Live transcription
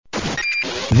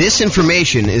This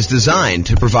information is designed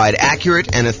to provide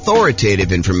accurate and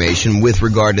authoritative information with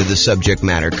regard to the subject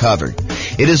matter covered.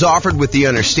 It is offered with the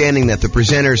understanding that the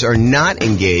presenters are not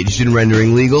engaged in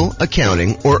rendering legal,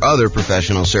 accounting, or other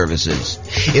professional services.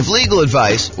 If legal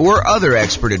advice or other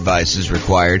expert advice is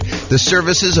required, the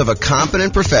services of a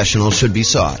competent professional should be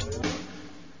sought.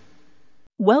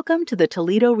 Welcome to the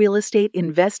Toledo Real Estate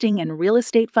Investing and Real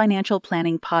Estate Financial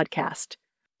Planning Podcast.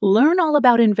 Learn all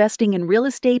about investing in real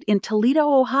estate in Toledo,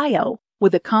 Ohio,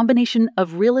 with a combination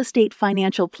of real estate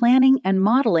financial planning and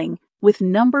modeling with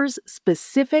numbers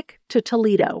specific to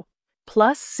Toledo,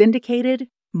 plus syndicated,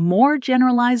 more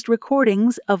generalized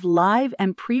recordings of live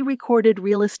and pre-recorded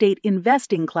real estate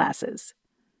investing classes.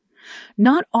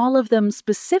 Not all of them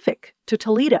specific to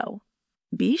Toledo.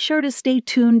 Be sure to stay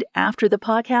tuned after the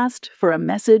podcast for a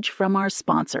message from our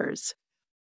sponsors.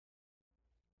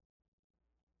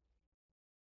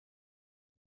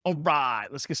 All right,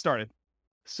 let's get started.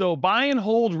 So buy and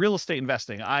hold real estate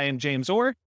investing. I am James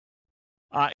Orr.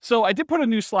 So I did put a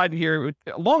new slide here.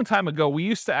 A long time ago, we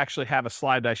used to actually have a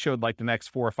slide that I showed like the next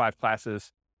 4 or 5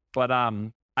 classes. But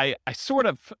I sort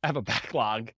of have a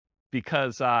backlog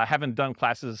because I haven't done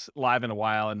classes live in a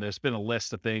while, and there's been a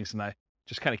list of things, and I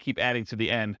just kind of keep adding to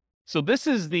the end. So this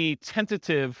is the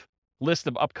tentative list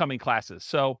of upcoming classes.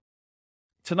 So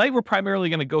tonight we're primarily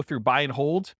going to go through buy and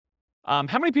hold.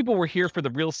 How many people were here for the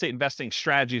real estate investing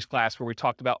strategies class where we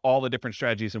talked about all the different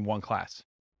strategies in one class?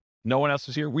 No one else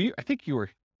was here? I think you were.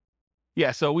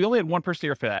 Yeah, so we only had one person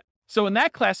here for that. So in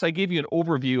that class, I gave you an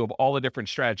overview of all the different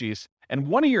strategies. And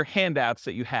one of your handouts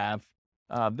that you have,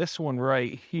 this one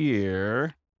right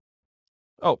here.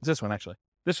 Oh, this one actually.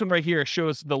 This one right here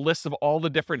shows the list of all the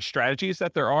different strategies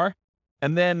that there are.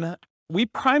 And then we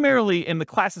primarily, in the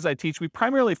classes I teach, we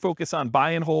primarily focus on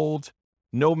buy and hold,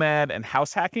 nomad, and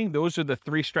house hacking. Those are the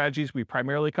 3 strategies we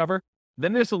primarily cover.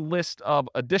 Then there's a list of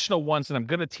additional ones that I'm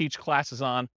going to teach classes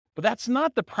on, but that's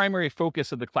not the primary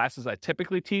focus of the classes I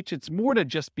typically teach. It's more to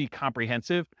just be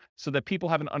comprehensive so that people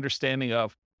have an understanding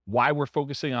of why we're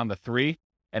focusing on the 3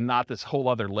 and not this whole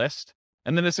other list.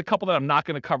 And then there's a couple that I'm not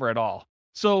going to cover at all.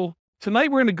 So tonight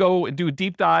we're going to go and do a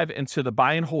deep dive into the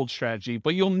buy and hold strategy,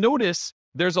 but you'll notice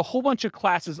there's a whole bunch of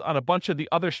classes on a bunch of the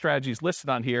other strategies listed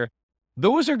on here.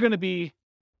 Those are going to be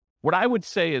what I would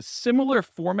say is similar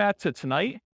format to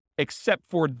tonight, except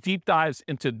for deep dives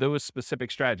into those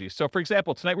specific strategies. So for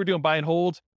example, tonight we're doing buy and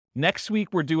hold. Next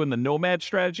week, we're doing the nomad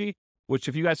strategy, which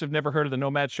if you guys have never heard of the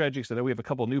nomad strategy, because I know we have a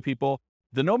couple of new people,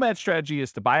 the nomad strategy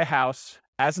is to buy a house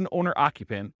as an owner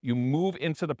occupant. You move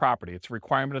into the property. It's a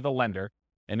requirement of the lender.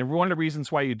 And one of the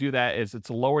reasons why you do that is it's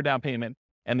a lower down payment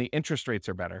and the interest rates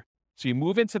are better. So you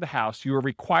move into the house, you are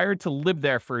required to live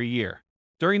there for a year.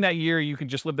 During that year, you can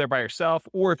just live there by yourself,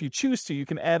 or if you choose to, you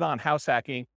can add on house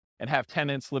hacking and have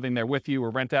tenants living there with you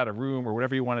or rent out a room or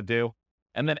whatever you want to do.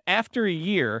 And then after a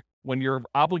year, when your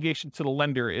obligation to the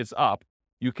lender is up,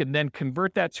 you can then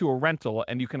convert that to a rental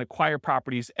and you can acquire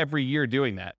properties every year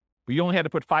doing that. But you only had to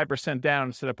put 5% down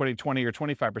instead of putting 20 or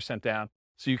 25% down.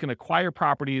 So you can acquire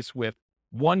properties with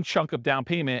one chunk of down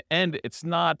payment, and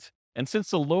since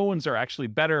the loans are actually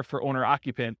better for owner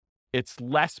occupant, it's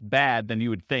less bad than you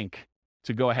would think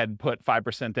to go ahead and put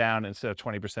 5% down instead of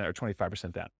 20% or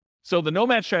 25% down. So the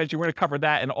nomad strategy, we're going to cover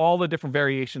that and all the different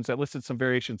variations. I listed some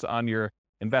variations on your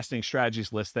investing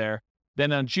strategies list there.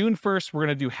 Then on June 1st, we're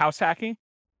going to do house hacking.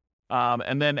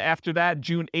 And then after that,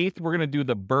 June 8th, we're going to do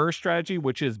the BRRRR strategy,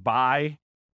 which is buy,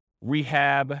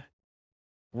 rehab,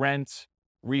 rent,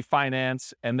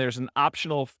 refinance. And there's an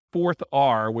optional 4th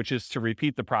R, which is to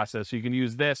repeat the process. So you can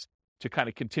use this to kind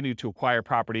of continue to acquire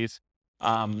properties.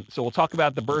 So we'll talk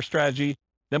about the BRRRR strategy.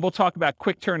 Then we'll talk about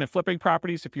quick turn and flipping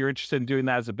properties if you're interested in doing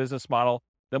that as a business model.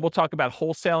 Then we'll talk about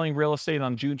wholesaling real estate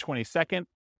on June 22nd.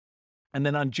 And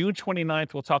then on June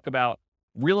 29th, we'll talk about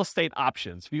real estate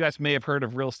options. You guys may have heard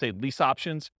of real estate lease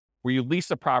options, where you lease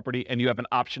a property and you have an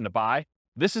option to buy.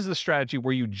 This is the strategy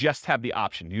where you just have the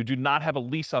option. You do not have a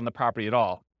lease on the property at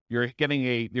all. You're getting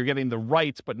the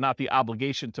rights, but not the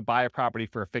obligation to buy a property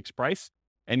for a fixed price.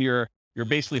 And you're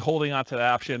basically holding on to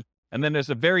that option. And then there's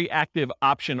a very active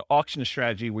option auction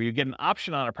strategy where you get an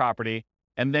option on a property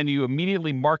and then you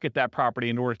immediately market that property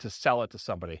in order to sell it to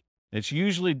somebody. And it's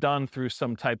usually done through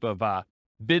some type of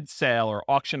bid sale or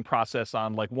auction process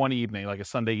on like one evening, like a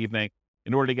Sunday evening,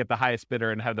 in order to get the highest bidder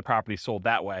and have the property sold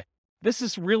that way. This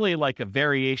is really like a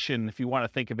variation, if you want to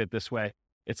think of it this way.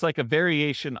 It's like a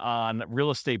variation on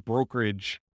real estate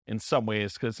brokerage in some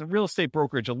ways, because in real estate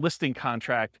brokerage, a listing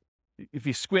contract, if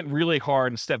you squint really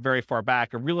hard and step very far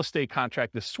back, a real estate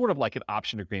contract is sort of like an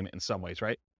option agreement in some ways,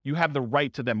 right? You have the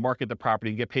right to then market the property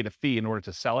and get paid a fee in order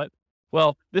to sell it.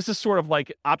 Well, this is sort of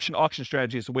like option auction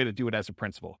strategy is a way to do it as a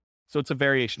principal. So it's a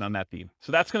variation on that theme.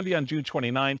 So that's going to be on June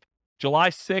 29th. July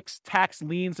 6th, tax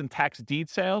liens and tax deed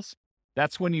sales.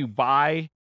 That's when you buy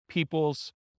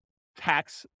people's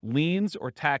tax liens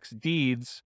or tax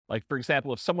deeds. Like, for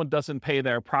example, if someone doesn't pay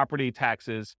their property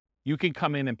taxes, you can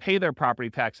come in and pay their property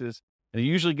taxes, and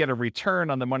you usually get a return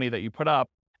on the money that you put up.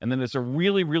 And then there's a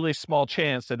really, really small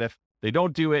chance that if they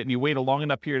don't do it and you wait a long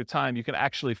enough period of time, you can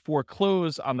actually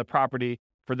foreclose on the property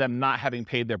for them not having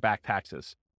paid their back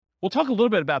taxes. We'll talk a little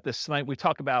bit about this tonight. We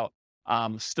talk about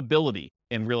stability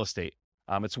in real estate.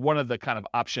 It's one of the kind of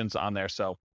options on there.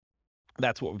 So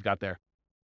that's what we've got there.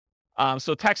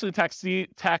 So tax lien,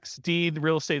 tax deed,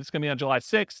 real estate is going to be on July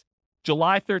 6th.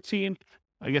 July 13th,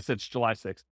 I guess it's July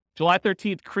 6th. July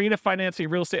 13th, creative financing,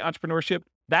 real estate entrepreneurship.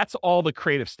 That's all the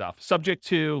creative stuff. Subject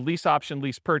to lease option,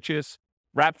 lease purchase,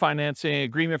 wrap financing,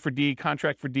 agreement for deed,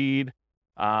 contract for deed.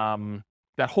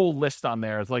 That whole list on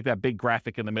there is like that big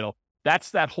graphic in the middle.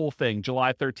 That's that whole thing.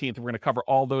 July 13th, we're going to cover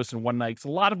all those in one night. 'Cause a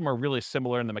lot of them are really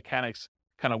similar in the mechanics.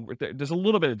 There's a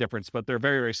little bit of difference, but they're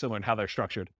very, very similar in how they're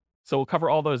structured. So we'll cover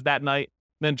all those that night.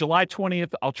 Then July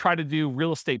 20th, I'll try to do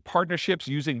real estate partnerships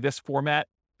using this format.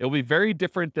 It'll be very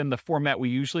different than the format we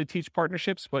usually teach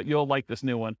partnerships, but you'll like this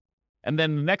new one. And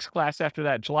then the next class after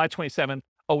that, July 27th.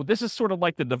 Oh, this is sort of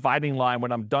like the dividing line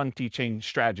when I'm done teaching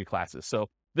strategy classes. So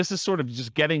this is sort of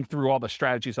just getting through all the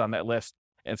strategies on that list.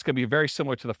 And it's going to be very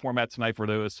similar to the format tonight for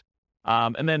those.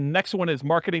 And then next one is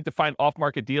marketing to find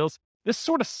off-market deals. This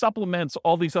sort of supplements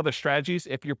all these other strategies.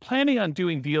 If you're planning on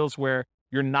doing deals where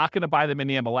you're not going to buy them in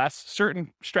the MLS,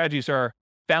 certain strategies are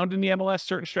found in the MLS.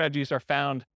 Certain strategies are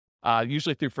found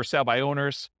usually through for sale by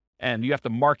owners, and you have to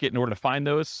market in order to find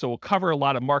those. So we'll cover a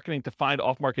lot of marketing to find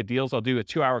off-market deals. I'll do a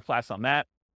 2-hour class on that.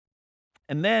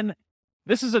 And then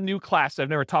this is a new class I've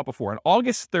never taught before on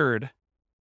August 3rd.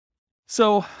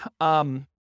 So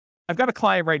I've got a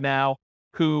client right now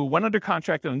who went under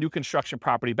contract on a new construction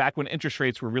property back when interest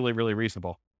rates were really, really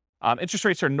reasonable. Interest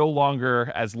rates are no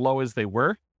longer as low as they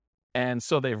were. And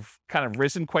so they've kind of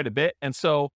risen quite a bit. And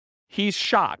so he's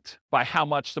shocked by how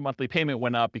much the monthly payment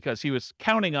went up because he was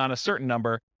counting on a certain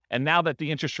number. And now that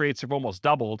the interest rates have almost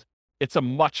doubled, it's a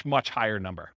much, much higher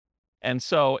number. And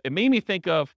so it made me think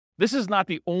of, this is not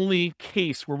the only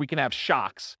case where we can have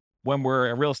shocks when we're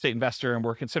a real estate investor and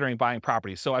we're considering buying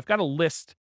properties. So I've got a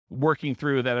list working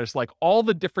through that is like all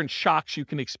the different shocks you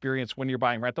can experience when you're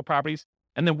buying rental properties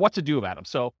and then what to do about them.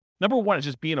 So number one is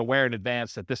just being aware in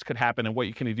advance that this could happen and what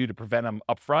you can do to prevent them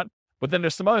up front. But then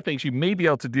there's some other things you may be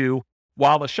able to do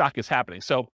while the shock is happening.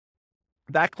 So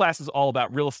that class is all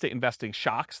about real estate investing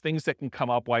shocks, things that can come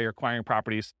up while you're acquiring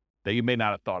properties that you may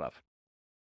not have thought of.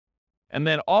 And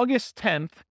then August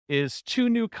 10th is 2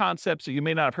 new concepts that you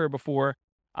may not have heard before,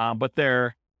 but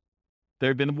there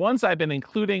have been ones I've been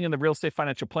including in the Real Estate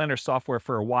Financial Planner software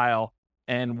for a while,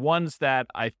 and ones that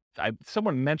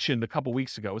someone mentioned a couple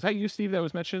weeks ago. Was that you, Steve, that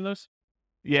was mentioning those?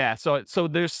 Yeah. So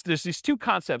there's these 2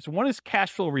 concepts. One is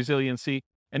cash flow resiliency,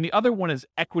 and the other one is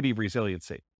equity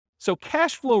resiliency. So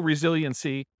cash flow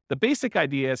resiliency, the basic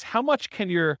idea is how much can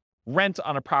your rent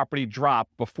on a property drop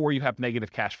before you have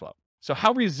negative cash flow? So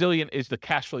how resilient is the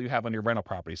cash flow you have on your rental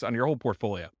properties, on your whole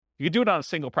portfolio? You can do it on a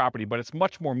single property, but it's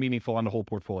much more meaningful on the whole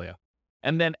portfolio.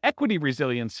 And then equity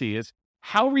resiliency is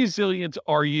how resilient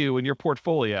are you in your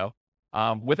portfolio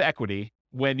with equity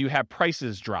when you have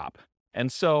prices drop?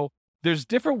 And so there's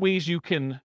different ways you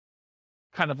can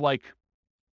kind of like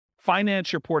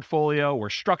finance your portfolio or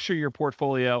structure your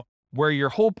portfolio where your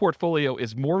whole portfolio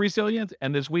is more resilient,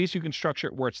 and there's ways you can structure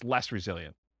it where it's less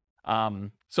resilient.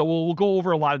 So we'll go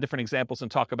over a lot of different examples and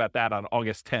talk about that on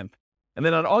August 10th. And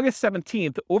then on August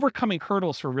 17th, overcoming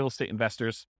hurdles for real estate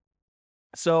investors.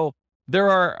 So there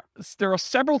are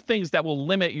several things that will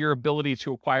limit your ability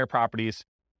to acquire properties.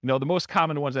 You know, the most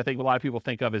common ones I think a lot of people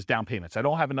think of is down payments. I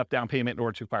don't have enough down payment in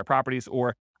order to acquire properties,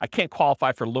 or I can't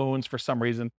qualify for loans for some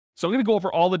reason. So I'm going to go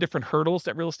over all the different hurdles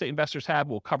that real estate investors have.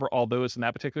 We'll cover all those in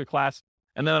that particular class.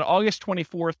 And then on August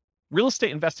 24th, real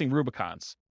estate investing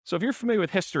Rubicons. So if you're familiar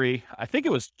with history, I think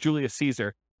it was Julius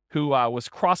Caesar who was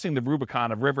crossing the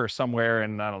Rubicon, a river somewhere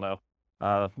in, I don't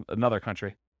know, another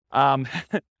country. And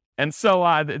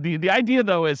so the idea,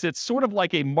 though, is it's sort of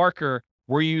like a marker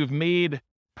where you've made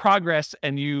progress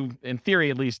and you, in theory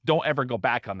at least, don't ever go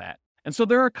back on that. And so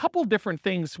there are a couple different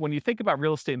things when you think about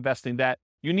real estate investing that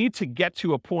you need to get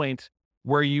to a point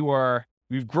where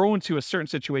you've grown to a certain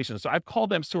situation. So I've called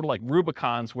them sort of like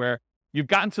Rubicons, where you've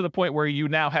gotten to the point where you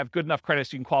now have good enough credit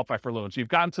so you can qualify for loans. You've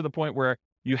gotten to the point where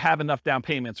you have enough down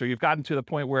payments, or you've gotten to the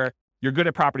point where you're good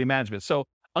at property management. So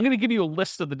I'm going to give you a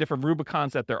list of the different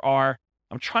Rubicons that there are.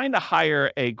 I'm trying to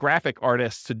hire a graphic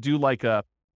artist to do like a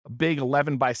big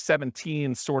 11 by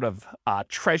 17 sort of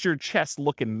treasure chest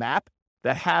looking map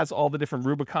that has all the different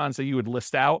Rubicons that you would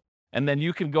list out. And then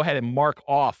you can go ahead and mark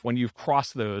off when you've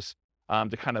crossed those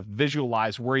to kind of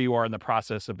visualize where you are in the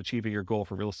process of achieving your goal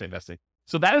for real estate investing.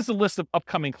 So that is the list of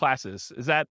upcoming classes. Is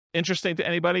that interesting to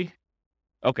anybody?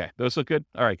 Okay, those look good.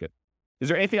 All right, good. Is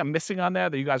there anything I'm missing on there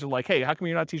that you guys are like, hey, how come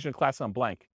you're not teaching a class on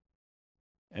blank?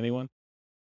 Anyone?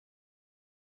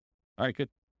 All right, good.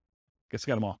 Guess I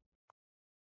got them all.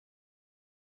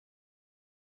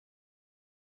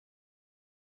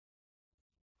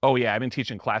 Oh yeah, I've been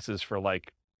teaching classes for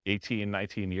like 18,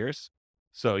 19 years.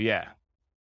 So yeah.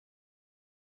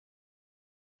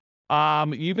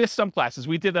 You missed some classes.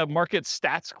 We did a market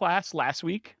stats class last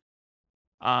week.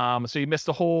 So you missed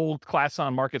the whole class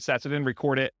on market stats. I didn't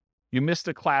record it. You missed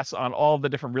a class on all the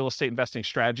different real estate investing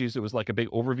strategies. It was like a big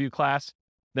overview class.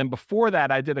 Then before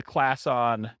that, I did a class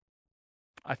on,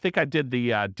 I think I did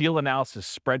the deal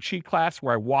analysis spreadsheet class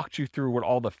where I walked you through what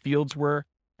all the fields were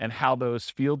and how those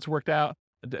fields worked out.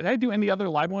 Did I do any other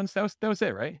live ones? That was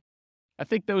it, right? I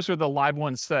think those are the live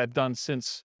ones that I've done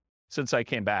since I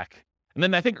came back. And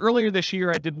then I think earlier this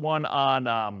year, I did one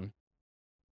on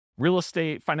real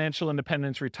estate, financial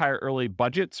independence, retire early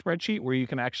budget spreadsheet, where you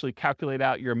can actually calculate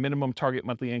out your minimum target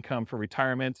monthly income for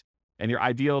retirement and your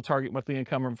ideal target monthly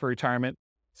income for retirement.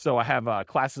 So I have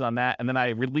classes on that. And then I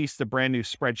released a brand new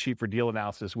spreadsheet for deal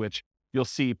analysis, which you'll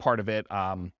see part of it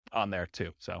on there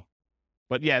too. So,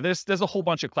 but yeah, there's a whole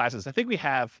bunch of classes. I think we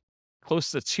have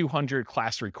close to 200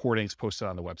 class recordings posted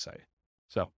on the website.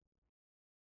 So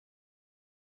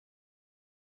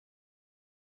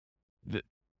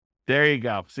there you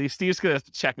go. See, Steve's going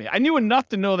to check me. I knew enough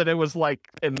to know that it was like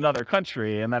in another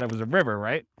country and that it was a river,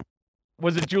 right?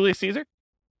 Was it Julius Caesar?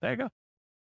 There you go.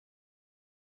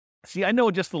 See, I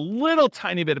know just a little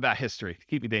tiny bit about history to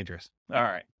keep me dangerous. All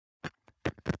right.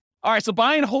 All right, so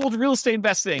buy and hold real estate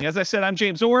investing. As I said, I'm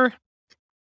James Orr.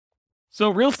 So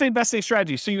real estate investing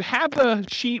strategies. So you have the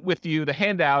sheet with you, the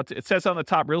handout. It says on the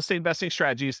top, real estate investing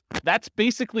strategies. That's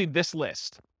basically this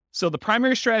list. So the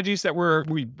primary strategies that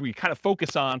we kind of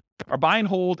focus on are buy and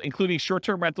hold, including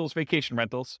short-term rentals, vacation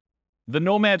rentals, the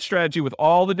nomad strategy with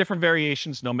all the different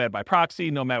variations, nomad by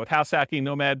proxy, nomad with house hacking,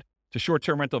 nomad to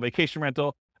short-term rental, vacation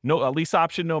rental, lease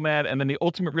option nomad, and then the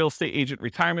ultimate real estate agent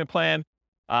retirement plan,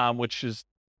 which is,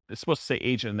 it's supposed to say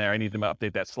agent in there. I need to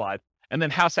update that slide. And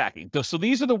then house hacking. So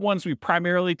these are the ones we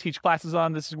primarily teach classes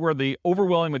on. This is where the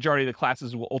overwhelming majority of the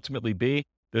classes will ultimately be.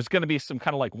 There's going to be some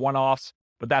kind of like one-offs,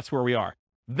 but that's where we are.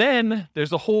 Then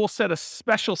there's a whole set of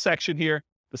special section here,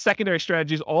 the secondary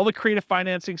strategies, all the creative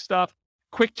financing stuff,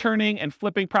 quick turning and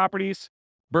flipping properties,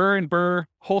 BRRRR and BRRRR,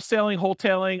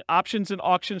 wholesaling, options and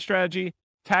auction strategy,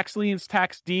 tax liens,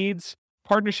 tax deeds,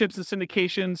 partnerships and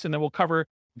syndications, and then we'll cover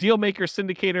deal maker,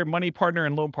 syndicator, money partner,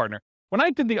 and loan partner. When I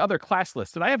did the other class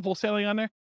list, did I have wholesaling on there?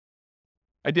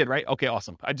 I did, right? Okay,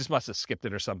 awesome. I just must have skipped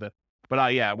it or something.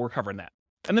 But yeah, we're covering that.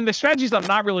 And then the strategies I'm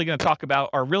not really going to talk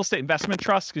about are real estate investment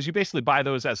trusts, because you basically buy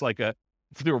those as like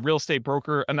through a real estate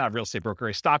broker, not a real estate broker,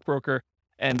 a stockbroker.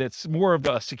 And it's more of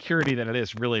a security than it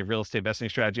is really a real estate investing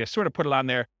strategy. I sort of put it on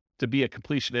there to be a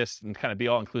completionist and kind of be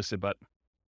all inclusive, but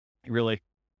really,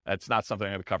 that's not something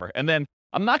I'm going to cover. And then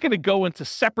I'm not going to go into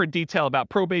separate detail about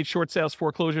probate, short sales,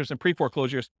 foreclosures, and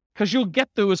pre-foreclosures, because you'll get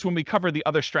those when we cover the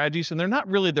other strategies, and they're not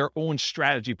really their own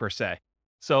strategy per se.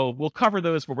 So we'll cover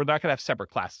those, but we're not going to have separate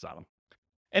classes on them.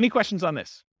 Any questions on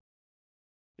this?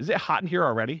 Is it hot in here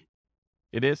already?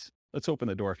 It is? Let's open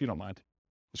the door if you don't mind.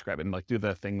 Just grab it and do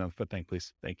the thing, the foot thing,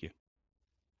 please. Thank you.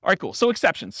 All right, cool. So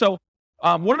exceptions. So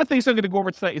one of the things I'm going to go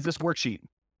over tonight is this worksheet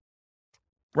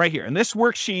right here. And this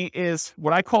worksheet is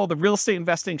what I call the real estate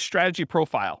investing strategy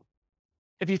profile.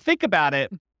 If you think about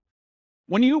it,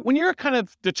 when you're kind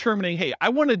of determining, hey, I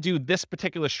want to do this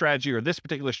particular strategy or this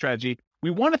particular strategy, we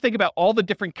want to think about all the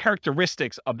different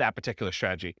characteristics of that particular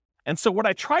strategy. And so what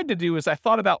I tried to do is I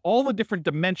thought about all the different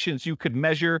dimensions you could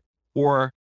measure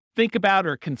or think about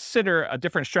or consider a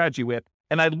different strategy with.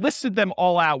 And I listed them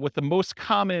all out with the most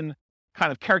common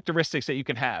kind of characteristics that you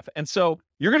can have. And so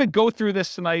you're going to go through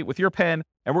this tonight with your pen,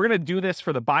 and we're going to do this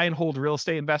for the buy and hold real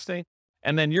estate investing.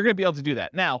 And then you're going to be able to do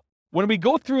that. Now, when we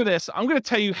go through this, I'm going to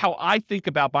tell you how I think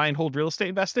about buy and hold real estate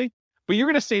investing, but you're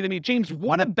going to say to me, James,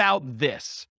 what about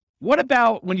this? What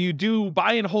about when you do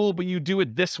buy and hold, but you do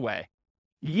it this way?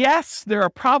 Yes, there are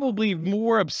probably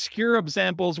more obscure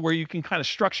examples where you can kind of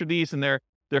structure these, and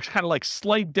there's kind of like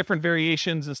slight different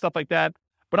variations and stuff like that.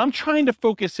 But I'm trying to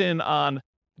focus in on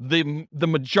the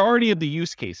majority of the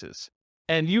use cases.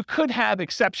 And you could have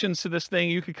exceptions to this thing.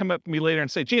 You could come up to me later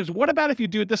and say, James, what about if you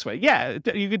do it this way? Yeah,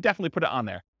 you could definitely put it on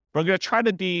there. But I'm going to try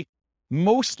to be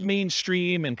most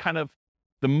mainstream and kind of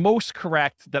the most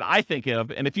correct that I think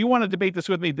of. And if you want to debate this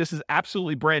with me, this is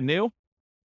absolutely brand new.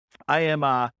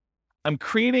 I'm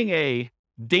creating a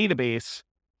database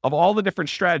of all the different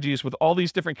strategies with all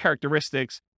these different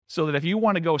characteristics, so that if you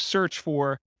want to go search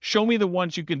for, show me the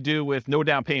ones you can do with no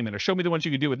down payment, or show me the ones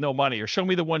you can do with no money, or show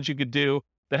me the ones you could do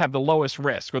that have the lowest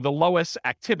risk or the lowest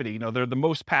activity, they're the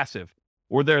most passive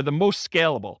or they're the most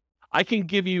scalable. I can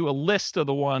give you a list of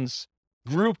the ones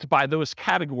grouped by those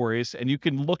categories, and you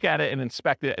can look at it and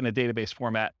inspect it in a database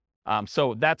format.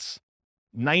 So that's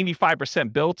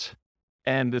 95% built,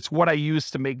 and it's what I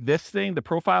use to make this thing, the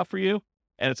profile for you.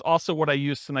 And it's also what I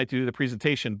use tonight to do the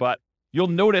presentation. But you'll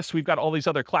notice we've got all these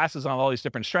other classes on all these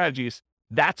different strategies.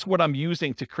 That's what I'm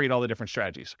using to create all the different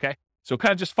strategies, okay? So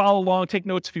kind of just follow along, take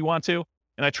notes if you want to.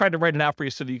 And I tried to write it out for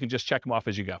you so that you can just check them off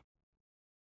as you go.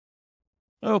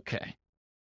 Okay.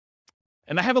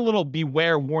 And I have a little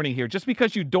beware warning here. Just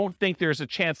because you don't think there's a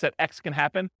chance that X can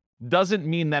happen doesn't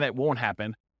mean that it won't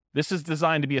happen. This is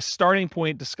designed to be a starting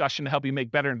point discussion to help you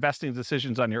make better investing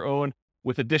decisions on your own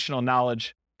with additional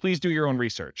knowledge. Please do your own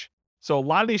research. So a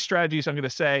lot of these strategies, I'm going to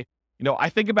say, I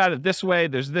think about it this way,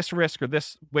 there's this risk or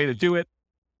this way to do it.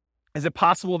 Is it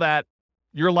possible that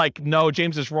you're like, no,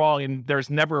 James is wrong, and there's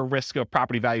never a risk of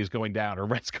property values going down or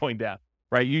rents going down,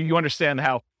 right? You understand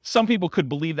how some people could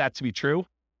believe that to be true.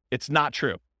 It's not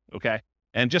true, okay?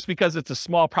 And just because it's a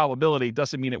small probability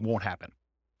doesn't mean it won't happen.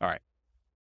 All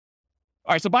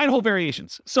right, so buy and hold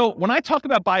variations. So when I talk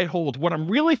about buy and hold, what I'm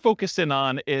really focusing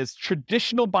on is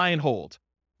traditional buy and hold,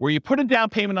 where you put a down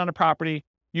payment on a property,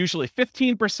 usually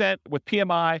 15% with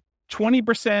PMI,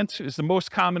 20% is the most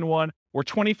common one, or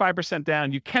 25%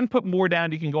 down. You can put more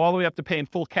down. You can go all the way up to paying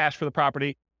full cash for the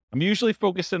property. I'm usually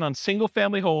focusing on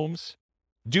single-family homes,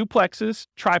 duplexes,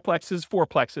 triplexes,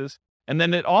 fourplexes, and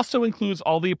then it also includes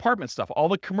all the apartment stuff, all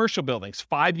the commercial buildings,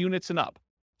 5 units and up.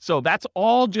 So that's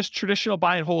all just traditional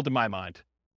buy and hold in my mind.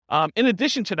 In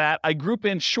addition to that, I group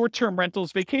in short-term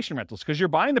rentals, vacation rentals, because you're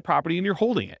buying the property and you're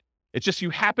holding it. It's just you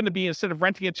happen to be, instead of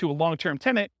renting it to a long-term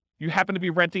tenant, you happen to be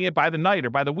renting it by the night or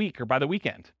by the week or by the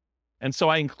weekend. And so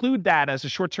I include that as a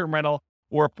short-term rental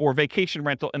or vacation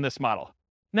rental in this model.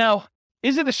 Now,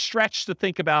 is it a stretch to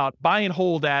think about buy and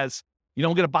hold as, I'm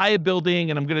going to buy a building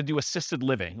and I'm going to do assisted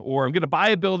living, or I'm going to buy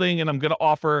a building and I'm going to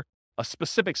offer a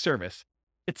specific service?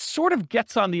 It sort of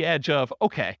gets on the edge of,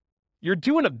 okay, you're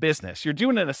doing a business, you're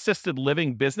doing an assisted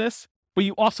living business, but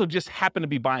you also just happen to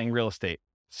be buying real estate.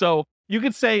 So you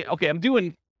could say, okay, I'm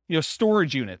doing,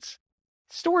 storage units.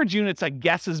 Storage units, I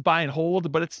guess, is buy and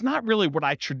hold, but it's not really what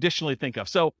I traditionally think of.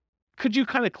 So could you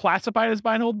kind of classify it as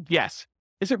buy and hold? Yes.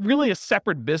 Is it really a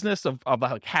separate business of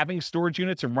like having storage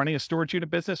units and running a storage unit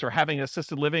business, or having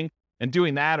assisted living and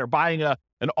doing that, or buying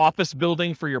an office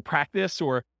building for your practice,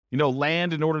 or,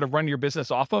 land in order to run your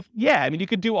business off of? Yeah, I mean, you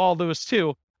could do all those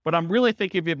too, but I'm really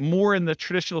thinking of it more in the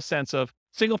traditional sense of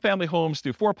single family homes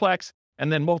through fourplex,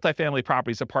 and then multifamily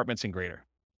properties, apartments, and greater.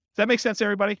 Does that make sense to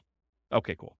everybody?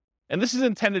 Okay, cool. And this is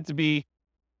intended to be,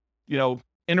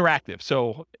 interactive.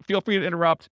 So feel free to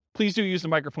interrupt. Please do use the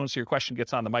microphone so your question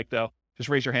gets on the mic, though. Just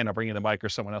raise your hand. I'll bring you the mic, or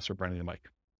someone else will bring you the mic.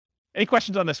 Any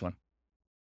questions on this one?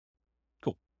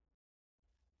 Cool.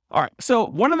 All right. So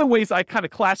one of the ways I kind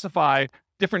of classify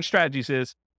different strategies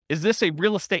is this a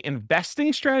real estate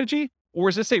investing strategy, or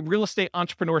is this a real estate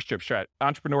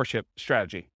entrepreneurship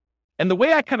strategy? And the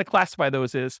way I kind of classify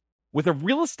those is, with a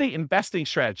real estate investing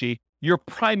strategy, you're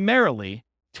primarily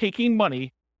taking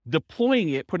money, deploying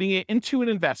it, putting it into an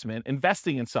investment,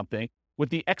 investing in something with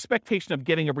the expectation of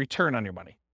getting a return on your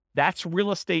money. That's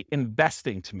real estate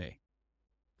investing to me.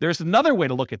 There's another way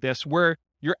to look at this where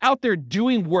you're out there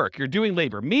doing work, you're doing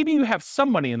labor. Maybe you have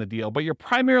some money in the deal, but you're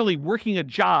primarily working a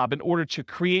job in order to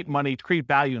create money, to create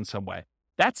value in some way.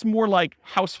 That's more like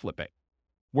house flipping,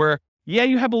 where, yeah,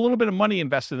 you have a little bit of money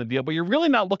invested in the deal, but you're really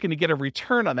not looking to get a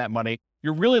return on that money.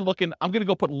 You're really looking, I'm going to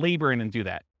go put labor in and do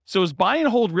that. So is buy and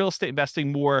hold real estate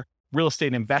investing more real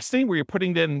estate investing, where you're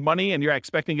putting in money and you're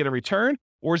expecting to get a return?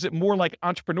 Or is it more like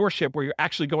entrepreneurship, where you're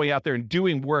actually going out there and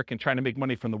doing work and trying to make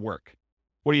money from the work?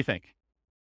 What do you think?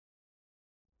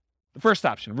 The first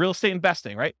option, real estate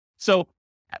investing, right? So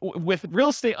with real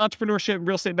estate entrepreneurship,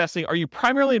 real estate investing, are you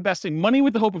primarily investing money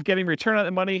with the hope of getting a return on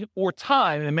that money, or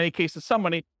time, in many cases, some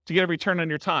money, to get a return on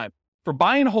your time? For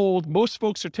buy and hold, most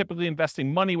folks are typically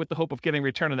investing money with the hope of getting a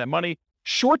return on that money.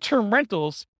 Short-term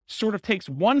rentals sort of takes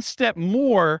one step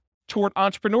more toward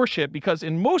entrepreneurship, because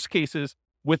in most cases,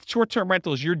 with short-term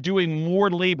rentals, you're doing more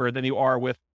labor than you are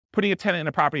with putting a tenant in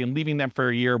a property and leaving them for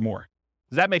a year or more.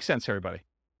 Does that make sense to everybody?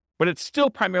 But it's still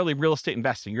primarily real estate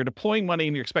investing. You're deploying money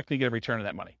and you're expecting to get a return on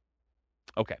that money.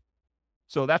 Okay.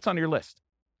 So that's on your list.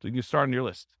 So you can start on your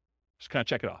list. Just kind of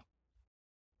check it off.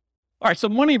 All right, so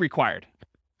money required.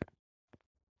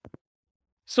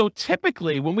 So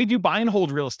typically when we do buy and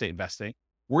hold real estate investing,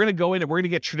 we're going to go in and we're going to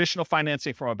get traditional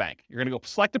financing from a bank. You're going to go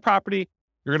select a property.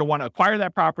 You're going to want to acquire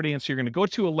that property. And so you're going to go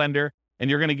to a lender and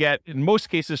you're going to get, in most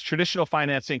cases, traditional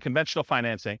financing, conventional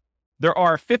financing. There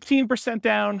are 15%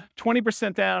 down,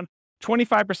 20% down,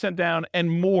 25% down, and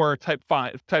more type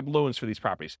loans for these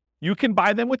properties. You can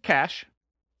buy them with cash,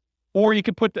 or you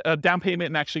can put a down payment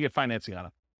and actually get financing on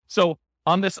them. So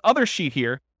on this other sheet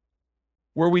here,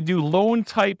 where we do loan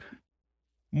type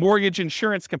mortgage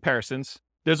insurance comparisons,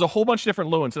 there's a whole bunch of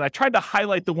different loans. And I tried to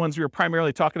highlight the ones we were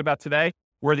primarily talking about today,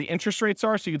 where the interest rates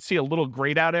are. So you can see a little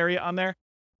grayed out area on there.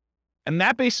 And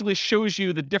that basically shows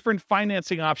you the different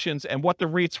financing options and what the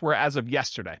rates were as of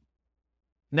yesterday.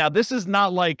 Now, this is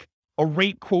not like a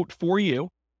rate quote for you.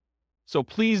 So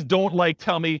please don't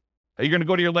tell me you're going to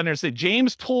go to your lender and say,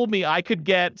 James told me I could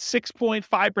get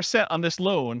 6.5% on this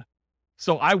loan,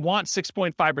 so I want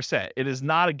 6.5%. It is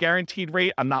not a guaranteed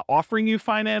rate. I'm not offering you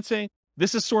financing.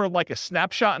 This is sort of like a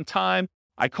snapshot in time.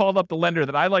 I called up the lender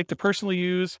that I like to personally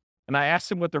use, and I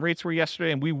asked him what the rates were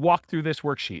yesterday, and we walked through this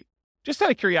worksheet. Just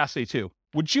out of curiosity too,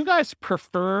 would you guys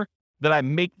prefer that I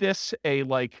make this a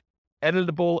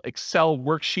editable Excel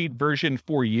worksheet version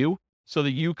for you so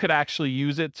that you could actually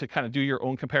use it to kind of do your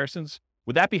own comparisons?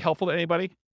 Would that be helpful to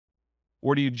anybody?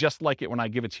 Or do you just like it when I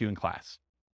give it to you in class?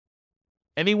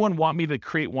 Anyone want me to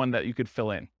create one that you could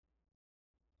fill in?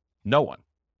 No one.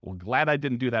 Well, glad I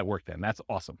didn't do that work then. That's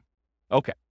awesome.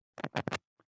 Okay.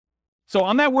 So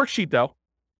on that worksheet though,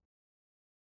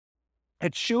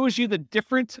 it shows you the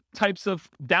different types of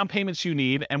down payments you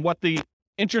need and what the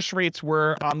interest rates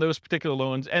were on those particular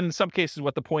loans, and in some cases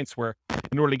what the points were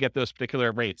in order to get those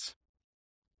particular rates.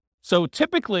 So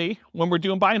typically when we're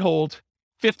doing buy and hold,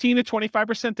 15 to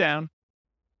 25% down,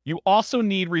 you also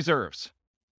need reserves.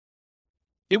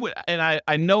 It would, and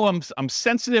I know I'm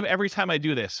sensitive every time I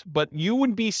do this, but you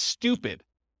would be stupid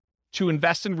to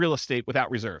invest in real estate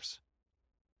without reserves.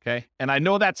 Okay? And I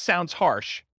know that sounds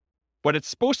harsh, but it's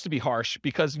supposed to be harsh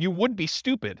because you would be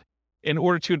stupid in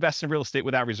order to invest in real estate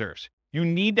without reserves. You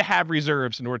need to have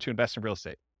reserves in order to invest in real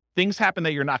estate. Things happen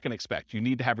that you're not going to expect. You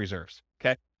need to have reserves.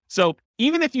 Okay? So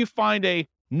even if you find a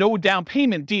no down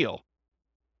payment deal,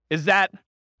 is that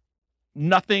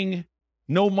nothing,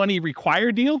 no money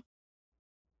required deal?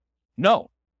 No.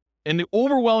 In the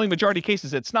overwhelming majority of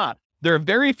cases, it's not. There are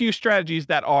very few strategies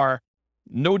that are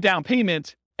no down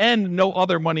payment and no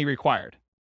other money required.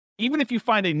 Even if you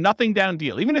find a nothing down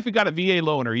deal, even if you got a VA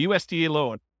loan or USDA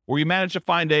loan, or you manage to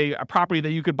find a property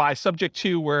that you could buy subject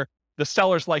to where the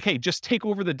seller's like, hey, just take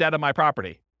over the debt of my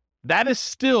property. That is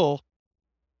still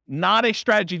not a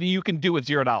strategy that you can do with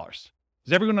 $0.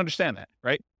 Does everyone understand that,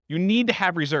 right? You need to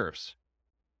have reserves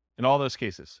in all those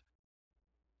cases.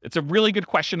 It's a really good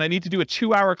question. I need to do a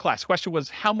 2-hour class. Question was,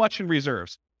 how much in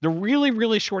reserves? The really,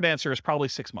 really short answer is probably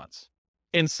 6 months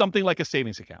in something like a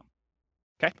savings account.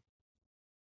 Okay?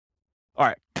 All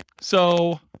right.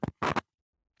 So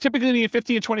typically you need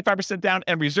 15 to 25% down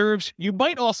and reserves. You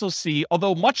might also see,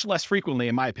 although much less frequently,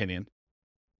 in my opinion,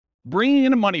 bringing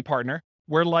in a money partner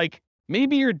where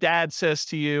maybe your dad says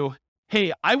to you,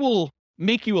 hey, I will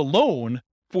make you a loan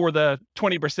for the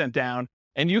 20% down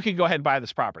and you can go ahead and buy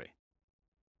this property.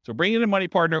 So bring in a money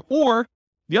partner, or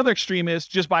the other extreme is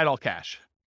just buy it all cash.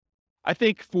 I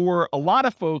think for a lot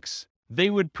of folks,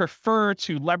 they would prefer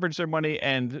to leverage their money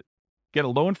and get a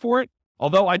loan for it.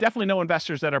 Although I definitely know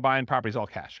investors that are buying properties all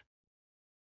cash.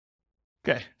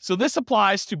 Okay, so this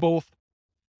applies to both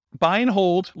buy and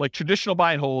hold, like traditional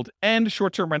buy and hold, and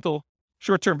short-term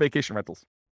vacation rentals.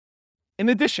 In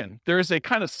addition, there is a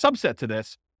kind of subset to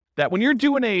this that when you're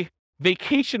doing a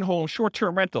vacation home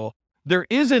short-term rental, there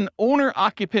is an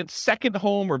owner-occupant second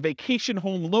home or vacation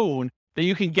home loan that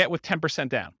you can get with 10%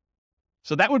 down.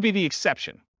 So that would be the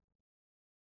exception.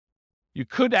 You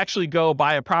could actually go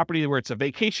buy a property where it's a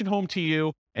vacation home to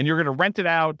you and you're going to rent it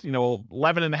out,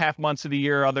 11 and a half months of the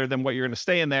year other than what you're going to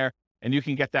stay in there, and you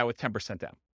can get that with 10%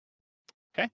 down.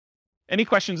 Okay? Any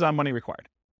questions on money required?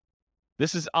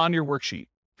 This is on your worksheet.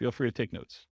 Feel free to take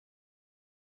notes.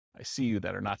 I see you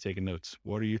that are not taking notes.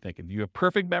 What are you thinking? Do you have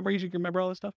perfect memories? You can remember all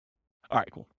this stuff? All right,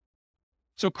 cool.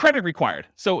 So credit required.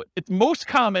 So it's most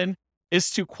common is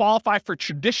to qualify for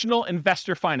traditional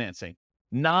investor financing,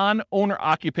 non-owner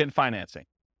occupant financing.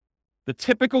 The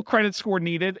typical credit score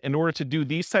needed in order to do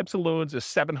these types of loans is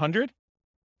 700.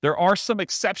 There are some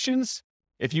exceptions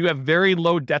if you have very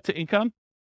low debt to income.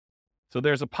 So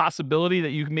there's a possibility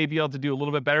that you may be able to do a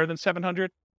little bit better than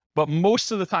 700, but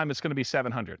most of the time it's going to be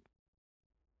 700.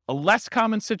 A less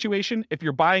common situation, if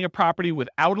you're buying a property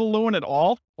without a loan at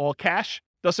all cash,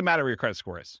 doesn't matter what your credit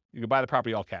score is. You can buy the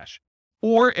property all cash.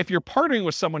 Or if you're partnering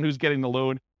with someone who's getting the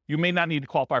loan, you may not need to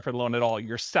qualify for the loan at all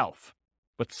yourself,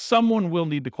 but someone will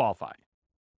need to qualify.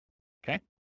 Okay.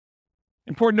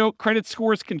 Important note, credit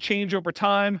scores can change over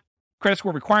time. Credit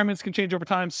score requirements can change over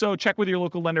time. So check with your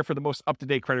local lender for the most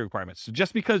up-to-date credit requirements. So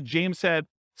just because James said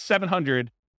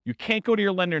 700, you can't go to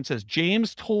your lender and says,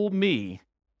 James told me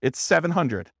it's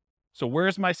 700. So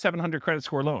where's my 700 credit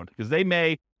score loan? Because they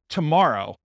may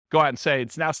tomorrow go out and say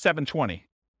it's now 720.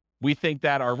 We think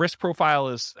that our risk profile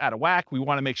is out of whack. We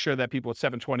want to make sure that people at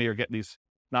 720 are getting these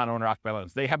non-owner occupied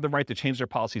loans. They have the right to change their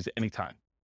policies at any time.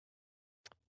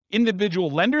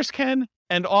 Individual lenders can,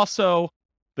 and also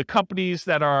the companies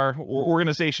that are, or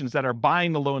organizations that are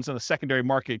buying the loans in the secondary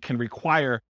market can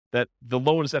require that the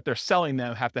loans that they're selling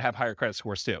them have to have higher credit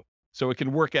scores too. So it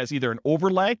can work as either an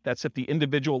overlay, that's if the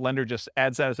individual lender just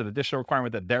adds that as an additional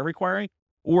requirement that they're requiring,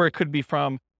 or it could be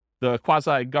from the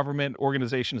quasi-government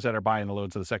organizations that are buying the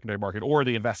loans in the secondary market, or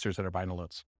the investors that are buying the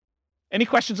loans. Any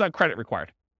questions on credit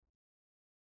required?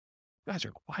 You guys are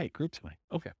a quiet group tonight.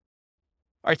 Okay.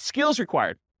 All right, skills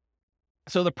required.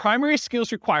 So the primary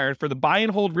skills required for the buy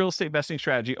and hold real estate investing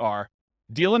strategy are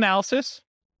deal analysis.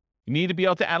 You need to be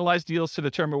able to analyze deals to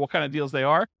determine what kind of deals they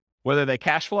are, whether they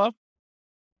cash flow,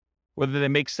 whether they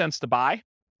make sense to buy,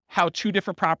 how 2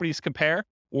 different properties compare,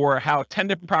 or how 10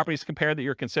 different properties compare that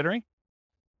you're considering.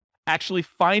 Actually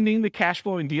finding the cash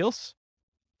flowing deals,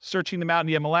 searching them out in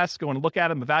the MLS, going to look at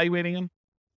them, evaluating them.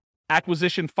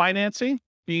 Acquisition financing,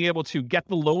 being able to get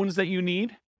the loans that you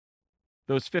need,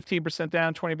 those 15%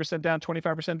 down, 20% down,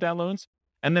 25% down loans,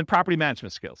 and then property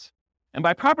management skills. And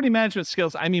by property management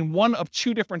skills, I mean one of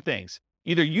 2 different things.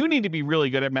 Either you need to be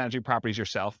really good at managing properties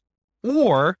yourself,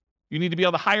 or you need to be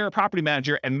able to hire a property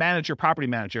manager and manage your property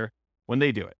manager when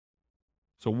they do it.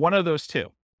 So one of those 2.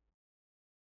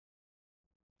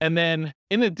 And then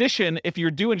in addition, if you're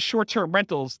doing short-term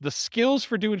rentals, the skills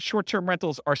for doing short-term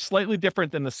rentals are slightly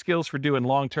different than the skills for doing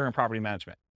long-term property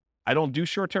management. I don't do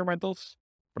short-term rentals,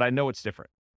 but I know it's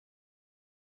different.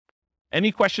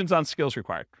 Any questions on skills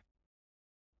required?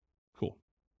 Cool.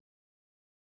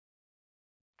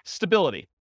 Stability.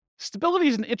 Stability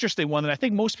is an interesting one that I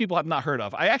think most people have not heard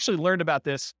of. I actually learned about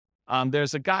this.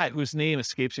 There's a guy whose name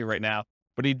escapes me right now,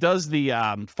 but he does the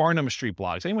Farnham Street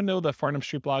blogs. Anyone know the Farnham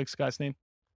Street blogs guy's name?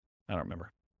 I don't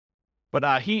remember.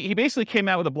 But he basically came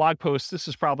out with a blog post. This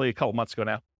is probably a couple months ago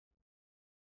now.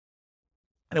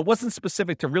 And it wasn't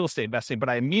specific to real estate investing, but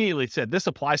I immediately said, this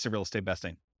applies to real estate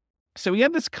investing. So we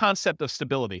have this concept of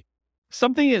stability.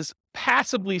 Something is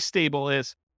passively stable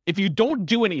is if you don't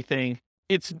do anything,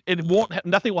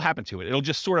 nothing will happen to it. It'll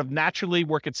just sort of naturally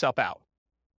work itself out.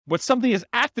 But something is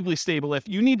actively stable if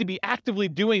you need to be actively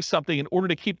doing something in order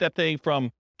to keep that thing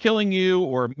from killing you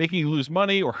or making you lose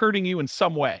money or hurting you in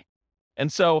some way.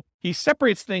 And so he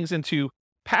separates things into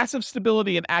passive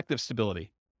stability and active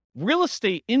stability. Real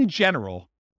estate in general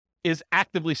is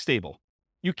actively stable.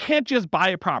 You can't just buy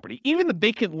a property, even the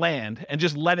vacant land, and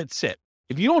just let it sit.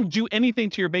 If you don't do anything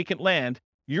to your vacant land,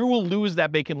 you will lose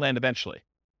that vacant land eventually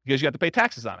because you have to pay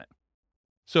taxes on it.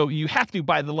 So you have to,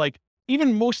 by the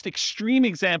even most extreme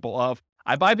example of,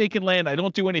 I buy vacant land, I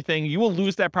don't do anything, you will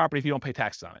lose that property if you don't pay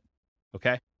taxes on it.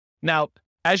 Okay? Now,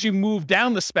 as you move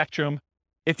down the spectrum,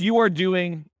 if you are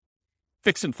doing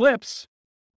fix and flips,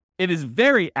 it is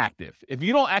very active. If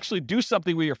you don't actually do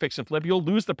something with your fix and flip, you'll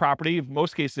lose the property. In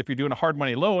most cases, if you're doing a hard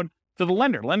money loan, to the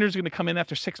lender. Lender's going to come in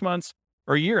after 6 months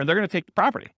or a year, and they're going to take the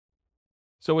property.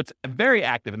 So it's very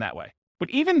active in that way. But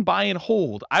even buy and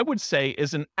hold, I would say,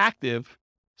 is an active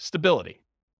stability.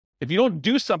 If you don't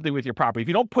do something with your property, if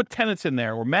you don't put tenants in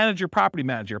there or manage your property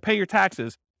manager, pay your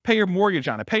taxes, pay your mortgage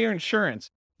on it, pay your insurance,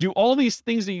 do all these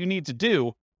things that you need to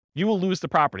do, you will lose the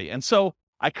property. And so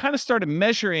I kind of started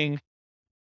measuring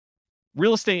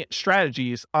real estate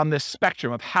strategies on this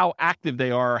spectrum of how active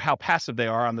they are or how passive they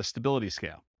are on the stability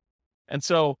scale. And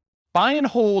so buy and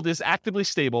hold is actively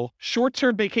stable.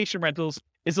 Short-term vacation rentals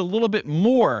is a little bit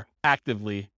more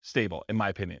actively stable, in my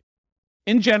opinion.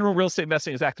 In general, real estate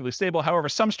investing is actively stable. However,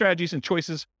 some strategies and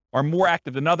choices are more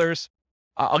active than others.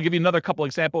 I'll give you another couple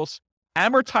examples.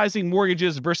 Amortizing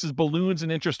mortgages versus balloons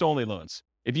and interest-only loans.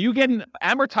 If you get an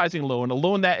amortizing loan, a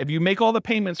loan that if you make all the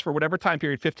payments for whatever time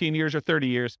period, 15 years or 30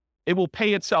 years, it will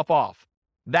pay itself off.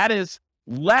 That is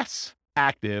less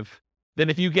active than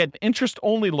if you get an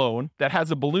interest-only loan that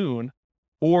has a balloon,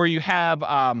 or you have,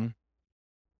 well,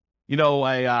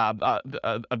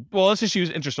 let's just use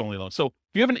interest-only loan. So if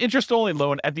you have an interest-only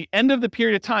loan, at the end of the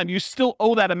period of time, you still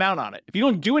owe that amount on it. If you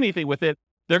don't do anything with it,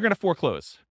 they're going to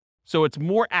foreclose. So it's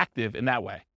more active in that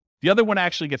way. The other one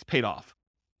actually gets paid off.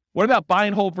 What about buy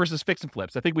and hold versus fix and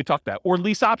flips? I think we talked about, or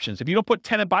lease options. If you don't put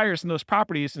tenant buyers in those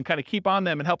properties and kind of keep on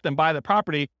them and help them buy the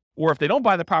property, Or if they don't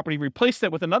buy the property, replace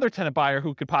it with another tenant buyer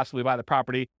who could possibly buy the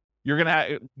property. You're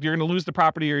gonna lose the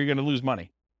property, or you're gonna lose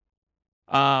money.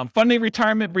 Funding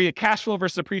retirement via cash flow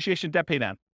versus appreciation, debt pay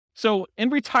down. So in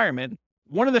retirement,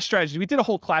 one of the strategies, we did a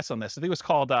whole class on this. I think it was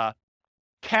called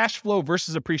cash flow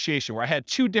versus appreciation, where I had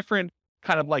two different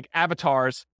kind of like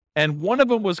avatars, and one of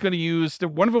them was going to use,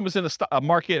 one of them was in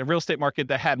a real estate market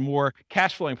that had more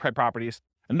cash flowing properties.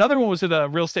 Another one was in a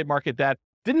real estate market that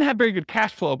didn't have very good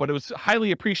cash flow, but it was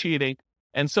highly appreciating.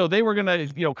 And so they were going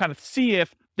to, kind of see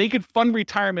if they could fund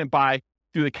retirement by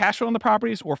through the cash flow on the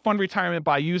properties, or fund retirement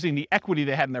by using the equity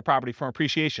they had in their property from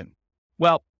appreciation.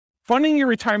 Well, funding your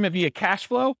retirement via cash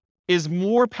flow is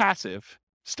more passive,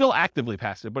 still actively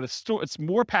passive, but it's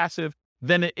more passive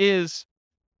than it is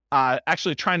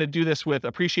actually trying to do this with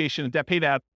appreciation and debt pay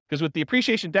down. Because with the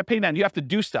appreciation debt pay down, you have to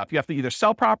do stuff. You have to either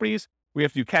sell properties, we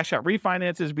have to do cash out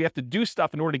refinances, we have to do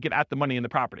stuff in order to get at the money in the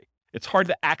property. It's hard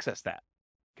to access that.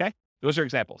 Okay, those are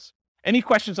examples. Any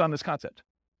questions on this concept?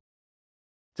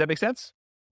 Does that make sense?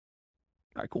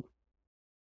 All right, cool.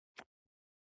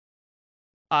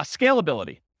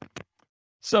 Scalability.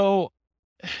 So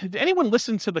did anyone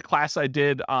listen to the class I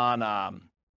did on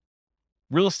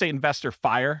Real Estate Investor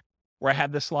Fire, where I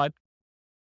had this slide?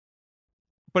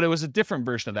 But it was a different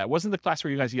version of that. It wasn't the class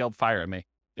where you guys yelled fire at me.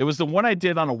 It was the one I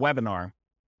did on a webinar.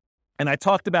 And I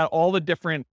talked about all the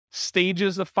different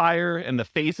stages of fire and the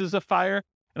phases of fire.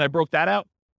 And I broke that out.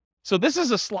 So this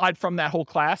is a slide from that whole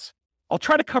class. I'll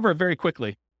try to cover it very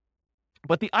quickly.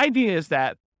 But the idea is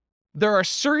that there are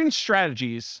certain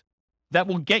strategies that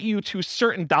will get you to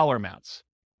certain dollar amounts.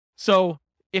 So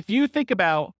if you think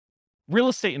about real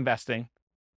estate investing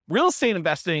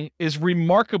is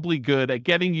remarkably good at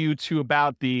getting you to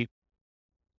about and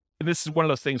this is one of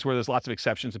those things where there's lots of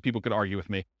exceptions and people could argue with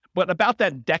me, but about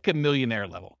that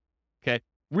decamillionaire level. Okay.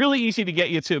 Really easy to get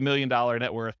you to $1 million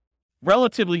net worth,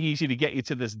 relatively easy to get you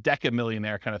to this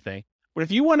decamillionaire kind of thing. But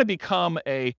if you want to become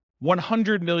a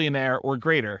 100 millionaire or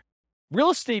greater,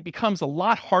 real estate becomes a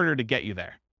lot harder to get you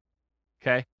there.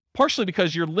 Okay. Partially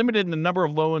because you're limited in the number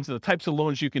of loans and the types of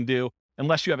loans you can do,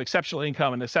 unless you have exceptional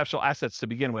income and exceptional assets to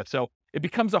begin with. So it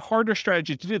becomes a harder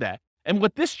strategy to do that. And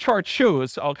what this chart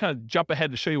shows, I'll kind of jump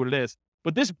ahead to show you what it is,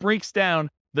 but this breaks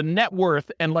down the net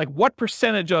worth and like what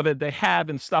percentage of it they have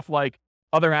in stuff like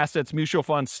other assets, mutual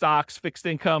funds, stocks, fixed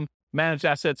income, managed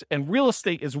assets, and real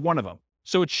estate is one of them.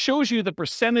 So it shows you the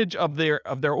percentage of their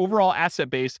overall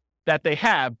asset base that they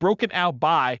have broken out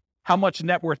by how much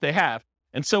net worth they have.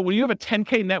 And so when you have a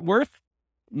 10K net worth,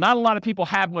 not a lot of people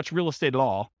have much real estate at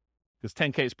all, because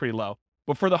 10K is pretty low.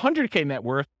 But for the 100K net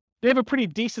worth, they have a pretty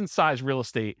decent sized real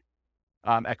estate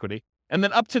equity. And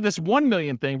then up to this 1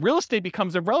 million thing, real estate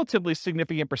becomes a relatively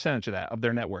significant percentage of that, of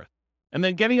their net worth. And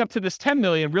then getting up to this 10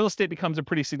 million, real estate becomes a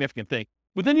pretty significant thing.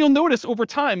 But then you'll notice over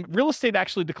time, real estate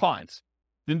actually declines.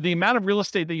 The amount of real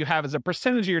estate that you have as a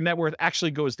percentage of your net worth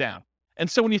actually goes down. And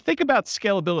so when you think about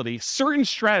scalability, certain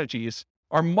strategies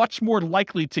are much more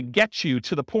likely to get you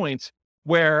to the point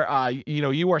where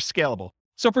you are scalable.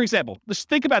 So for example, let's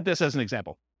think about this as an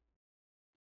example.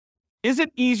 Is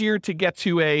it easier to get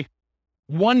to a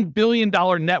 $1 billion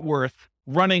net worth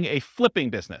running a flipping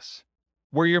business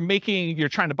where you're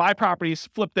trying to buy properties,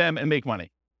 flip them, and make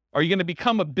money? Are you going to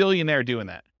become a billionaire doing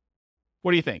that?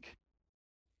 What do you think?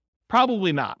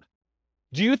 Probably not.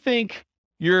 Do you think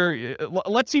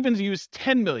let's even use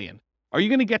 10 million. Are you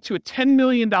going to get to a $10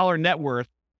 million net worth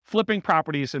flipping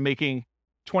properties and making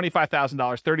 $25,000,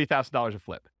 $30,000 a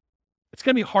flip? It's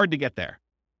going to be hard to get there.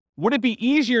 Would it be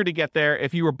easier to get there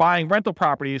if you were buying rental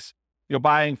properties,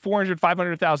 buying $400,000,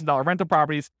 $500,000 rental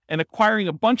properties and acquiring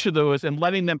a bunch of those and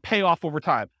letting them pay off over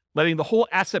time, letting the whole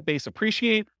asset base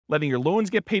appreciate, letting your loans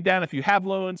get paid down if you have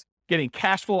loans, getting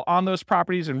cash flow on those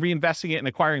properties and reinvesting it and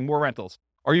acquiring more rentals?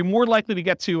 Are you more likely to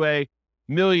get to a $1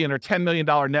 million or $10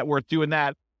 million net worth doing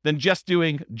that than just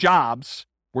doing jobs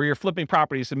where you're flipping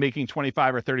properties and making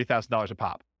 $25,000 or $30,000 a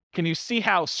pop? Can you see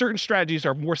how certain strategies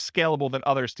are more scalable than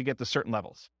others to get to certain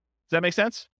levels? Does that make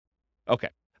sense? Okay.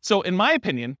 So in my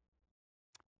opinion,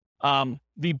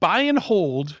 the buy and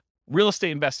hold real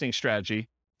estate investing strategy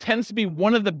tends to be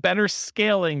one of the better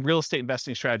scaling real estate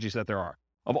investing strategies that there are.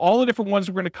 Of all the different ones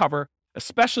we're going to cover,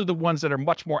 especially the ones that are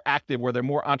much more active, where they're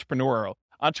more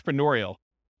entrepreneurial,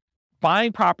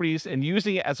 buying properties and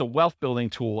using it as a wealth building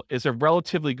tool is a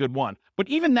relatively good one. But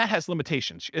even that has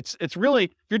limitations. It's really,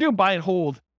 if you're doing buy and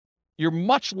hold, you're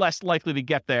much less likely to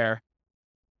get there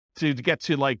to get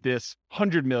to like this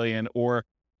 100 million or,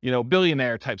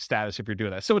 billionaire type status if you're doing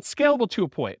that. So it's scalable to a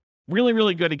point. Really,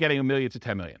 really good at getting 1 million to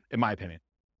 10 million, in my opinion.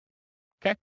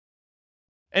 Okay.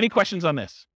 Any questions on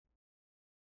this?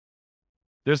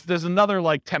 There's another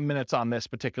like 10 minutes on this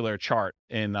particular chart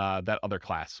in that other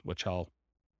class, which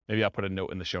maybe I'll put a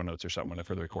note in the show notes or something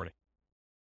for the recording.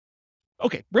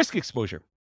 Okay, risk exposure.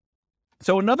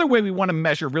 So another way we want to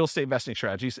measure real estate investing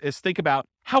strategies is think about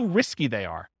how risky they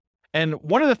are. And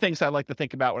one of the things I like to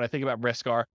think about when I think about risk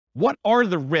are, what are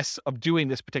the risks of doing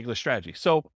this particular strategy?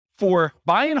 So for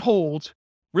buy and hold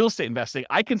real estate investing,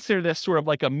 I consider this sort of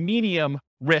like a medium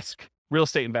risk real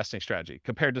estate investing strategy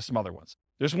compared to some other ones.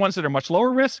 There's ones that are much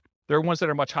lower risk. There are ones that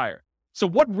are much higher. So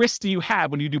what risks do you have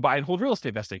when you do buy and hold real estate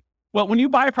investing? Well, when you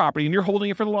buy a property and you're holding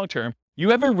it for the long term, you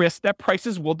have a risk that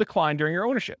prices will decline during your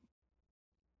ownership,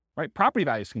 right? Property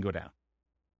values can go down.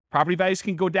 Property values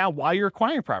can go down while you're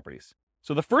acquiring properties.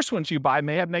 So the first ones you buy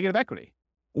may have negative equity,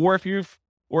 or if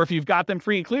you've got them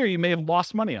free and clear, you may have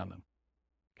lost money on them.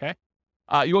 Okay.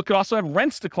 You could also have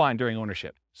rents decline during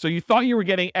ownership. So you thought you were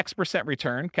getting X%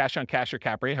 return, cash on cash or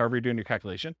cap rate, however you're doing your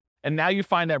calculation. And now you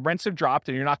find that rents have dropped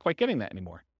and you're not quite getting that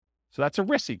anymore. So that's a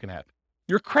risk you can have.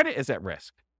 Your credit is at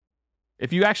risk.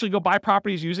 If you actually go buy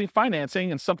properties using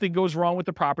financing and something goes wrong with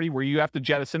the property where you have to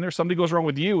jettison, or something goes wrong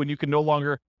with you and you can no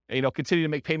longer, continue to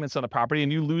make payments on the property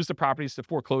and you lose the properties to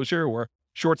foreclosure or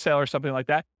short sale or something like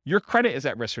that, your credit is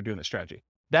at risk for doing this strategy.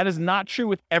 That is not true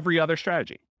with every other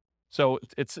strategy. So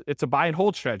it's a buy and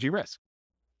hold strategy risk.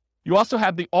 You also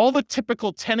have all the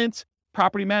typical tenant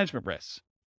property management risks.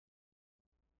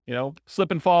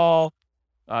 Slip and fall,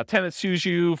 tenant sues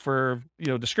you for,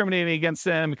 discriminating against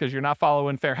them because you're not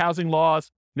following fair housing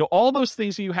laws. All those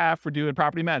things that you have for doing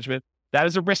property management, that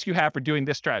is a risk you have for doing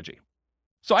this strategy.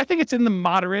 So I think it's in the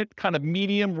moderate kind of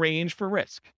medium range for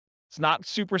risk. It's not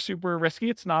super, super risky.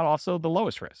 It's not also the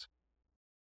lowest risk.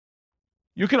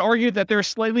 You could argue that there's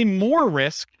slightly more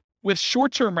risk with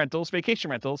short-term rentals,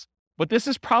 vacation rentals, but this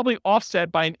is probably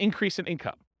offset by an increase in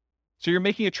income. So you're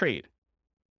making a trade.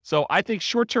 So I think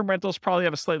short-term rentals probably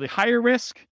have a slightly higher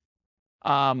risk.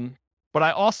 But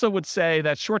I also would say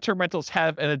that short-term rentals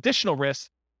have an additional risk,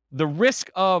 the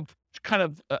risk of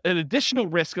an additional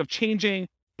risk of changing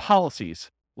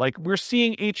policies. Like we're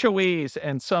seeing HOAs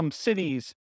and some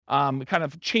cities kind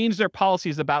of change their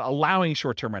policies about allowing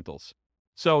short-term rentals.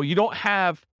 So you don't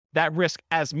have that risk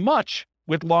as much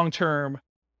with long-term,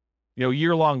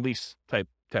 year-long lease type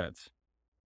tenants.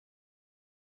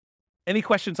 Any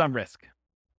questions on risk?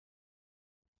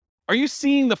 Are you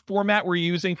seeing the format we're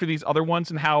using for these other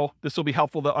ones and how this will be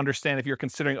helpful to understand if you're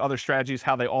considering other strategies,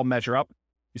 how they all measure up?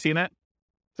 You seeing that?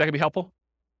 Is that gonna be helpful?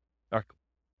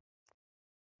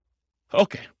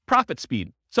 Okay, profit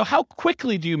speed. So how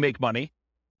quickly do you make money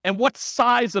and what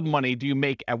size of money do you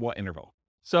make at what interval?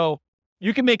 So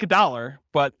you can make $1,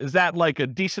 but is that like a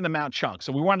decent amount chunk?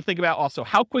 So we want to think about also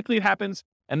how quickly it happens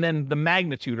and then the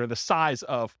magnitude or the size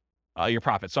of your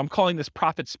profit. So I'm calling this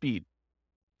profit speed.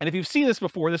 And if you've seen this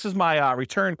before, this is my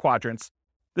return quadrants.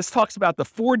 This talks about the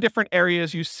 4 different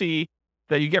areas you see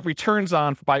that you get returns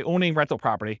on by owning rental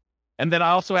property. And then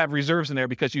I also have reserves in there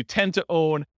because you tend to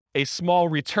own a small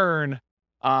return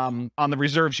on the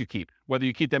reserves you keep. Whether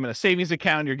you keep them in a savings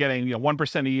account, you're getting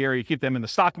 1% a year. You keep them in the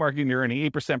stock market, you're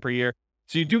earning 8% per year.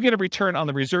 So you do get a return on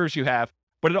the reserves you have,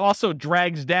 but it also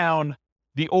drags down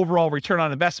the overall return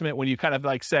on investment when you kind of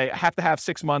like say, I have to have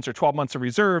 6 months or 12 months of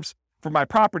reserves for my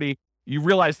property. You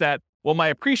realize that, well, my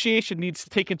appreciation needs to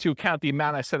take into account the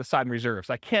amount I set aside in reserves.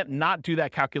 I can't not do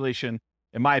that calculation,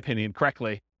 in my opinion,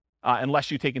 correctly,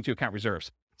 unless you take into account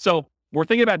reserves. So we're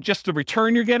thinking about just the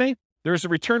return you're getting. There's a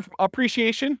return from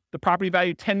appreciation, the property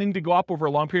value tending to go up over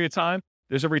a long period of time.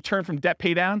 There's a return from debt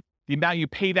pay down, the amount you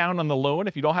pay down on the loan.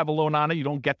 If you don't have a loan on it, you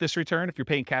don't get this return. If you're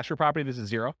paying cash for property, this is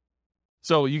 0.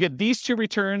 So you get these 2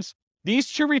 returns.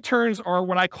 These 2 returns are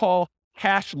what I call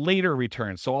cash later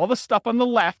returns. So all the stuff on the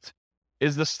left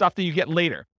is the stuff that you get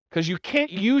later, because you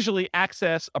can't usually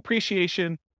access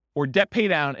appreciation or debt pay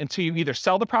down until you either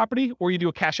sell the property or you do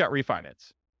a cash out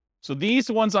refinance. So these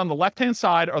ones on the left-hand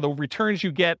side are the returns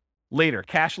you get later,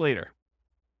 cash later.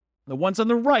 The ones on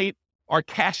the right are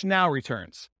cash now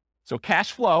returns. So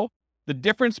cash flow, the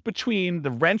difference between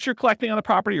the rent you're collecting on the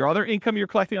property or other income you're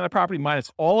collecting on the property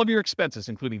minus all of your expenses,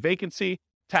 including vacancy,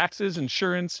 taxes,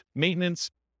 insurance, maintenance,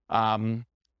 your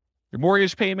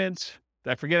mortgage payments.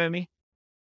 Did I forget any?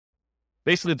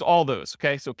 Basically, it's all those,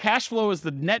 okay? So cash flow is the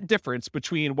net difference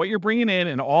between what you're bringing in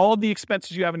and all of the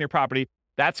expenses you have in your property.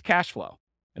 That's cash flow.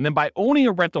 And then by owning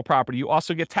a rental property, you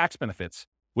also get tax benefits,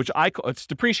 which it's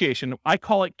depreciation. I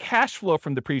call it cash flow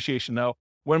from depreciation, though,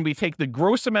 when we take the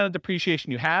gross amount of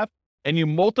depreciation you have and you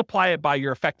multiply it by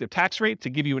your effective tax rate to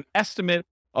give you an estimate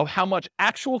of how much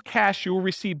actual cash you will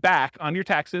receive back on your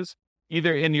taxes,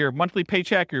 either in your monthly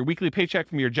paycheck or your weekly paycheck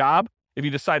from your job, if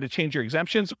you decide to change your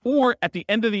exemptions, or at the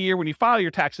end of the year when you file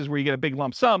your taxes where you get a big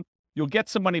lump sum, you'll get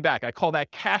some money back. I call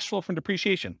that cash flow from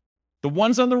depreciation. The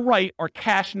ones on the right are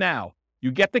cash now.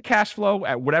 You get the cash flow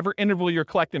at whatever interval you're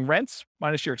collecting rents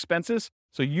minus your expenses.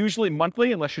 So usually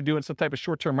monthly, unless you're doing some type of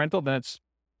short-term rental, then it's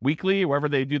weekly, wherever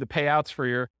they do the payouts for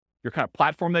your kind of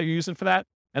platform that you're using for that.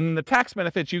 And then the tax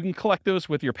benefits, you can collect those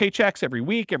with your paychecks every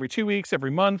week, every 2 weeks,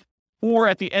 every month, or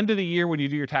at the end of the year when you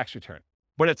do your tax return.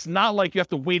 But it's not like you have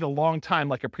to wait a long time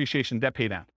like appreciation debt pay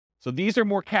down. So these are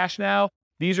more cash now.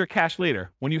 These are cash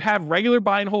later. When you have regular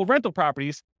buy and hold rental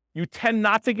properties, you tend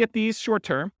not to get these short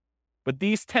term, but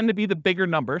these tend to be the bigger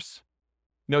numbers.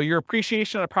 You know, your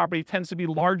appreciation on a property tends to be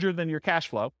larger than your cash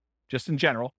flow, just in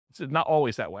general. It's not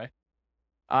always that way.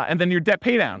 And then your debt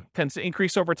pay down tends to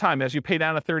increase over time. As you pay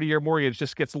down a 30-year mortgage,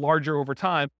 just gets larger over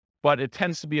time, but it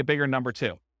tends to be a bigger number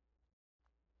too.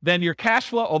 Then your cash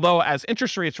flow, although as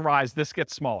interest rates rise, this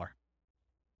gets smaller.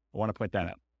 I want to point that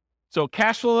out. So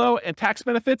cash flow and tax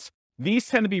benefits, these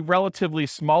tend to be relatively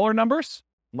smaller numbers,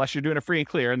 unless you're doing a free and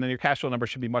clear, and then your cash flow number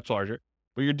should be much larger.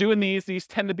 But you're doing these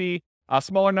tend to be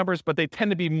smaller numbers, but they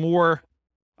tend to be more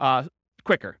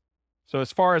quicker. So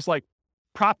as far as like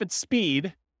profit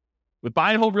speed, with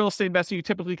buy and hold real estate investing, you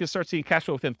typically can start seeing cash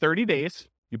flow within 30 days.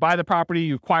 You buy the property,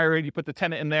 you acquire it, you put the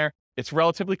tenant in there. It's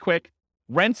relatively quick.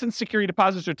 Rents and security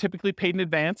deposits are typically paid in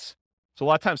advance. So a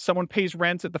lot of times someone pays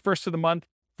rent at the first of the month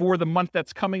for the month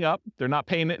that's coming up. They're not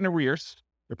paying it in arrears.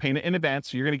 They're paying it in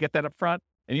advance. So you're going to get that up front.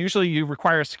 And usually you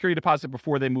require a security deposit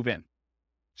before they move in.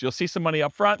 So you'll see some money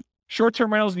up front.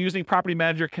 Short-term rentals and using property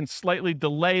manager can slightly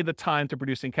delay the time to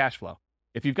producing cash flow.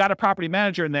 If you've got a property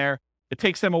manager in there, it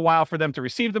takes them a while for them to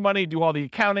receive the money, do all the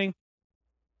accounting,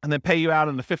 and then pay you out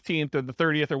on the 15th or the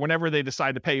 30th or whenever they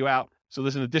decide to pay you out. So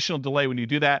there's an additional delay when you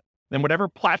do that. Then whatever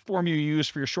platform you use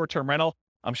for your short-term rental,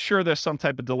 I'm sure there's some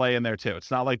type of delay in there too.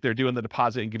 It's not like they're doing the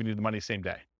deposit and giving you the money same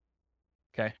day.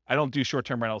 Okay. I don't do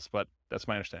short-term rentals, but that's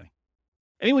my understanding.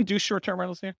 Anyone do short-term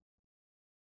rentals here?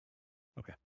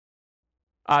 Okay.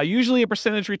 Usually a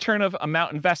percentage return of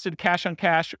amount invested, cash on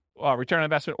cash, return on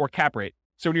investment, or cap rate.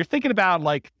 So when you're thinking about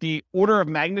like the order of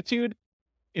magnitude,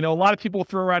 you know, a lot of people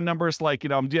throw around numbers like, you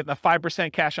know, I'm getting a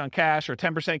 5% cash on cash or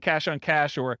 10% cash on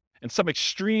cash, or in some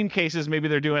extreme cases, maybe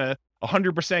they're doing a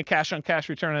 100% cash on cash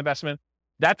return on investment.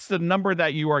 That's the number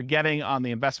that you are getting on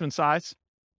the investment size,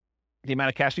 the amount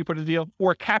of cash you put in the deal.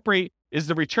 Or cap rate is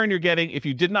the return you're getting if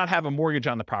you did not have a mortgage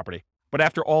on the property, but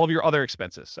after all of your other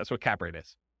expenses. That's what cap rate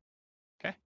is.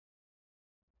 Okay.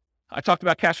 I talked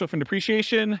about cash flow from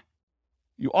depreciation.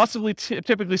 You also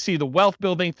typically see the wealth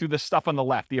building through the stuff on the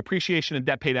left. The appreciation and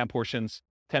debt pay down portions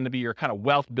tend to be your kind of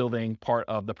wealth building part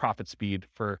of the profit speed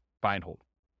for buy and hold.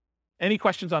 Any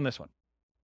questions on this one?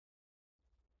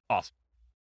 Awesome.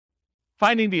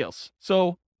 Finding deals.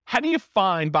 So how do you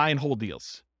find buy and hold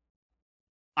deals?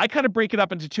 I kind of break it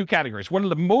up into two categories. One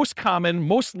of the most common,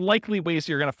 most likely ways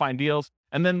you're going to find deals,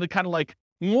 and then the kind of like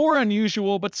more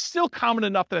unusual, but still common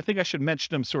enough that I think I should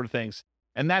mention them sort of things.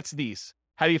 And that's these.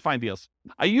 How do you find deals?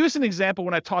 I used an example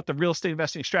when I taught the real estate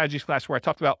investing strategies class where I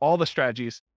talked about all the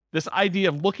strategies, this idea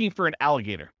of looking for an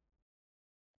alligator.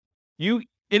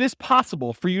 It is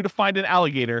possible for you to find an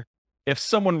alligator if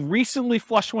someone recently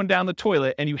flushed one down the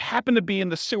toilet and you happen to be in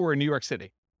the sewer in New York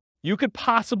City. You could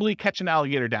possibly catch an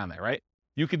alligator down there, right?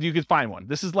 You could find one.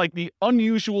 This is like the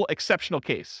unusual, exceptional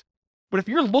case. But if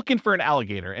you're looking for an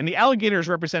alligator, and the alligator is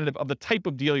representative of the type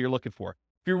of deal you're looking for,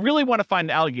 if you really want to find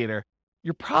an alligator,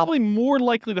 you're probably more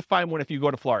likely to find one if you go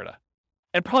to Florida.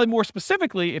 And probably more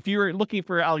specifically, if you're looking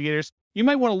for alligators, you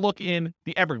might want to look in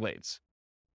the Everglades.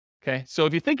 Okay, so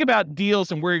if you think about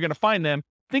deals and where you're going to find them,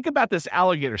 think about this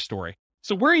alligator story.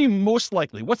 So where are you most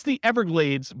likely? What's the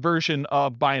Everglades version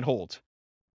of buy and hold?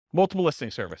 Multiple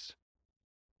listing service.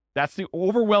 That's the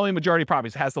overwhelming majority of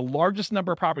properties. It has the largest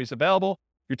number of properties available.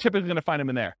 You're typically going to find them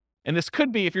in there. And this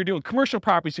could be, if you're doing commercial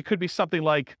properties, it could be something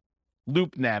like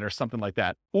LoopNet or something like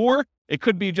that. Or it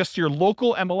could be just your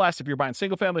local MLS if you're buying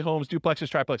single family homes, duplexes,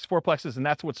 triplexes, fourplexes, and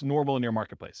that's what's normal in your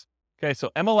marketplace. Okay,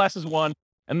 so MLS is one.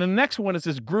 And the next one is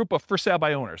this group of for sale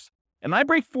by owners. And I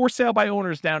break for sale by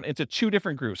owners down into two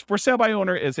different groups. For sale by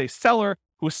owner is a seller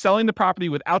who's selling the property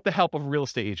without the help of a real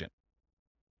estate agent.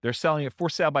 They're selling it for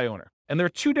sale by owner. And there are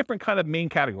two different kind of main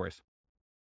categories.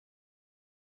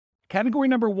 Category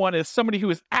number one is somebody who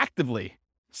is actively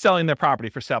selling their property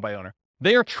for sale by owner.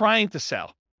 They are trying to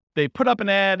sell. They put up an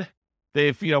ad.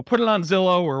 They've put it on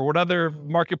Zillow or what other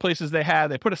marketplaces they have.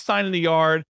 They put a sign in the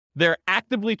yard. They're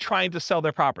actively trying to sell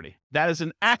their property. That is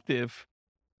an actively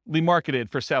marketed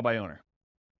for sale by owner.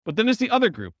 But then there's the other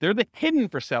group. They're the hidden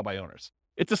for sale by owners.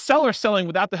 It's a seller selling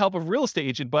without the help of a real estate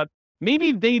agent, but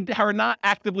maybe they are not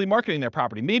actively marketing their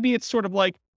property. Maybe it's sort of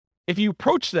like if you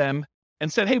approach them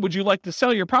and said, hey, would you like to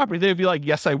sell your property? They'd be like,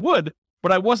 yes, I would.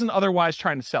 but I wasn't otherwise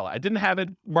trying to sell it. I didn't have it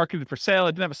marketed for sale.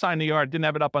 I didn't have a sign in the yard. Didn't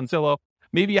have it up on Zillow.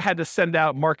 Maybe you had to send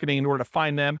out marketing in order to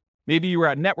find them. Maybe you were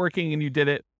out networking and you did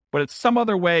it, but it's some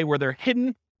other way where they're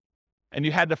hidden and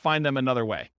you had to find them another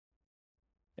way.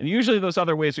 And usually those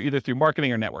other ways are either through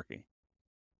marketing or networking.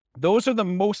 Those are the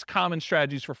most common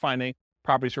strategies for finding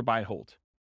properties for buy and hold.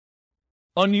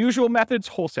 Unusual methods,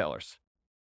 wholesalers.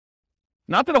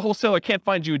 Not that a wholesaler can't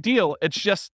find you a deal, it's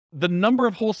just the number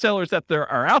of wholesalers that there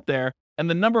are out there and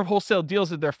the number of wholesale deals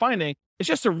that they're finding is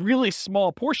just a really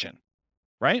small portion,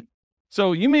 right?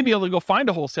 So you may be able to go find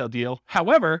a wholesale deal.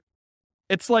 However,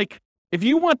 it's like, if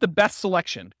you want the best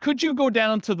selection, could you go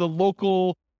down to the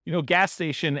local, gas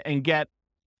station and get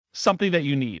something that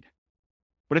you need?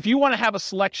 But if you want to have a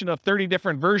selection of 30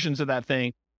 different versions of that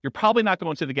thing, you're probably not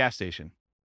going to the gas station.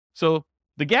 So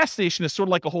the gas station is sort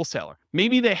of like a wholesaler.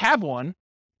 Maybe they have one,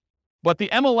 but the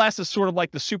MLS is sort of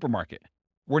like the supermarket,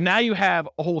 where now you have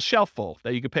a whole shelf full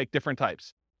that you can pick different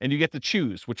types, and you get to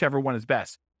choose whichever one is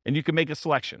best, and you can make a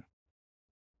selection.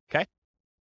 Okay?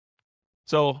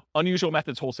 So unusual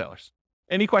methods, wholesalers.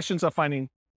 Any questions on finding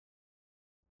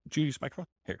Judy's microphone?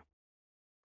 Here.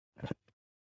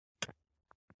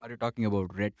 Are you talking about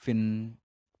Redfin,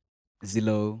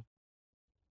 Zillow?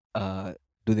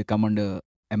 Do they come under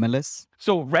MLS?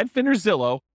 So Redfin or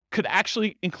Zillow could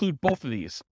actually include both of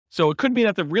these. So it could be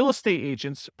that the real estate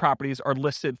agents' properties are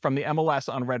listed from the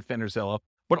MLS on Redfin or Zillow,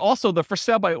 but also the for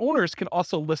sale by owners can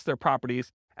also list their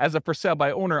properties as a for sale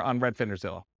by owner on Redfin or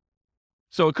Zillow.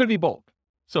 So it could be both.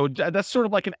 So that's sort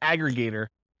of like an aggregator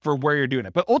for where you're doing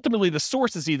it. But ultimately, the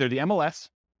source is either the MLS,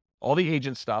 all the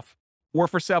agent stuff, or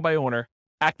for sale by owner,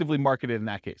 actively marketed in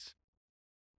that case.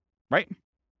 Right?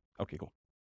 Okay, cool.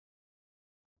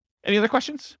 Any other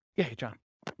questions? Yeah, hey, John.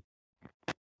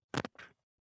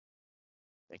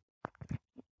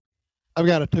 I've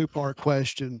got a two-part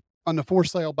question. On the for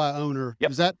sale by owner,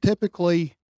 Yep. Is that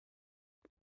typically,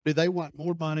 do they want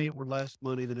more money or less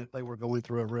money than if they were going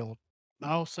through a realtor?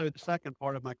 And also, the second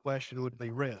part of my question would be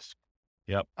risk.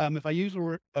 Yep. If I use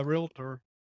a realtor,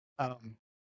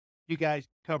 you guys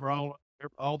cover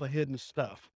all the hidden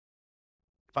stuff.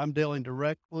 If I'm dealing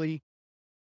directly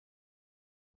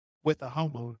with a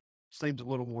homeowner, seems a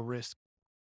little more risky.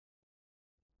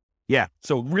 Yeah.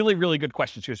 So really, really good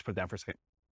questions. Just put it down for a second.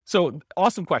 So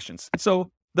awesome questions. So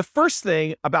the first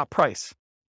thing about price,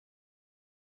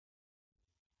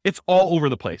 it's all over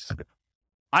the place.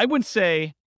 I would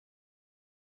say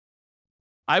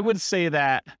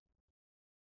that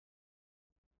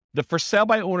the for sale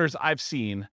by owners I've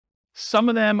seen, some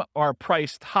of them are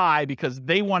priced high because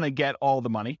they want to get all the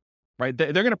money, right?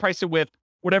 They're going to price it with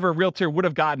whatever a realtor would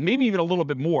have gotten, maybe even a little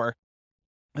bit more,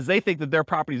 because they think that their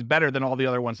property is better than all the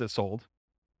other ones that sold.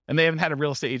 And they haven't had a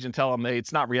real estate agent tell them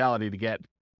it's not reality to get,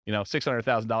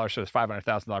 $600,000 for this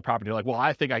 $500,000 property. You're like, well,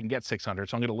 I think I can get 600,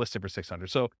 so I'm going to list it for 600.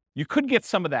 So you could get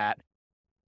some of that.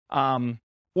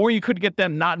 Or you could get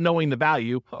them not knowing the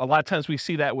value. A lot of times we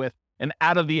see that with an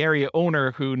out of the area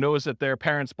owner who knows that their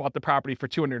parents bought the property for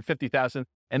 $250,000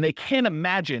 and they can't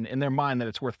imagine in their mind that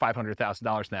it's worth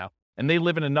 $500,000 now. And they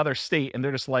live in another state and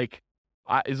they're just like,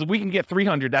 if we can get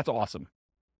 300, that's awesome.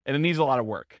 And it needs a lot of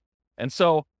work. And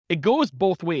so it goes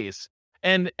both ways.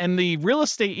 And the real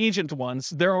estate agent ones,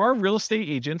 there are real estate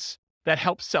agents that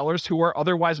help sellers who are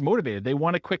otherwise motivated. They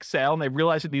want a quick sale and they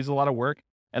realize it needs a lot of work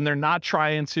and they're not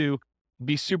trying to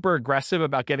be super aggressive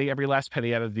about getting every last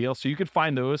penny out of the deal. So you could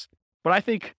find those. But I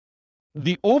think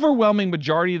the overwhelming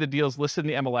majority of the deals listed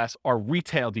in the MLS are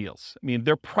retail deals. I mean,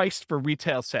 they're priced for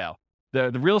retail sale.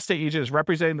 The real estate agent is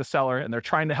representing the seller and they're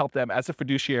trying to help them as a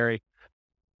fiduciary,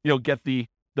 get the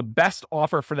best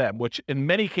offer for them, which in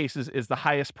many cases is the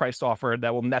highest priced offer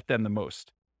that will net them the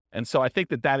most. And so I think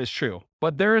that is true.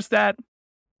 But there's that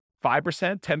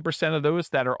 5%, 10% of those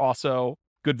that are also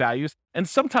good values. And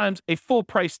sometimes a full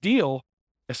price deal,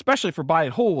 especially for buy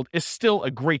and hold, is still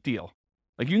a great deal.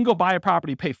 Like you can go buy a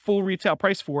property, pay full retail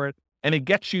price for it, and it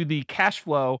gets you the cash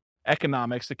flow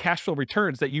economics, the cash flow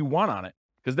returns that you want on it,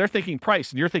 because they're thinking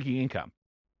price and you're thinking income,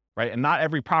 right? And not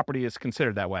every property is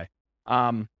considered that way.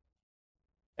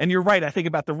 And you're right, I think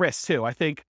about the risk too. I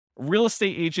think real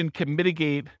estate agent can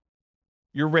mitigate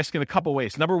your risk in a couple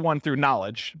ways. Number one, through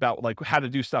knowledge about like how to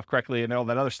do stuff correctly and all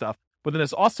that other stuff. But then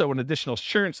there's also an additional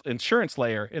insurance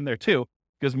layer in there too,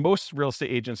 because most real estate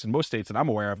agents in most states, and I'm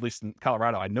aware of, at least in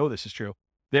Colorado, I know this is true,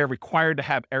 they're required to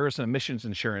have errors and omissions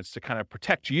insurance to kind of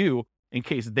protect you in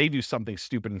case they do something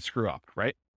stupid and screw up,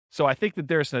 right? So I think that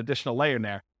there's an additional layer in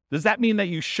there. Does that mean that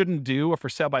you shouldn't do a for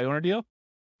sale by owner deal?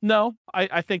 No,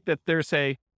 I think that there's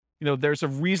a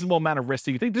reasonable amount of risk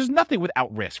that you think. There's nothing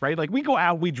without risk, right? Like we go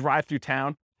out, we drive through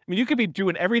town. I mean, you could be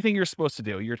doing everything you're supposed to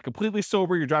do. You're completely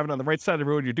sober. You're driving on the right side of the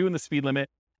road. You're doing the speed limit,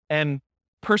 and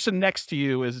person next to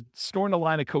you is snorting a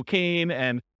line of cocaine,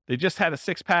 and they just had a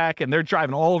 6-pack, and they're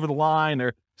driving all over the line.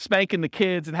 They're spanking the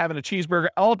kids and having a cheeseburger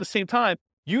all at the same time.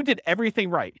 You did everything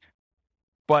right,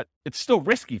 but it's still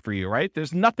risky for you, right?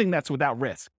 There's nothing that's without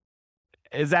risk.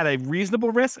 Is that a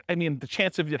reasonable risk? I mean, the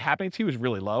chance of it happening to you is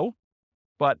really low.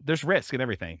 But there's risk in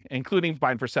everything, including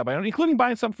buying for sale by owner, including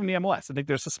buying some from the MLS. I think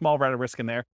there's a small amount of risk in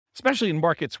there, especially in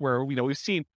markets where,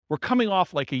 we're coming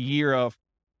off like a year of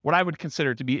what I would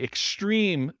consider to be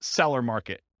extreme seller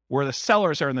market, where the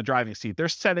sellers are in the driving seat. They're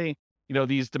setting,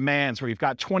 these demands where you've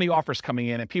got 20 offers coming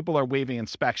in and people are waiving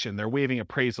inspection. They're waiving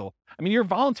appraisal. I mean, you're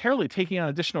voluntarily taking on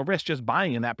additional risk just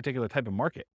buying in that particular type of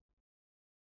market.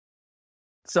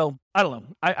 So I don't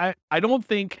know. I don't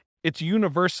think it's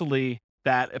universally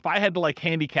that if I had to like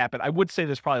handicap it, I would say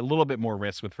there's probably a little bit more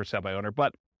risk with for sale by owner,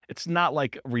 but it's not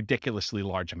like a ridiculously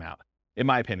large amount, in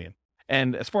my opinion.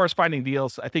 And as far as finding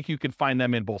deals, I think you can find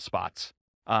them in both spots.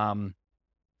 And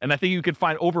I think you can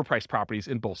find overpriced properties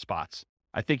in both spots.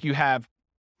 I think you have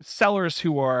sellers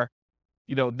who are,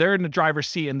 they're in the driver's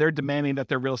seat and they're demanding that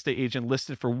their real estate agent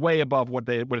list it for way above what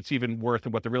it's even worth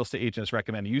and what the real estate agent is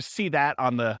recommending. You see that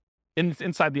on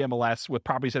inside the MLS with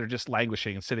properties that are just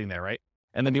languishing and sitting there, right?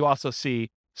 And then you also see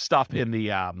stuff in the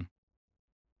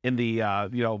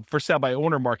for sale by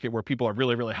owner market where people are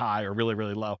really, really high or really,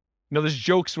 really low. There's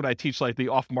jokes when I teach like the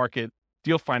off-market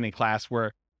deal finding class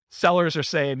where sellers are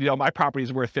saying, my property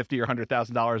is worth $50,000 or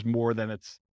 $100,000 more than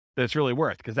it's really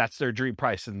worth because that's their dream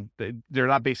price and they're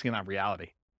not basing it on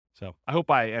reality. So I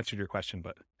hope I answered your question,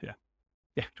 but yeah.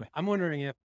 I'm wondering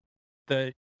if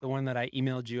the one that I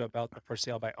emailed you about the for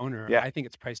sale by owner, Yeah. I think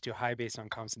it's priced too high based on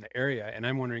comps in the area. And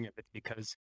I'm wondering if it's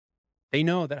because they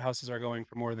know that houses are going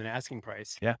for more than asking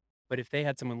price. Yeah. But if they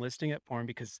had someone listing it for them,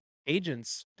 because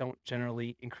agents don't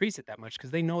generally increase it that much because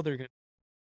they know they're going to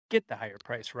get the higher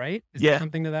price, right? Is there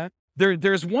something to that?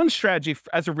 There's one strategy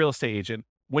as a real estate agent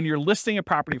when you're listing a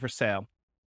property for sale.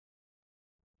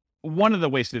 One of the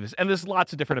ways to do this, and there's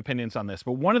lots of different opinions on this,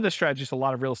 but one of the strategies a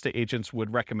lot of real estate agents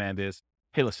would recommend is,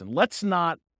 hey, listen, let's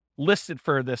not list it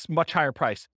for this much higher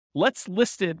price. Let's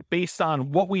list it based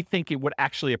on what we think it would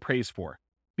actually appraise for.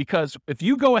 Because if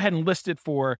you go ahead and list it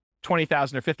for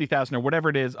 $20,000 or $50,000 or whatever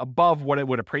it is above what it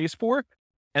would appraise for,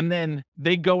 and then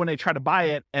they go and they try to buy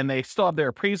it and they still have their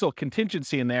appraisal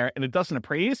contingency in there and it doesn't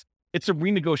appraise, it's a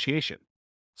renegotiation.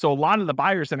 So a lot of the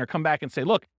buyers then are come back and say,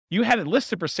 look, you had it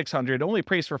listed for $600, only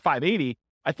appraised for $580.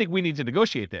 I think we need to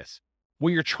negotiate this.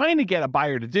 What you're trying to get a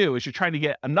buyer to do is you're trying to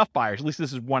get enough buyers, at least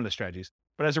this is one of the strategies,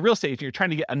 but as a real estate agent, you're trying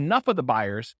to get enough of the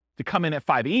buyers to come in at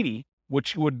 $580,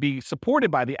 which would be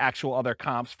supported by the actual other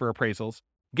comps for appraisals,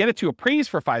 get it to appraise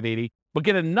for $580, but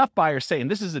get enough buyers saying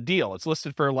this is a deal. It's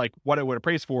listed for like what it would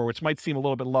appraise for, which might seem a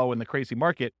little bit low in the crazy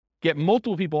market. Get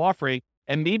multiple people offering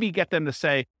and maybe get them to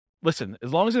say, listen,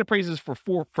 as long as it appraises for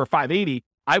 $580,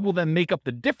 I will then make up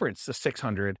the difference to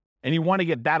 $600. And you want to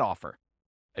get that offer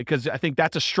because I think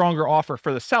that's a stronger offer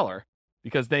for the seller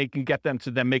because they can get them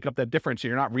to then make up that difference. So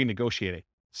you're not renegotiating.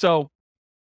 So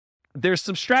there's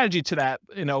some strategy to that.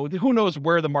 Who knows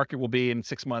where the market will be in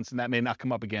 6 months and that may not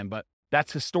come up again, but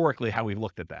that's historically how we've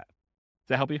looked at that. Does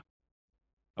that help you?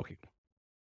 Okay.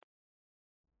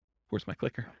 Where's my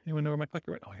clicker? Anyone know where my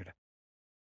clicker went? Oh, here it is.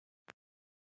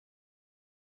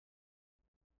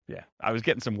 Yeah, I was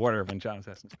getting some water when John was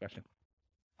asking this question.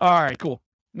 All right, cool.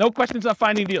 No questions on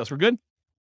finding deals. We're good?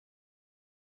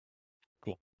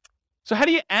 Cool. So how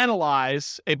do you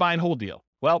analyze a buy and hold deal?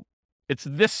 Well, it's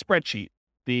this spreadsheet,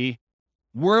 the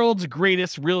world's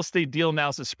greatest real estate deal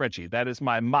analysis spreadsheet. That is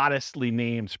my modestly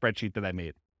named spreadsheet that I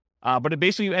made. But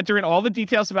basically you enter in all the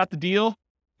details about the deal,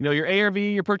 your ARV,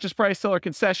 your purchase price, seller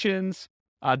concessions,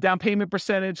 down payment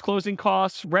percentage, closing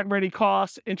costs, rent ready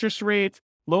costs, interest rate,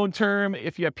 loan term,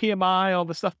 if you have PMI, all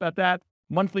the stuff about that,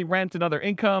 monthly rent and other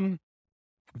income,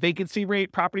 vacancy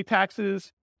rate, property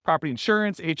taxes, property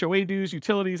insurance, HOA dues,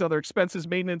 utilities, other expenses,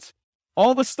 maintenance,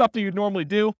 all the stuff that you'd normally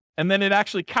do. And then it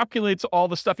actually calculates all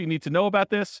the stuff you need to know about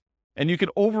this. And you can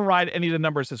override any of the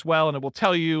numbers as well. And it will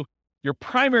tell you you're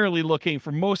primarily looking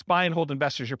for most buy and hold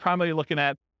investors. You're primarily looking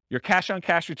at your cash on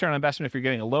cash return on investment if you're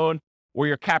getting a loan or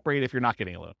your cap rate if you're not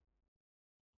getting a loan.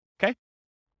 Okay.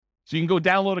 So you can go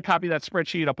download a copy of that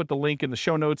spreadsheet. I'll put the link in the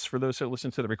show notes for those who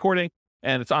listen to the recording,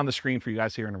 and it's on the screen for you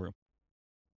guys here in the room.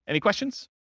 Any questions?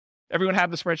 Everyone have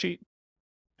the spreadsheet?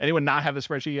 Anyone not have the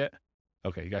spreadsheet yet?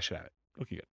 Okay, you guys should have it.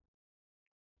 Okay, good.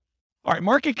 All right,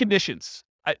 market conditions.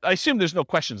 I assume there's no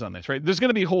questions on this, right? There's going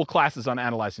to be whole classes on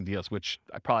analyzing deals, which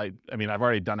I've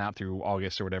already done out through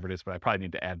August or whatever it is, but I probably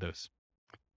need to add those.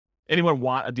 Anyone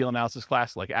want a deal analysis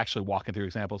class, like actually walking through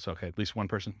examples? Okay, at least one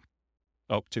person.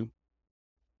 Oh, two.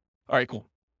 All right, cool.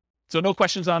 So no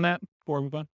questions on that before we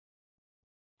move on?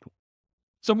 Cool.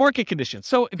 So market conditions.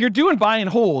 So if you're doing buy and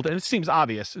hold, and it seems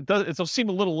obvious, it'll seem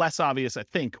a little less obvious, I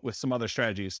think, with some other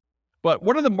strategies. But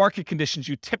what are the market conditions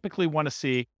you typically want to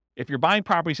see if you're buying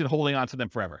properties and holding on to them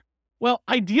forever? Well,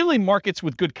 ideally markets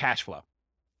with good cash flow.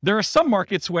 There are some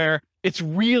markets where it's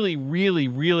really, really,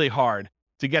 really hard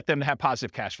to get them to have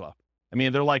positive cash flow. I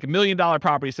mean, they're like $1 million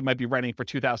properties that might be renting for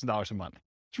 $2,000 a month.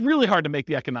 It's really hard to make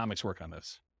the economics work on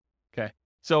this. Okay.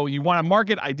 So you want a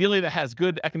market ideally that has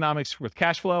good economics with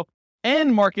cash flow,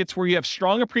 and markets where you have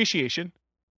strong appreciation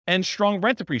and strong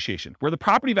rent appreciation, where the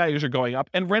property values are going up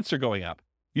and rents are going up.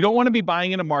 You don't want to be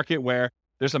buying in a market where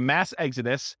there's a mass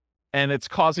exodus and it's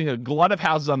causing a glut of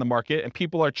houses on the market and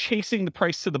people are chasing the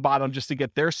price to the bottom just to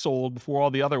get theirs sold before all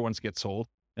the other ones get sold.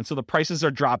 And so the prices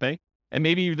are dropping. And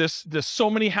maybe there's so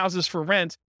many houses for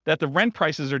rent that the rent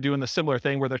prices are doing the similar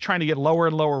thing where they're trying to get lower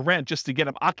and lower rent just to get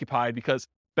them occupied, because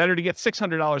better to get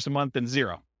 $600 a month than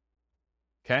zero.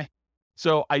 Okay.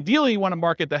 So ideally you want a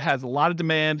market that has a lot of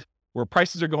demand, where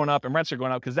prices are going up and rents are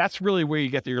going up, because that's really where you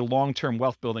get your long-term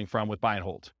wealth building from with buy and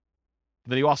hold.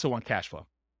 Then you also want cash flow.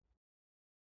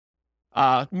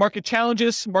 Market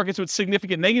challenges, markets with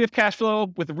significant negative cash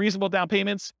flow with reasonable down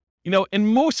payments. You know, in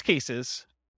most cases,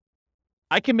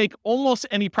 I can make almost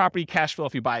any property cash flow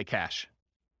if you buy it cash,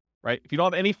 right? If you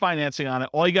don't have any financing on it,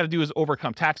 all you got to do is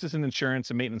overcome taxes and insurance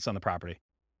and maintenance on the property.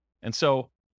 And so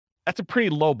that's a pretty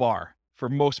low bar for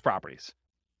most properties.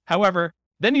 However,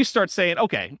 then you start saying,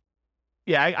 okay,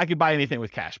 yeah, I could buy anything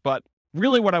with cash, but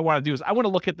really what I want to do is I want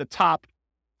to look at the top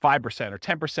 5% or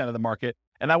 10% of the market,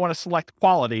 and I want to select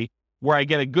quality where I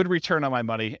get a good return on my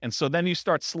money. And so then you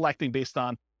start selecting based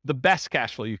on the best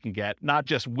cash flow you can get, not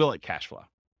just will it cash flow.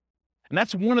 And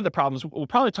that's one of the problems. We'll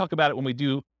probably talk about it when we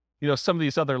do, you know, some of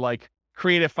these other like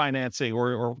creative financing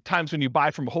or times when you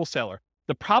buy from a wholesaler.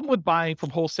 The problem with buying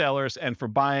from wholesalers and for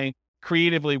buying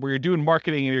creatively where you're doing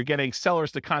marketing and you're getting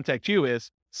sellers to contact you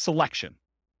is selection.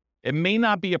 It may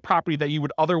not be a property that you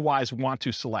would otherwise want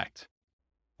to select.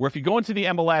 Where if you go into the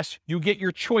MLS, you get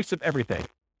your choice of everything.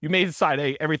 You may decide,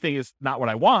 hey, everything is not what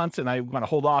I want, and I want to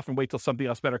hold off and wait till something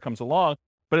else better comes along.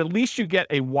 But at least you get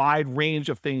a wide range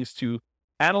of things to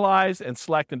analyze and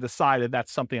select and decide if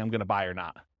that's something I'm going to buy or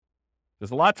not. There's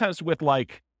a lot of times with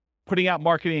like putting out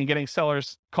marketing and getting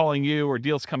sellers calling you or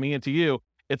deals coming into you,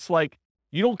 it's like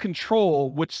you don't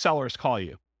control which sellers call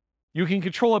you. You can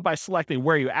control it by selecting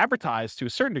where you advertise to a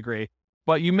certain degree,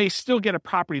 but you may still get a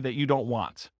property that you don't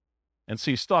want. And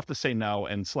so you still have to say no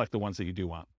and select the ones that you do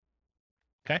want.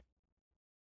 Okay.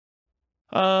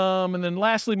 And then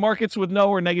lastly, markets with no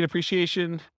or negative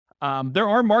appreciation. There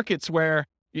are markets where,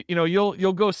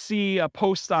 you'll go see a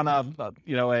post on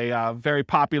a very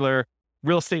popular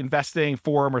real estate investing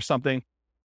forum or something.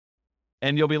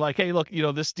 And you'll be like, hey, look,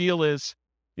 this deal is,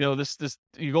 this,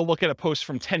 you go look at a post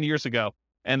from 10 years ago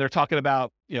and they're talking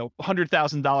about,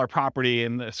 $100,000 property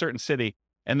in a certain city.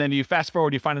 And then you fast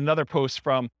forward, you find another post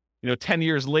from, 10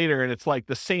 years later, and it's like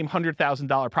the same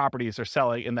 $100,000 properties are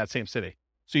selling in that same city.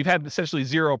 So you've had essentially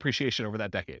zero appreciation over that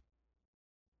decade.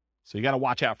 So you got to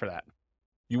watch out for that.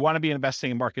 You want to be investing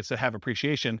in markets that have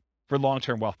appreciation for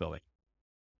long-term wealth building.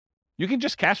 You can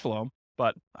just cash flow them,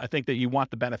 but I think that you want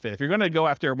the benefit. If you're going to go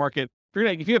after a market,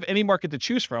 if you have any market to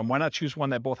choose from, why not choose one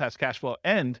that both has cash flow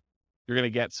and you're going to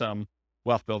get some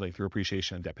wealth building through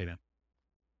appreciation and debt paydown,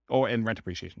 and rent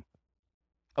appreciation.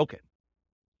 Okay.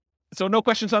 So no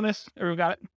questions on this? Everyone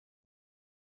got it?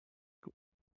 Cool.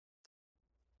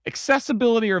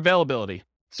 Accessibility or availability.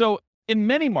 So in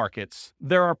many markets,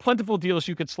 there are plentiful deals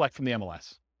you could select from the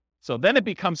MLS. So then it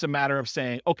becomes a matter of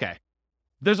saying, okay,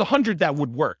 there's 100 that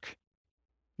would work.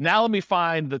 Now let me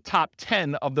find the top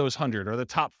 10 of those 100 or the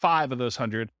top 5 of those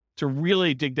 100 to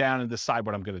really dig down and decide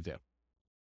what I'm going to do.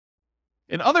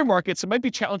 In other markets, it might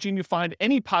be challenging to find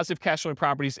any positive cash flowing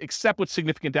properties except with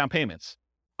significant down payments.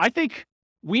 I think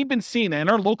we've been seeing, in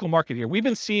our local market here, we've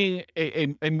been seeing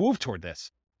a move toward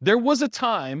this. There was a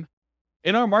time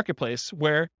in our marketplace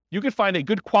where you could find a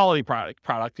good quality product,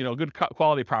 good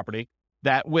quality property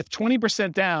that with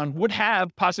 20% down would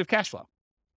have positive cash flow.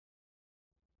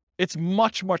 It's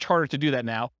much, much harder to do that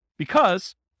now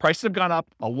because prices have gone up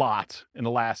a lot in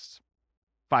the last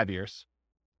 5 years.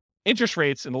 Interest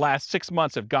rates in the last 6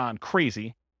 months have gone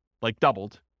crazy, like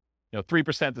doubled,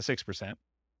 3% to 6%.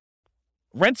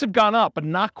 Rents have gone up, but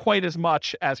not quite as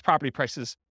much as property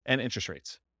prices and interest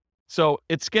rates. So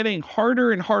it's getting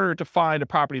harder and harder to find a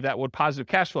property that would positive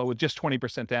cash flow with just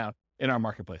 20% down in our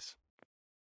marketplace.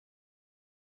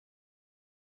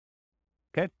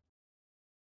 Okay.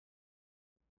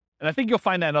 And I think you'll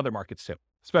find that in other markets too,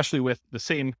 especially with the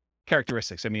same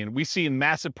characteristics. I mean, we see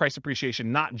massive price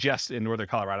appreciation, not just in Northern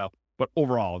Colorado, but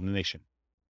overall in the nation.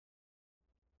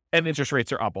 And interest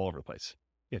rates are up all over the place.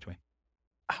 Yeah, Dwayne.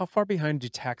 How far behind do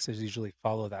taxes usually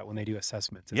follow that when they do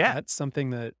assessments? Is that something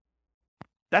that...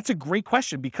 That's a great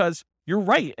question, because you're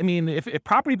right. I mean, if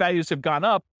property values have gone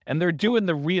up and they're doing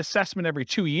the reassessment every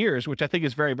 2 years, which I think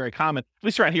is very, very common, at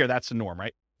least around here, that's the norm,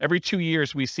 right? Every 2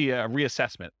 years, we see a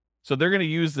reassessment. So they're going to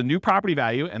use the new property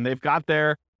value, and they've got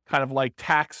their kind of like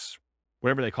tax,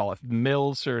 whatever they call it,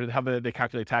 mills, or how they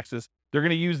calculate taxes. They're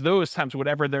going to use those times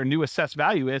whatever their new assessed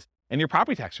value is, and your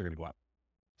property taxes are going to go up.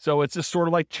 So it's just sort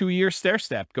of like 2-year stair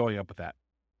step going up with that.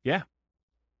 Yeah.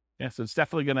 So it's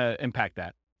definitely going to impact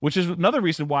that, which is another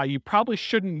reason why you probably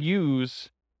shouldn't use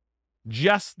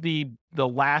just the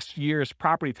last year's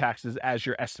property taxes as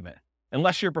your estimate,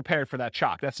 unless you're prepared for that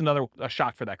shock. That's a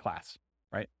shock for that class,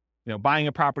 right? Buying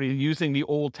a property using the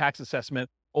old tax assessment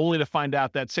only to find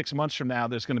out that 6 months from now,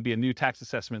 there's going to be a new tax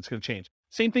assessment. It's going to change.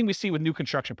 Same thing we see with new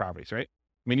construction properties, right?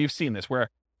 I mean, you've seen this where,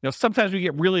 sometimes we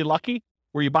get really lucky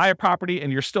where you buy a property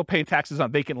and you're still paying taxes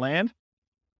on vacant land.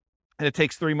 And it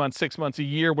takes 3 months, 6 months, a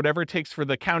year, whatever it takes for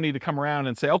the county to come around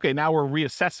and say, okay, now we're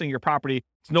reassessing your property.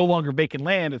 It's no longer vacant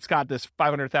land. It's got this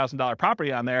 $500,000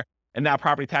 property on there. And now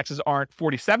property taxes aren't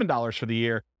 $47 for the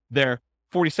year. They're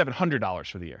 $4,700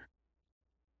 for the year.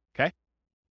 Okay.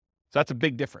 So that's a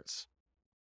big difference.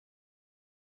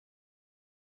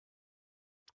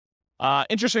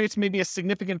 Interest rates may be a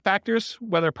significant factors,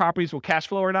 whether properties will cash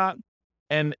flow or not.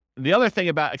 And the other thing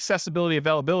about accessibility,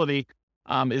 availability,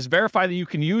 is verify that you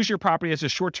can use your property as a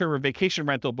short-term or vacation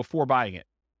rental before buying it.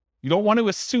 You don't want to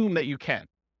assume that you can.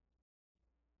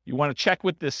 You want to check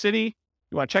with the city.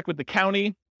 You want to check with the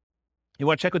county. You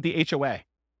want to check with the HOA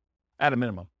at a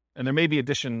minimum. And there may be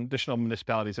additional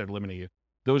municipalities that are limiting you.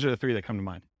 Those are the 3 that come to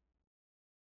mind.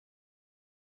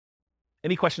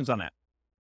 Any questions on that?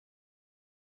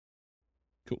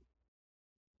 Cool.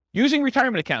 Using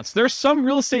retirement accounts. There are some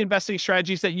real estate investing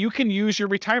strategies that you can use your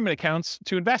retirement accounts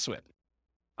to invest with.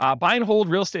 Buy and hold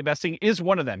real estate investing is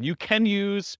one of them. You can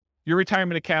use your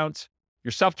retirement account,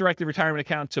 your self-directed retirement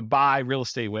account, to buy real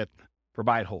estate with for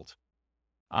buy and hold.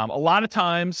 A lot of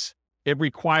times it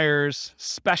requires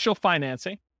special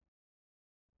financing.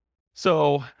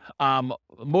 So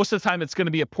most of the time it's going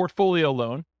to be a portfolio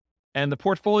loan, and the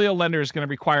portfolio lender is going to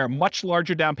require a much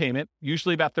larger down payment,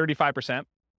 usually about 35%.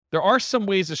 There are some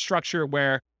ways to structure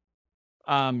where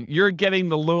you're getting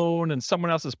the loan and someone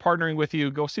else is partnering with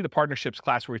you. Go see the partnerships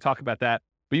class where we talk about that.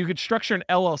 But you could structure an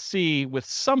LLC with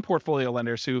some portfolio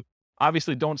lenders who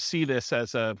obviously don't see this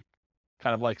as a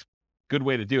kind of like good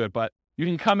way to do it. But you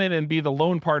can come in and be the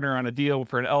loan partner on a deal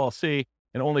for an LLC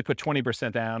and only put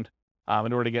 20% down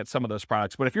in order to get some of those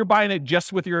products. But if you're buying it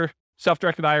just with your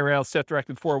self-directed IRA,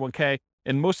 self-directed 401k,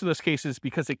 in most of those cases,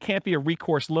 because it can't be a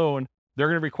recourse loan, they're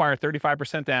going to require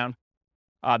 35% down.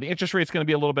 The interest rate is going to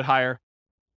be a little bit higher.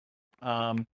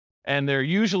 And they're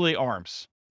usually ARMs.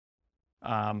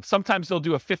 Sometimes they'll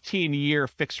do a 15-year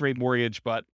fixed rate mortgage,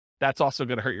 but that's also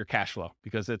going to hurt your cash flow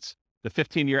because it's the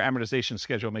 15-year amortization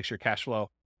schedule makes your cash flow,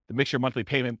 it makes your monthly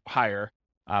payment higher,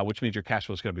 which means your cash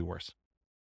flow is going to be worse.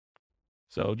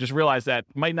 So just realize that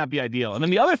might not be ideal. And then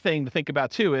the other thing to think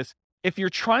about too is if you're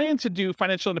trying to do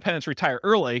financial independence, retire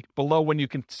early, below when you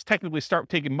can technically start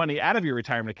taking money out of your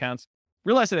retirement accounts,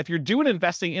 realize that if you're doing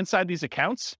investing inside these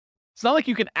accounts, it's not like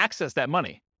you can access that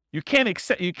money. You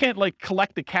can't like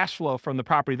collect the cash flow from the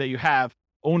property that you have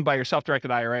owned by your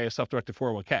self-directed IRA or self-directed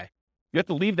 401k. You have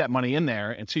to leave that money in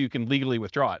there until you can legally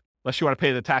withdraw it, unless you want to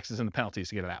pay the taxes and the penalties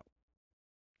to get it out.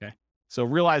 Okay. So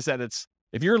realize that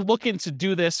if you're looking to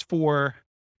do this for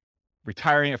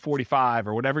retiring at 45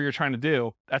 or whatever you're trying to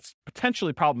do, that's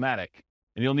potentially problematic.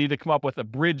 And you'll need to come up with a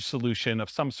bridge solution of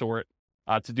some sort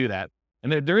to do that.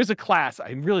 And there is a class, I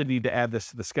really need to add this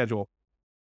to the schedule.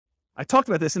 I talked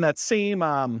about this in that same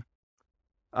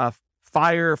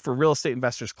Fire for Real Estate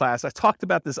Investors class. I talked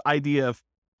about this idea of,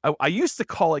 I used to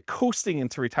call it coasting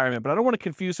into retirement, but I don't want to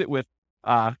confuse it with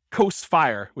Coast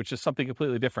Fire, which is something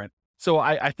completely different. So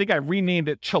I think I renamed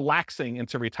it chillaxing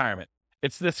into retirement.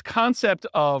 It's this concept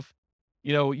of,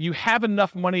 you have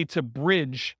enough money to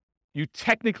bridge, you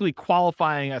technically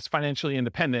qualifying as financially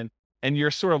independent, and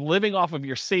you're sort of living off of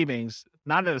your savings,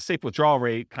 not at a safe withdrawal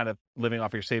rate, kind of living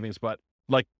off your savings, but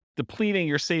like depleting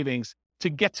your savings to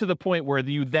get to the point where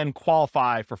you then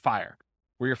qualify for FIRE,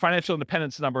 where your financial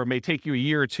independence number may take you a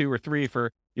year or 2 or 3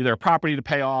 for either a property to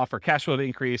pay off or cash flow to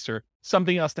increase or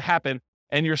something else to happen.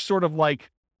 And you're sort of like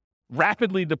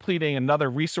rapidly depleting another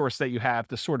resource that you have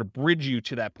to sort of bridge you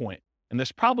to that point. And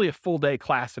there's probably a full day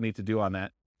class I need to do on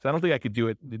that. So I don't think I could do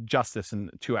it justice in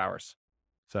 2 hours.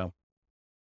 So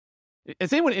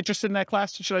is anyone interested in that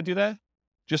class? Should I do that?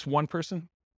 Just one person?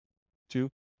 Two?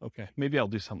 Okay. Maybe I'll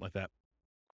do something like that.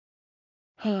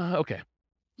 Okay.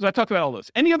 So I talked about all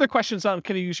those. Any other questions on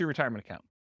can you use your retirement account?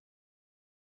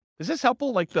 Is this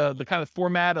helpful? Like the kind of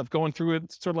format of going through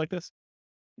it sort of like this?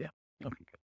 Yeah. Okay,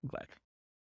 good. I'm glad.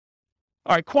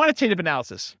 All right, quantitative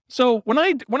analysis. So when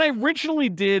I originally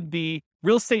did the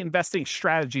real estate investing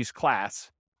strategies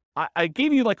class, I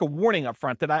gave you like a warning up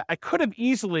front that I could have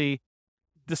easily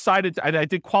decided, I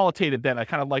did qualitative then. I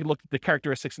kind of like looked at the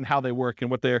characteristics and how they work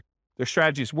and what their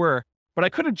strategies were. But I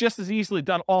could have just as easily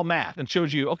done all math and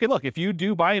showed you, okay, look, if you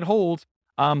do buy and hold,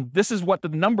 this is what the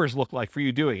numbers look like for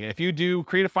you doing it. If you do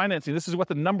creative financing, this is what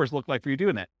the numbers look like for you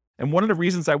doing it. And one of the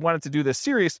reasons I wanted to do this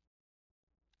series,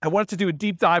 I wanted to do a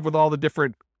deep dive with all the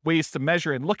different ways to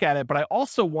measure and look at it, but I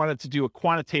also wanted to do a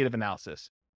quantitative analysis.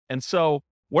 And so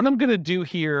what I'm going to do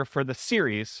here for the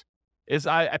series is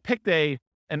I picked an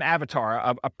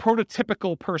avatar, a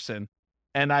prototypical person,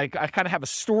 and I kind of have a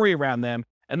story around them.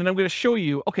 And then I'm going to show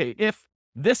you, okay, if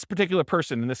this particular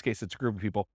person, in this case, it's a group of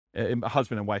people, a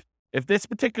husband and wife, if this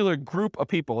particular group of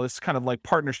people, this kind of like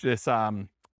partnership, this, what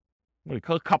do you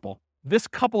call it, couple, this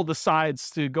couple decides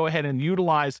to go ahead and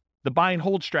utilize the buy and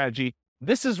hold strategy,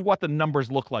 this is what the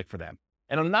numbers look like for them.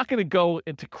 And I'm not going to go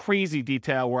into crazy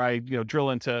detail where I, drill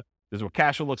into, this is what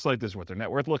cash flow looks like, this is what their net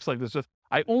worth looks like,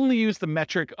 I only use the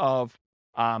metric of,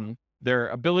 their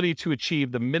ability to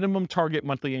achieve the minimum target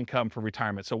monthly income for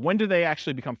retirement. So when do they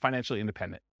actually become financially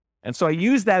independent? And so I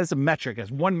use that as a metric,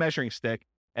 as one measuring stick.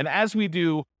 And as we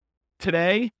do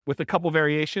today with a couple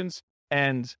variations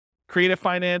and creative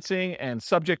financing and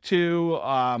subject to,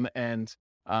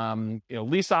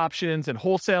 lease options and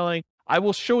wholesaling, I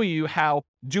will show you how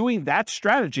doing that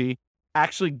strategy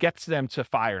actually gets them to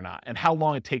FI or not and how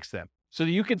long it takes them. So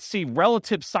that you can see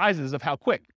relative sizes of how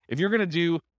quick. If you're going to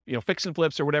do fix and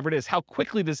flips or whatever it is, how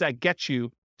quickly does that get you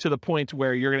to the point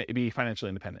where you're going to be financially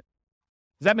independent?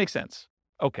 Does that make sense?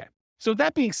 Okay. So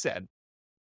that being said,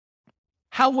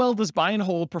 how well does buy and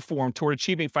hold perform toward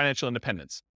achieving financial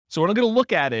independence? So what I'm going to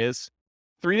look at is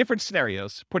 3 different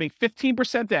scenarios, putting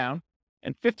 15% down,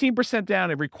 and 15% down,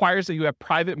 it requires that you have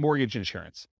private mortgage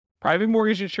insurance. Private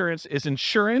mortgage insurance is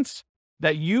insurance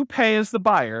that you pay as the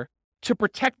buyer to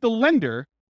protect the lender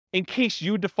in case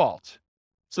you default.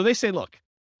 So they say, look,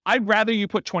 I'd rather you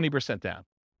put 20% down.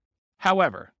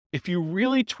 However, if you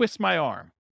really twist my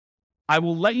arm, I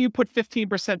will let you put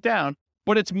 15% down,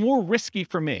 but it's more risky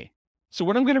for me. So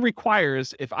what I'm going to require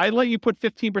is if I let you put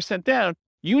 15% down,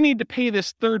 you need to pay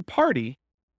this third party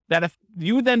that if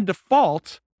you then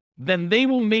default, then they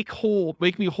will make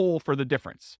me whole for the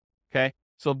difference. Okay.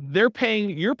 So you're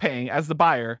paying as the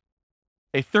buyer,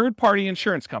 a third party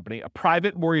insurance company, a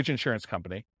private mortgage insurance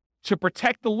company, to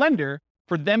protect the lender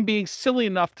for them being silly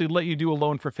enough to let you do a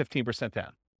loan for 15%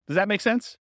 down. Does that make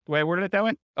sense? The way I worded it that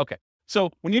way? Okay.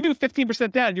 So when you do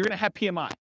 15% down, you're going to have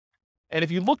PMI. And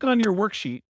if you look on your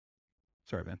worksheet,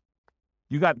 sorry, man,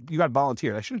 you got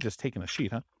volunteered. I should have just taken a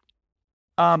sheet,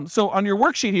 huh? So on your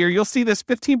worksheet here, you'll see this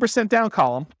 15% down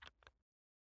column.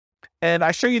 And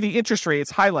I show you the interest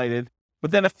rates highlighted,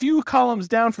 but then a few columns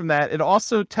down from that, it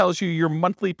also tells you your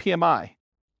monthly PMI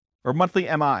or monthly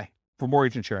MI for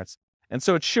mortgage insurance. And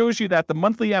so it shows you that the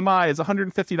monthly MI is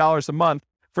 $150 a month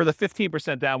for the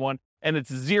 15% down one, and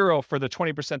it's 0 for the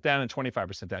 20% down and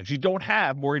 25% down. You don't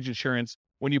have mortgage insurance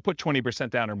when you put 20%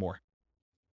 down or more.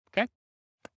 Okay?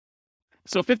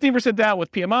 So 15% down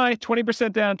with PMI,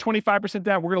 20% down, 25%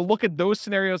 down. We're going to look at those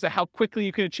scenarios at how quickly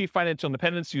you can achieve financial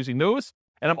independence using those.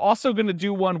 And I'm also going to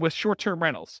do one with short-term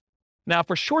rentals. Now,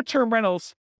 for short-term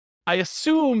rentals, I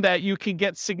assume that you can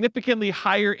get significantly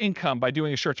higher income by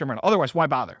doing a short-term rental. Otherwise, why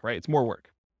bother, right? It's more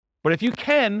work. But if you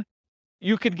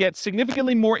could get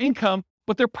significantly more income,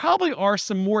 but there probably are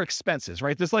some more expenses,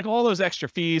 right? There's like all those extra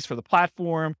fees for the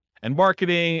platform and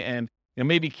marketing and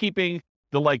maybe keeping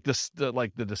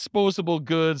the disposable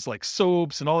goods like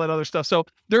soaps and all that other stuff. So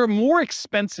there are more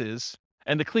expenses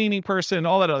and the cleaning person,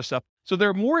 all that other stuff. So there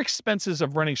are more expenses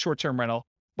of running short-term rental,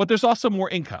 but there's also more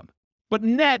income. But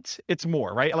net, it's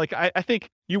more, right? Like I think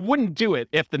you wouldn't do it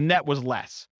if the net was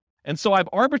less. And so I've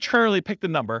arbitrarily picked a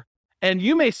number. And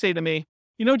you may say to me,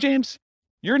 James,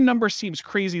 your number seems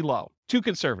crazy low, too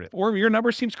conservative, or your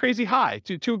number seems crazy high,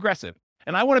 too aggressive.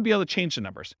 And I want to be able to change the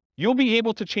numbers. You'll be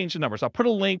able to change the numbers. I'll put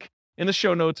a link in the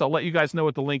show notes. I'll let you guys know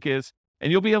what the link is,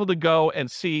 and you'll be able to go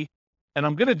and see. And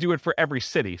I'm going to do it for every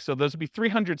city. So those will be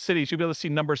 300 cities. You'll be able to see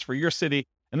numbers for your city.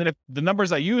 And then if the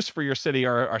numbers I use for your city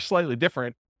are slightly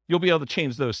different, you'll be able to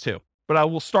change those too. But I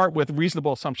will start with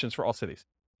reasonable assumptions for all cities.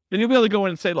 Then you'll be able to go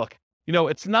in and say, look,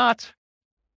 it's not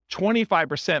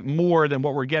 25% more than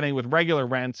what we're getting with regular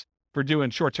rent. for doing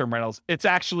short-term rentals, it's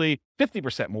actually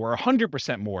 50% more,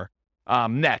 100% more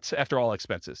net after all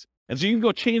expenses. And so you can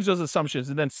go change those assumptions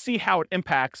and then see how it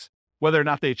impacts whether or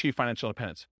not they achieve financial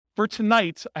independence. For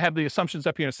tonight, I have the assumptions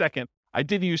up here in a second. I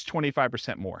did use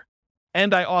 25% more.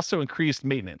 And I also increased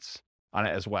maintenance on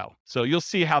it as well. So you'll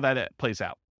see how that plays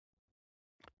out.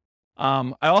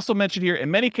 I also mentioned here,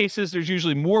 in many cases, there's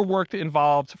usually more work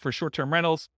involved for short-term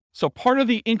rentals. So part of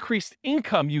the increased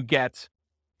income you get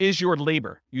is your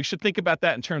labor. You should think about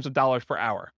that in terms of dollars per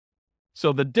hour.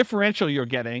 So the differential you're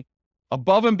getting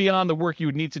above and beyond the work you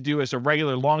would need to do as a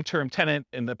regular long-term tenant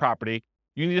in the property,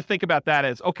 you need to think about that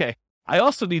as, okay, I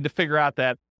also need to figure out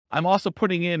that I'm also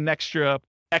putting in an extra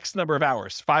X number of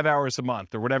hours, 5 hours a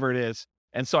month or whatever it is.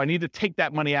 And so I need to take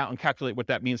that money out and calculate what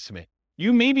that means to me.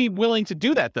 You may be willing to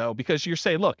do that though, because you're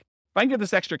saying, look, if I can get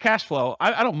this extra cash flow,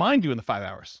 I don't mind doing the 5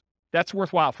 hours. That's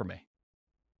worthwhile for me.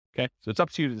 Okay. So it's up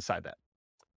to you to decide that.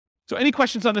 So any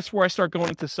questions on this before I start going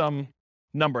into some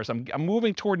numbers? I'm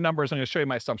moving toward numbers. I'm going to show you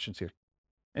my assumptions here.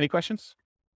 Any questions?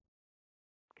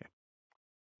 Okay.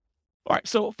 All right.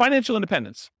 So financial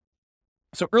independence.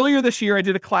 So earlier this year, I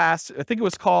did a class. I think it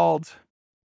was called,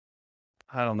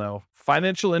 I don't know,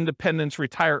 Financial Independence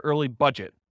Retire Early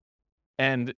Budget.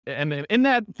 And in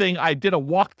that thing, I did a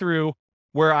walkthrough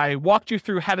where I walked you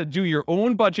through how to do your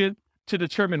own budget to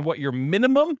determine what your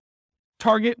minimum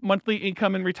target monthly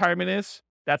income in retirement is.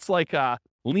 That's like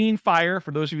lean fire,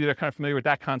 for those of you that are kind of familiar with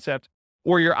that concept,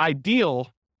 or your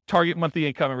ideal target monthly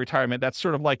income in retirement. That's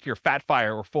sort of like your fat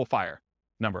fire or full fire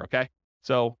number, okay?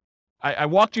 So I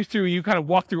walked you through, you kind of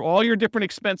walk through all your different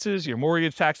expenses, your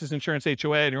mortgage, taxes, insurance,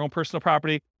 HOA, and your own personal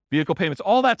property, vehicle payments,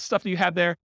 all that stuff that you have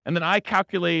there. And then I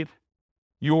calculate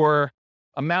your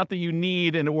amount that you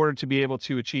need in order to be able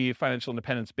to achieve financial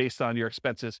independence based on your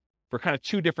expenses for kind of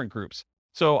two different groups.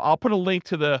 So I'll put a link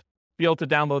to be able to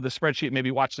download the spreadsheet, maybe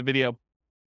watch the video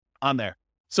on there.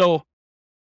 So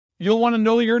you'll want to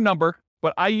know your number,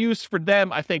 but I used for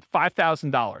them, I think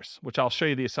 $5,000, which I'll show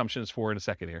you the assumptions for in a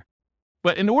second here.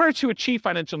 But in order to achieve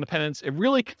financial independence, it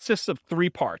really consists of three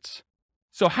parts.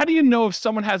 So how do you know if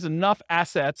someone has enough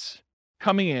assets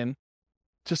coming in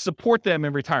to support them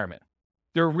in retirement?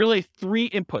 There are really three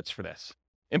inputs for this.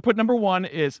 Input number one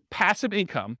is passive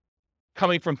income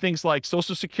coming from things like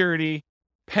Social Security,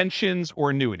 pensions, or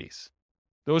annuities.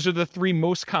 Those are the three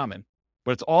most common,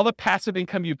 but it's all the passive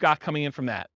income you've got coming in from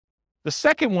that. The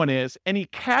second one is any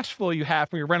cash flow you have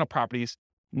from your rental properties,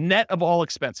 net of all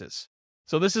expenses.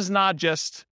 So this is not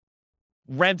just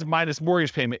rent minus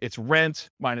mortgage payment. It's rent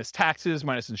minus taxes,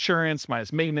 minus insurance,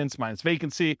 minus maintenance, minus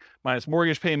vacancy, minus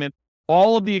mortgage payment.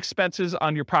 All of the expenses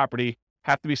on your property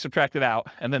have to be subtracted out.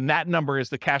 And then that number is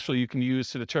the cash flow you can use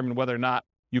to determine whether or not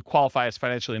you qualify as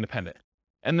financially independent.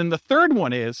 And then the third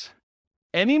one is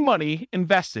any money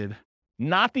invested,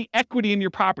 not the equity in your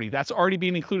property. That's already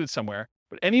being included somewhere,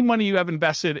 but any money you have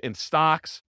invested in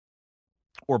stocks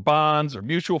or bonds or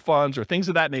mutual funds or things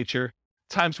of that nature,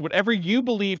 times whatever you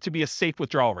believe to be a safe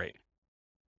withdrawal rate.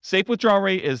 Safe withdrawal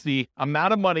rate is the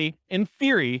amount of money, in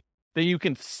theory, that you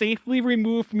can safely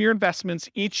remove from your investments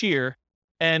each year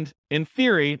and, in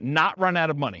theory, not run out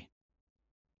of money.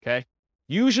 Okay?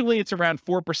 Usually it's around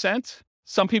 4%.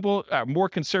 Some people more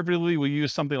conservatively will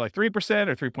use something like 3%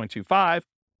 or 3.25.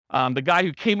 The guy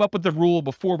who came up with the rule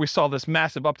before we saw this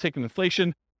massive uptick in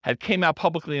inflation had came out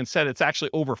publicly and said it's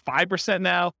actually over 5%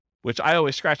 now, which I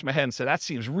always scratched my head and said, that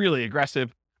seems really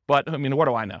aggressive. But I mean, what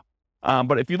do I know?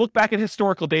 But if you look back at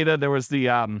historical data, there was the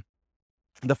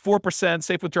 4%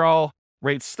 safe withdrawal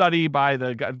rate study by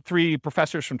the three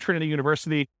professors from Trinity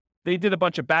University. They did a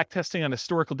bunch of back testing on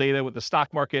historical data with the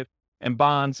stock market and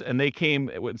bonds, and they came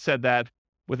and said that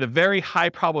with a very high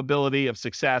probability of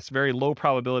success, very low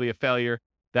probability of failure,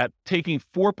 that taking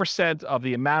 4% of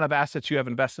the amount of assets you have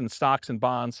invested in stocks and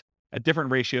bonds at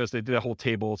different ratios, they did a whole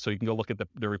table, so you can go look at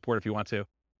the report if you want to.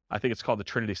 I think it's called the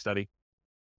Trinity study.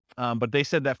 But they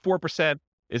said that 4%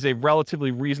 is a relatively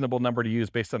reasonable number to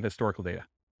use based on historical data.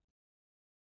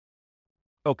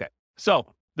 Okay, so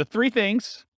the three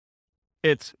things,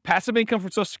 it's passive income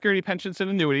from Social Security, pensions, and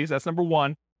annuities. That's number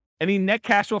one. Any net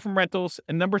cash flow from rentals.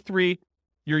 And number three,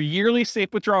 your yearly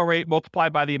safe withdrawal rate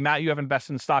multiplied by the amount you have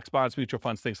invested in stocks, bonds, mutual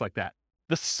funds, things like that.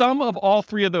 The sum of all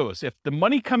three of those, if the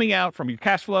money coming out from your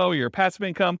cash flow, your passive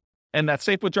income, and that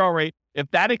safe withdrawal rate,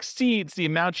 if that exceeds the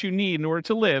amount you need in order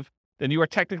to live, then you are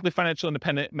technically financially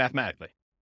independent mathematically.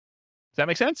 Does that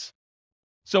make sense?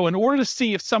 So in order to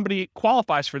see if somebody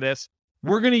qualifies for this,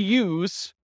 we're going to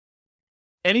use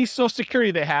any Social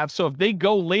Security they have. So if they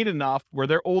go late enough where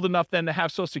they're old enough then to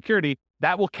have Social Security,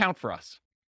 that will count for us.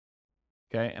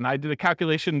 Okay. And I did a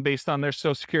calculation based on their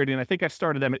Social Security, and I think I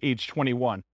started them at age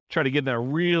 21, try to give them a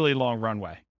really long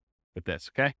runway. with this,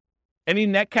 okay? Any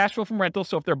net cash flow from rentals.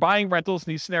 So if they're buying rentals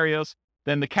in these scenarios,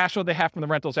 then the cash flow they have from the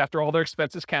rentals after all their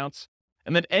expenses counts.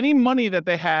 And then any money that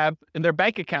they have in their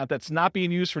bank account that's not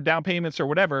being used for down payments or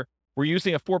whatever, we're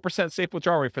using a 4% safe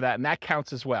withdrawal rate for that, and that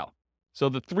counts as well. So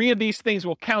the three of these things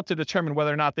will count to determine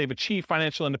whether or not they've achieved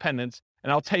financial independence,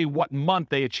 and I'll tell you what month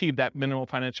they achieved that minimum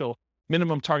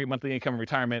target monthly income in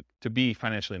retirement to be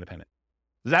financially independent.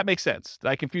 Does that make sense? Did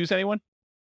I confuse anyone?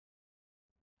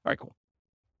 All right, cool.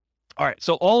 All right,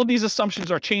 so all of these assumptions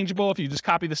are changeable if you just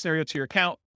copy the scenario to your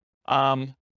account.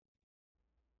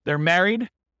 They're married.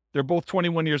 They're both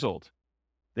 21 years old.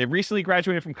 They recently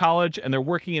graduated from college, and they're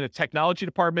working in a technology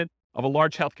department of a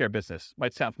large healthcare business.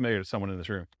 Might sound familiar to someone in this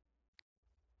room.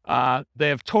 They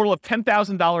have a total of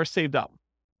 $10,000 saved up.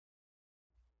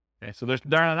 Okay, so they're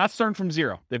not starting from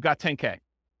zero. They've got 10K.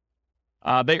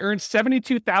 They earn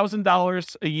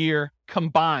 $72,000 a year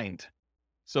combined.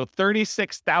 So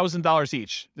 $36,000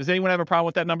 each. Does anyone have a problem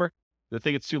with that number? Do they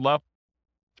think it's too low?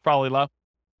 It's probably low.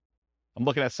 I'm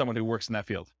looking at someone who works in that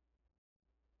field.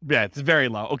 Yeah, it's very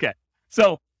low. Okay.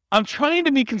 So I'm trying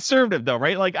to be conservative though,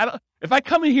 right? Like if I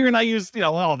come in here and I use,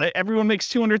 everyone makes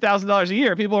 $200,000 a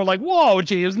year, people are like, whoa,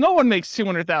 James, no one makes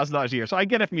 $200,000 a year. So I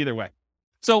get it from either way.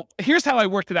 So here's how I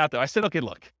worked it out though. I said, okay,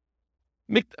 look,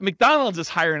 McDonald's is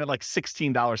hiring at like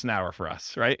 $16 an hour for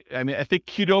us, right? I mean, I think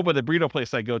Qdoba, the burrito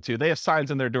place I go to, they have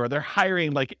signs on their door. They're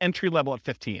hiring like entry level at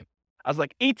 15. I was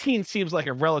like, 18 seems like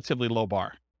a relatively low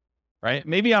bar, right?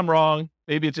 Maybe I'm wrong.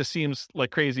 Maybe it just seems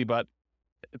like crazy, but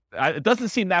it doesn't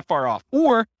seem that far off.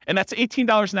 And that's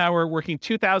 $18 an hour, working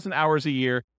 2,000 hours a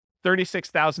year,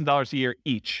 $36,000 a year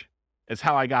each is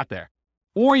how I got there.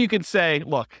 Or you could say,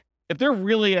 look, if they're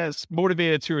really as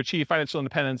motivated to achieve financial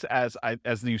independence as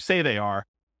you say they are,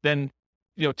 then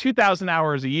 2,000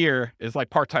 hours a year is like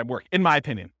part-time work, in my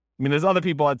opinion. I mean, there's other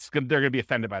people they're going to be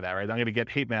offended by that, right? I'm going to get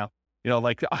hate mail,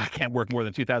 I can't work more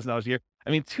than $2,000 a year. I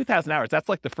mean, 2,000 hours, that's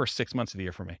like the first 6 months of the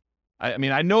year for me. I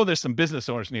mean, I know there's some business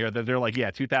owners in here that they're like,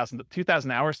 yeah,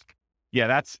 2,000 hours. Yeah,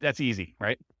 that's easy,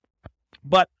 right?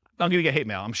 But I'm going to get hate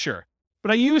mail, I'm sure.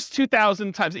 But I use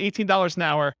 2,000 times $18 an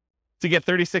hour to get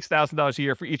 $36,000 a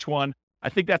year for each one. I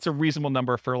think that's a reasonable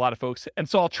number for a lot of folks. And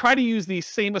so I'll try to use these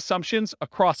same assumptions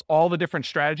across all the different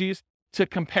strategies to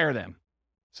compare them.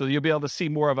 So you'll be able to see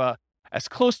more of as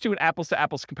close to an apples to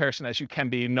apples comparison as you can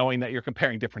be, knowing that you're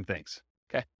comparing different things.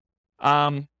 Okay.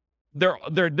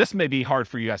 This may be hard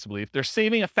for you guys to believe. They're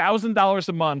saving $1,000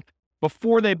 a month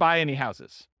before they buy any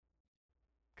houses.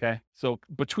 Okay. So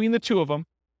between the two of them,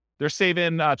 they're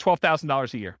saving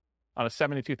 $12,000 a year on a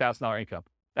 $72,000 income.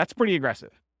 That's pretty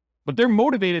aggressive, but they're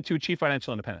motivated to achieve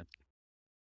financial independence.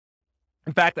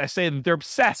 In fact, I say that they're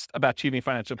obsessed about achieving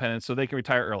financial independence so they can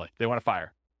retire early. They want to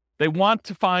fire. They want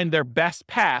to find their best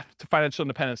path to financial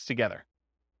independence together.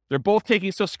 They're both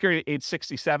taking Social Security at age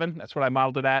 67. That's what I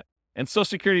modeled it at. And Social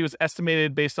Security was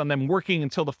estimated based on them working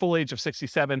until the full age of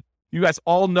 67. You guys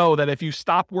all know that if you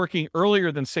stop working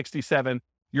earlier than 67,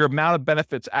 your amount of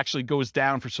benefits actually goes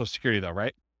down for Social Security though,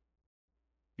 right?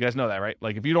 You guys know that, right?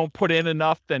 Like if you don't put in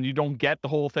enough, then you don't get the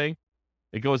whole thing.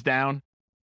 It goes down.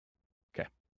 Okay.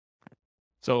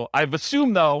 So I've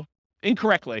assumed though,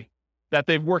 incorrectly, that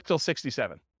they've worked till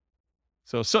 67.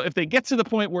 So if they get to the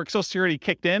point where Social Security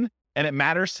kicked in and it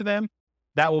matters to them,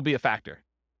 that will be a factor.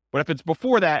 But if it's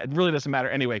before that, it really doesn't matter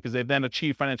anyway, because they've then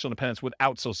achieved financial independence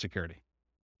without Social Security.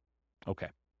 Okay.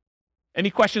 Any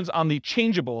questions on the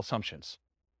changeable assumptions?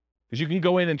 Because you can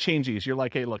go in and change these. You're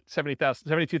like, hey, look,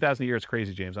 72,000 a year is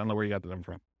crazy, James. I don't know where you got the number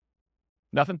from.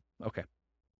 Nothing? Okay.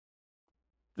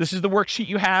 This is the worksheet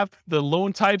you have, the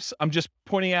loan types. I'm just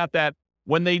pointing out that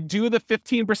when they do the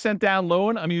 15% down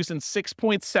loan, I'm using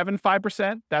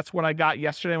 6.75%. That's what I got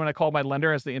yesterday when I called my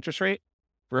lender as the interest rate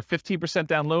for a 15%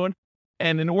 down loan.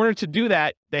 And in order to do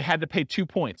that, they had to pay 2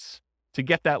 points to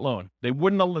get that loan. They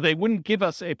wouldn't give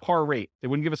us a par rate. They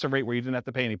wouldn't give us a rate where you didn't have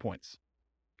to pay any points.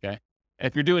 Okay. And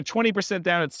if you're doing 20%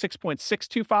 down at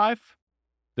 6.625,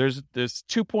 there's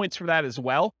 2 points for that as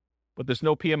well, but there's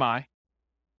no PMI.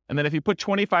 And then if you put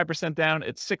 25% down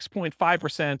at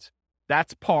 6.5%,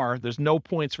 that's par. There's no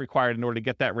points required in order to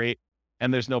get that rate,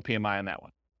 and there's no PMI on that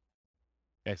one.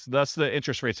 Okay, so that's the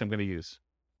interest rates I'm going to use.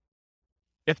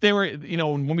 If they were,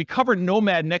 when we cover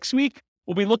Nomad next week,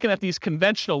 we'll be looking at these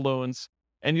conventional loans,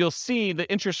 and you'll see the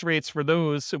interest rates for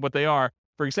those, what they are.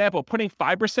 For example, putting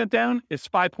 5% down is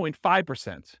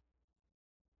 5.5%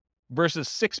 versus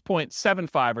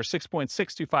 6.75 or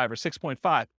 6.625 or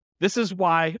 6.5. This is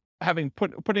why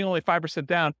putting only 5%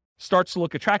 down starts to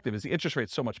look attractive, is the interest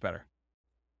rate's so much better.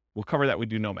 We'll cover that. We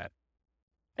do Nomad.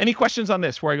 Any questions on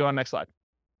this before I go on next slide?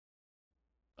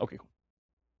 Okay, cool.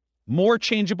 More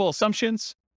changeable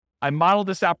assumptions. I modeled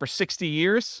this out for 60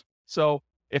 years. So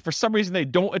if for some reason they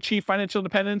don't achieve financial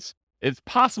independence, it's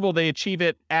possible they achieve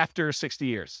it after 60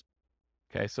 years.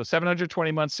 Okay, so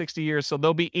 720 months, 60 years. So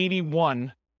they'll be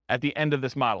 81 at the end of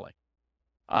this modeling.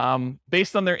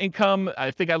 Based on their income,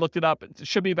 I think I looked it up. It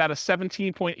should be about a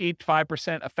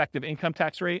 17.85% effective income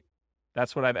tax rate.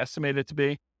 That's what I've estimated it to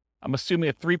be. I'm assuming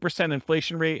a 3%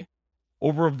 inflation rate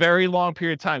over a very long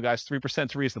period of time, guys. 3%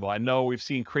 is reasonable. I know we've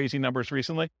seen crazy numbers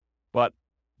recently, but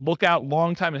look out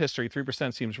long time in history.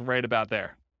 3% seems right about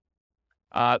there.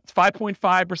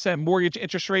 5.5% mortgage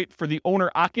interest rate for the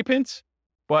owner occupant,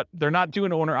 but they're not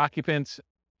doing owner occupant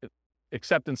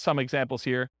except in some examples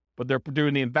here, but they're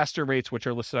doing the investor rates, which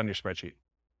are listed on your spreadsheet.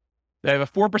 They have a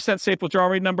 4% safe withdrawal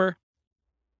rate number.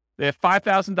 They have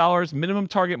 $5,000 minimum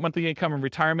target monthly income in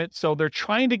retirement. So they're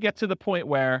trying to get to the point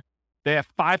where they have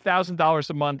 $5,000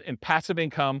 a month in passive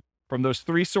income from those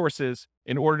three sources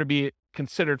in order to be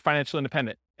considered financially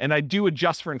independent. And I do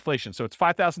adjust for inflation. So it's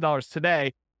 $5,000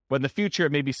 today, but in the future,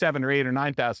 it may be $7,000 or $8,000 or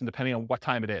 $9,000, depending on what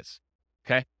time it is.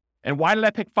 Okay. And why did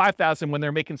I pick $5,000 when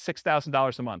they're making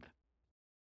 $6,000 a month?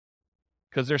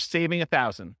 Because they're saving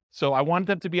 $1,000. So I want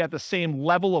them to be at the same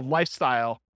level of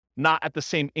lifestyle, not at the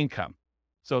same income.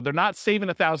 So they're not saving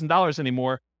 $1,000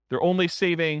 anymore. They're only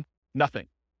saving nothing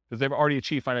because they've already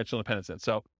achieved financial independence.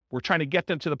 So we're trying to get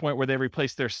them to the point where they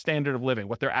replace their standard of living,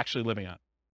 what they're actually living on.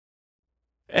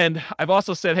 And I've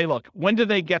also said, hey, look, when do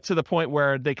they get to the point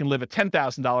where they can live a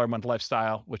 $10,000 a month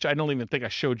lifestyle, which I don't even think I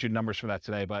showed you numbers for that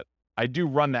today, but I do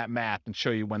run that math and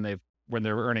show you when they're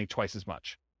earning twice as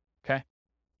much. Okay.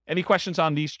 Any questions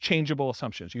on these changeable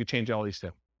assumptions? You can change all these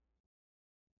too.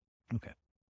 Okay.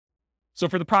 So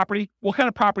for the property, what kind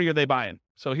of property are they buying?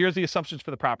 So here's the assumptions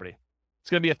for the property. It's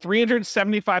going to be a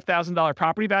 $375,000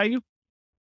 property value,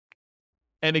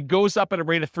 and it goes up at a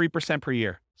rate of 3% per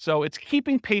year. So it's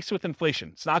keeping pace with inflation.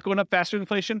 It's not going up faster than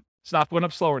inflation. It's not going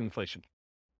up slower than inflation.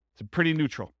 It's pretty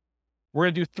neutral. We're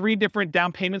going to do 3 different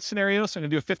down payment scenarios. So I'm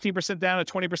going to do a 15% down, a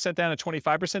 20% down, a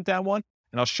 25% down one,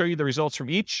 and I'll show you the results from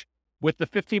each. With the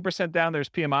 15% down, there's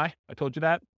PMI. I told you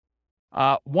that.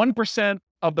 1%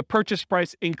 of the purchase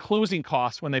price in closing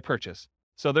costs when they purchase.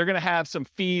 So they're going to have some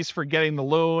fees for getting the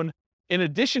loan. In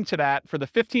addition to that, for the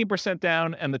 15%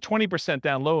 down and the 20%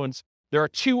 down loans, there are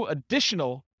 2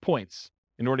 additional points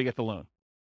in order to get the loan.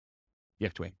 You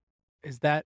have to wait. Is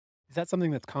that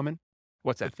something that's common?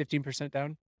 What's that? The 15%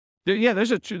 down?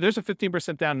 There's a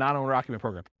 15% down non-owner occupant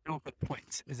program. No, but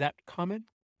points. Is that common?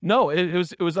 No, it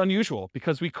was unusual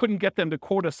because we couldn't get them to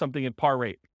quote us something at par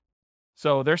rate.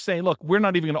 So they're saying, look, we're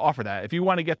not even going to offer that. If you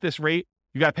want to get this rate,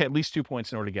 you got to pay at least 2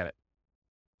 points in order to get it.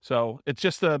 So it's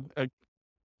just a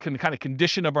kind of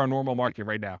condition of our normal market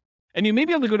right now. And you may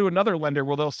be able to go to another lender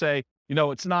where they'll say,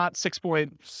 it's not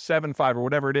 6.75 or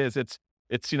whatever it is. It's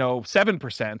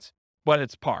 7%, but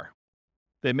it's par.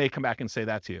 They may come back and say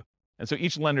that to you. And so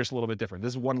each lender's a little bit different.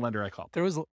 This is one lender I called. There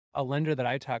was a lender that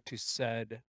I talked to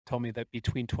told me that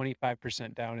between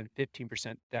 25% down and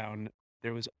 15% down,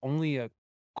 there was only a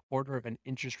quarter of an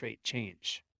interest rate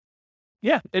change.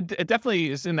 Yeah, it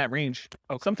definitely is in that range.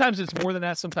 Okay. Sometimes it's more than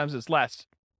that. Sometimes it's less.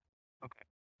 Okay.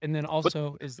 And then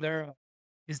also, is there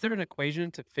an equation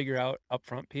to figure out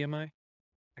upfront PMI?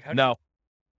 Like no.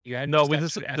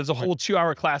 There's a whole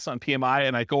 2-hour class on PMI,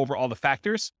 and I go over all the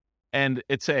factors, and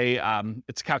it's a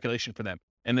calculation for them.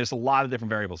 And there's a lot of different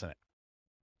variables in it,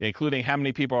 including how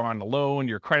many people are on the loan,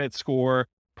 your credit score,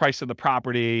 price of the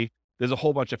property. There's a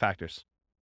whole bunch of factors.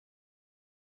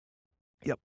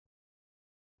 Yep.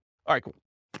 All right, cool.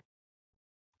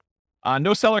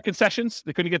 No seller concessions.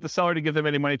 They couldn't get the seller to give them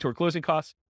any money toward closing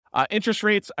costs. Interest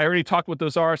rates, I already talked what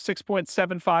those are.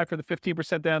 6.75 for the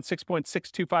 15% down,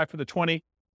 6.625 for the 20,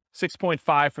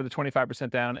 6.5 for the 25%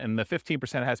 down, and the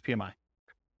 15% has PMI.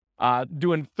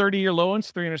 Doing 30-year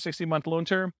loans, 360-month loan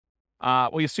term.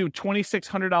 We assume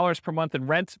 $2,600 per month in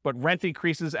rent, but rent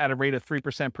increases at a rate of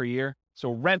 3% per year.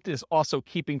 So rent is also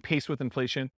keeping pace with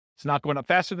inflation. It's not going up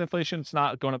faster than inflation. It's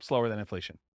not going up slower than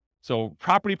inflation. So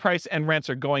property price and rents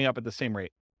are going up at the same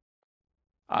rate.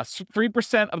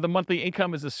 3% of the monthly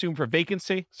income is assumed for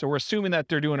vacancy. So we're assuming that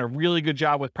they're doing a really good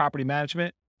job with property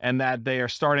management and that they are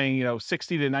starting,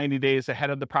 60 to 90 days ahead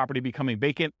of the property becoming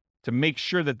vacant to make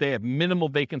sure that they have minimal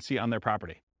vacancy on their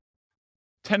property.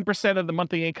 10% of the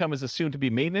monthly income is assumed to be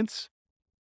maintenance.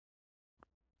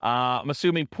 I'm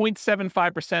assuming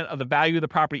 0.75% of the value of the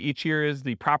property each year is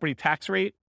the property tax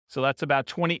rate. So that's about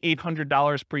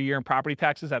 $2,800 per year in property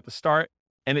taxes at the start.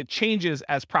 And it changes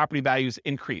as property values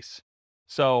increase.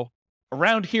 So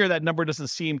around here, that number doesn't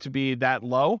seem to be that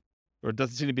low, or it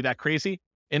doesn't seem to be that crazy.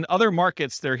 In other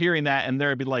markets, they're hearing that and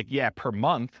they'll be like, yeah, per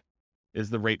month is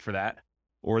the rate for that.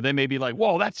 Or they may be like,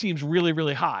 whoa, that seems really,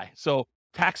 really high. So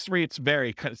Tax rates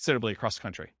vary considerably across the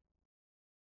country.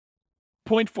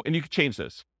 0.4, and you can change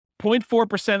those.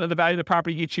 0.4% of the value of the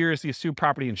property each year is the assumed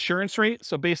property insurance rate.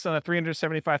 So based on a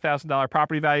 $375,000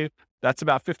 property value, that's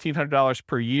about $1,500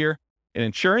 per year in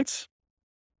insurance.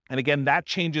 And again, that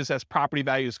changes as property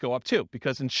values go up too,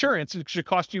 because insurance should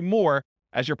cost you more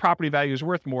as your property value is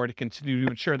worth more to continue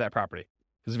to insure that property.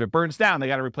 Because if it burns down, they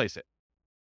got to replace it.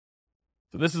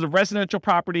 So this is a residential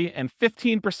property, and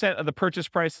 15% of the purchase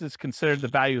price is considered the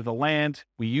value of the land.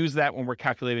 We use that when we're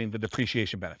calculating the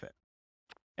depreciation benefit.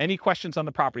 Any questions on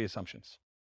the property assumptions?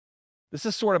 This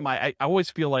is sort of I always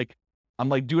feel like I'm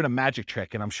like doing a magic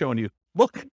trick and I'm showing you,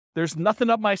 look, there's nothing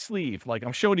up my sleeve. Like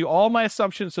I'm showing you all my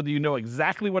assumptions so that you know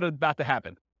exactly what is about to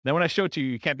happen. Then when I show it to you,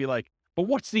 you can't be like, but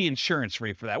what's the insurance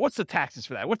rate for that? What's the taxes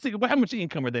for that? How much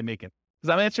income are they making?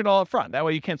 Because I'm answering it all up front. That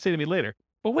way you can't say to me later,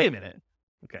 but wait a minute.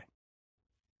 Okay.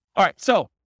 All right. So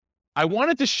I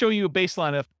wanted to show you a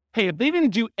baseline of, hey, if they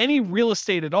didn't do any real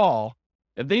estate at all,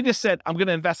 if they just said, I'm going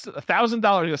to invest $1,000, I'm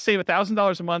going to save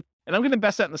 $1,000 a month, and I'm going to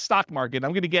invest that in the stock market,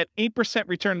 I'm going to get 8%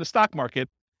 return in the stock market,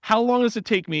 how long does it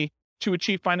take me to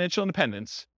achieve financial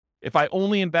independence if I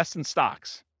only invest in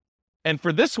stocks? And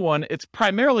for this one, it's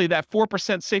primarily that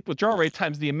 4% safe withdrawal rate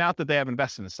times the amount that they have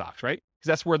invested in stocks, right? Because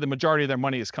that's where the majority of their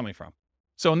money is coming from.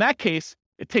 So in that case,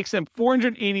 it takes them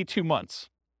 482 months,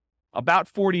 about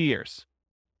 40 years.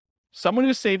 Someone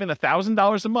who's saving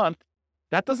 $1,000 a month,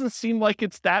 that doesn't seem like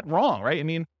it's that wrong, right? I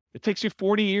mean, it takes you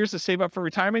 40 years to save up for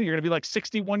retirement. You're going to be like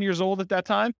 61 years old at that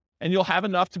time, and you'll have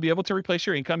enough to be able to replace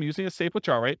your income using a safe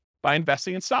withdrawal rate by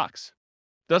investing in stocks.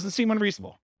 Doesn't seem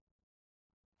unreasonable.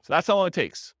 So that's how long it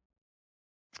takes.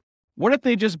 What if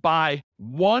they just buy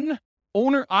one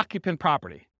owner-occupant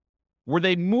property where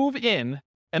they move in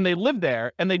and they live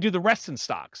there and they do the rest in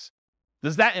stocks?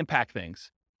 Does that impact things?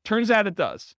 Turns out it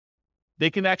does. They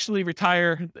can actually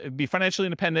retire, be financially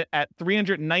independent at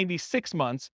 396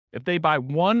 months if they buy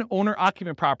one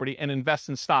owner-occupant property and invest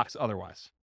in stocks otherwise.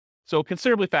 So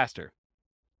considerably faster.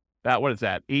 What is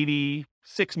that,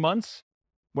 86 months?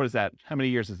 What is that? How many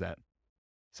years is that?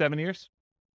 7 years?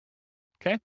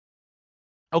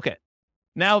 Okay.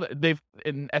 Now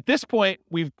at this point,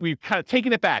 we've kind of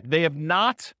taken it back. They have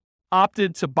not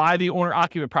opted to buy the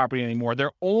owner-occupant property anymore.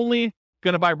 They're only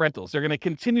going to buy rentals. They're going to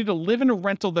continue to live in a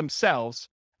rental themselves,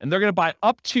 and they're going to buy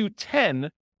up to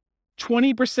 10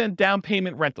 20% down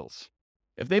payment rentals.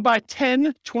 If they buy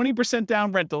 10 20%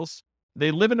 down rentals,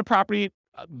 they live in a property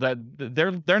that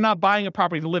they're not buying a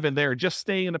property to live in. They're just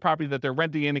staying in the property that they're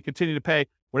renting in and continue to pay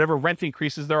whatever rent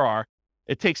increases there are.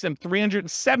 It takes them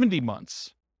 370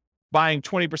 months buying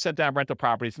 20% down rental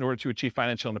properties in order to achieve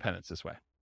financial independence this way.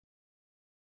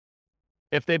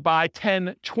 If they buy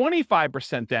 10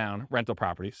 25% down rental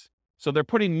properties, so they're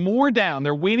putting more down,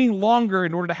 they're waiting longer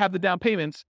in order to have the down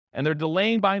payments, and they're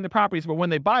delaying buying the properties, but when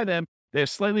they buy them, they have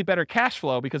slightly better cash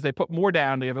flow because they put more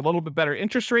down, they have a little bit better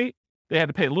interest rate, they had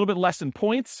to pay a little bit less in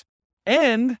points,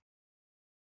 and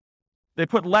they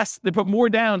put more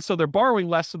down, so they're borrowing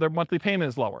less, so their monthly payment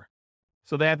is lower.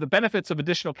 So they have the benefits of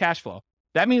additional cash flow.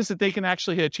 That means that they can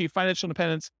actually achieve financial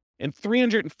independence in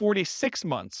 346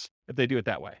 months if they do it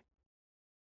that way.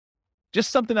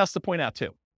 Just something else to point out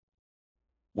too.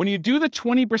 When you do the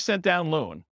 20% down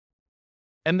loan,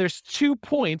 and there's 2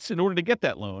 points in order to get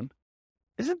that loan,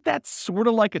 isn't that sort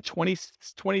of like a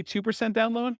 22%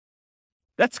 down loan?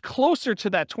 That's closer to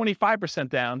that 25%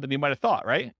 down than you might have thought,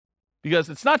 right? Because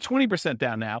it's not 20%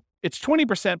 down now, it's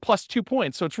 20% plus 2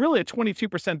 points. So it's really a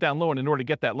 22% down loan in order to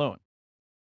get that loan.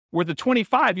 Where the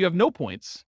 25, you have no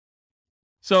points.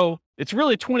 So it's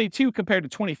really 22 compared to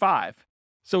 25.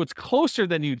 So it's closer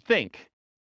than you'd think.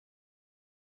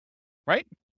 Right?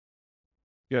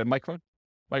 You have a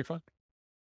microphone?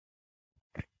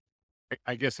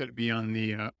 I guess it'd be on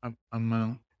the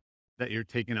amount that you're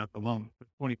taking out the loan,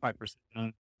 25%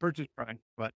 on purchase price,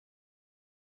 but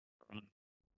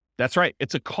that's right.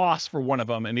 It's a cost for one of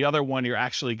them, and the other one you're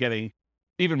actually getting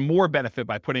even more benefit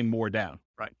by putting more down.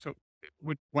 right. So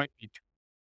it might be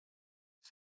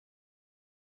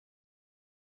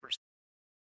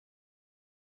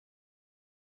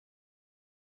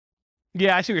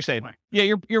Yeah, I see what you're saying. Right.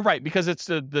 Yeah, you're right, because it's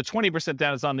the 20%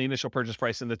 down is on the initial purchase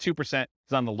price and the 2% is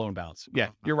on the loan balance. Yeah,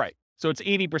 you're right. So it's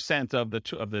 80% of the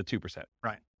 2%.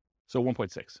 Right. So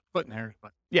 1.6. splitting hairs,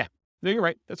 but No, you're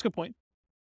right. That's a good point.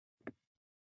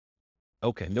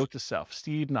 Okay, note to self.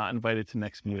 Steve not invited to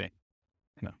next meeting.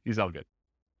 No, he's all good.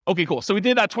 Okay, cool. So we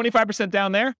did that 25%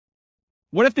 down there.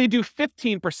 What if they do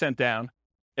 15% down?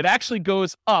 It actually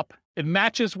goes up. It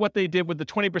matches what they did with the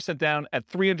 20% down at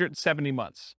 370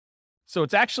 months. So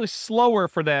it's actually slower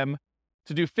for them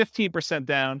to do 15%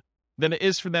 down than it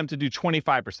is for them to do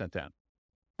 25% down.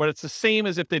 but it's the same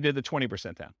as if they did the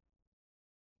 20% down.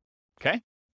 Okay?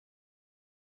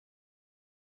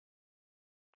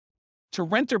 To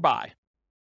rent or buy.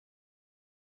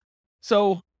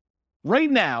 So right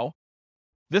now,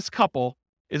 this couple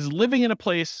is living in a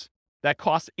place that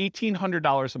costs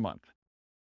 $1,800 a month.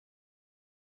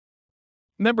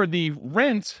 Remember, the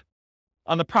rent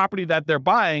on the property that they're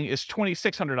buying is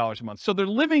 $2,600 a month. So they're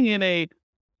living in a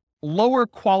lower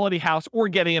quality house or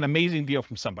getting an amazing deal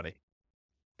from somebody.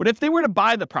 But if they were to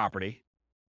buy the property,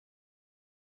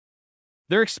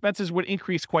 their expenses would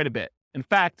increase quite a bit. In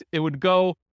fact, it would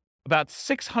go about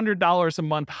 $600 a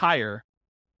month higher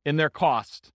in their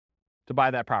cost to buy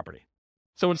that property.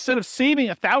 So instead of saving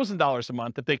 $1,000 a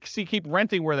month, if they keep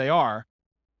renting where they are,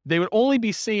 they would only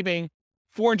be saving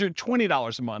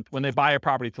 $420 a month when they buy a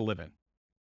property to live in.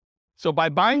 So by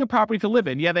buying a property to live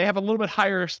in, yeah, they have a little bit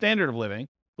higher standard of living,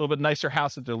 a little bit nicer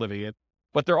house that they're living in,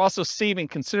 but they're also saving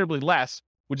considerably less,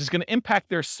 which is going to impact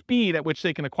their speed at which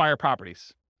they can acquire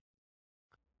properties.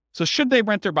 So should they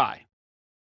rent or buy?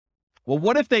 Well,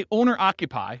 what if they own or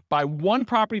occupy, buy one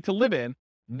property to live in,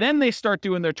 then they start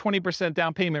doing their 20%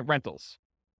 down payment rentals?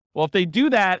 Well, if they do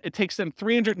that, it takes them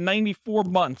 394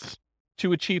 months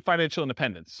to achieve financial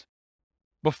independence.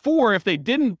 Before, if they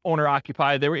didn't own or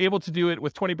occupy, they were able to do it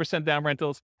with 20% down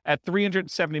rentals at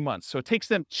 370 months. So it takes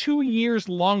them 2 years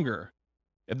longer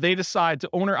if they decide to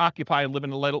own or occupy and live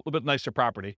in a little bit nicer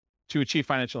property to achieve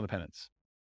financial independence.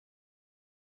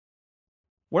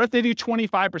 What if they do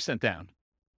 25% down?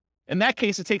 In that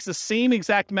case, it takes the same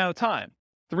exact amount of time,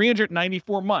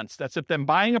 394 months. That's if them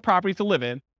buying a property to live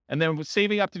in and then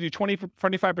saving up to do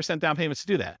 25% down payments to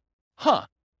do that.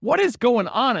 What is going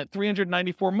on at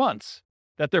 394 months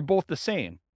that they're both the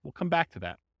same? We'll come back to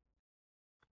that.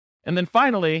 And then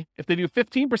finally, if they do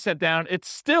 15% down, it's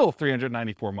still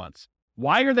 394 months.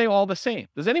 Why are they all the same?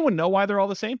 Does anyone know why they're all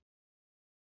the same?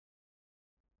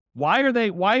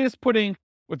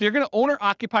 If you're going to own or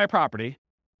occupy a property,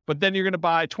 but then you're going to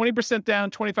buy 20% down,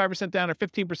 25% down, or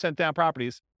 15% down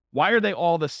properties, why are they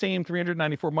all the same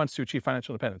 394 months to achieve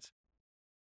financial independence?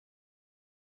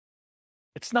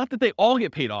 It's not that they all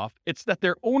get paid off. It's that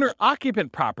their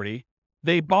owner-occupant property,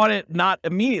 they bought it not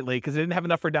immediately because they didn't have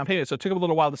enough for a down payment, so it took them a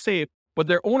little while to save, but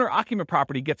their owner-occupant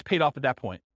property gets paid off at that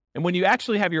point. And when you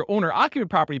actually have your owner-occupant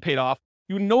property paid off,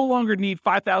 you no longer need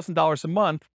 $5,000 a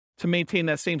month to maintain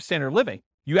that same standard of living.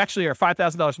 You actually are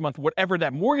 $5,000 a month, whatever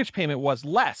that mortgage payment was,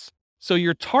 less. So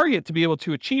your target to be able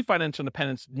to achieve financial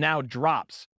independence now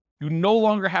drops. You no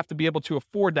longer have to be able to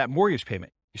afford that mortgage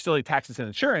payment. You still need taxes and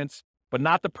insurance, but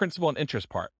not the principal and interest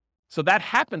part. So that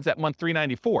happens at month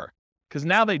 394, because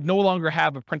now they no longer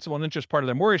have a principal and interest part of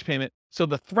their mortgage payment. So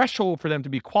the threshold for them to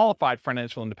be qualified for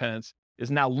financial independence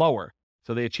is now lower.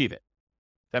 So they achieve it.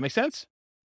 That make sense?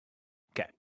 Okay.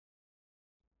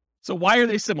 So why are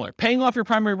they similar? Paying off your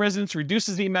primary residence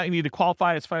reduces the amount you need to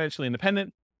qualify as financially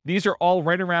independent. These are all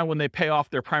right around when they pay off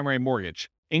their primary mortgage,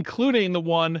 including the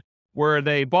one where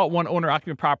they bought one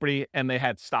owner-occupant property and they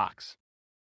had stocks,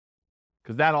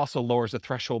 because that also lowers the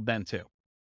threshold then too.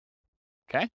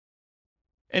 Okay?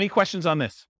 Any questions on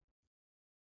this?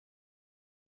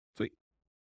 Sweet.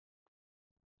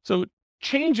 So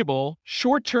changeable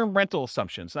short-term rental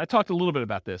assumptions. And I talked a little bit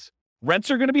about this.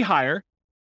 Rents are going to be higher,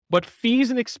 but fees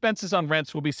and expenses on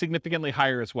rents will be significantly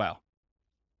higher as well.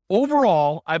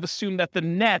 Overall, I've assumed that the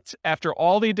net after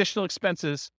all the additional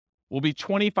expenses will be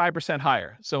 25%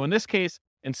 higher. So in this case,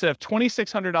 instead of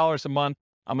 $2,600 a month,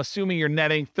 I'm assuming you're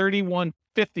netting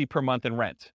 $3,150 per month in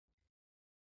rent.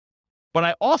 But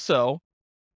I also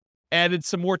added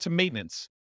some more to maintenance.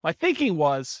 My thinking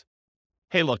was,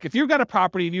 hey, look, if you've got a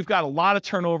property and you've got a lot of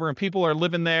turnover and people are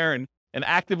living there and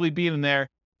actively being in there,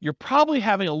 you're probably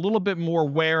having a little bit more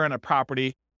wear on a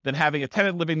property than having a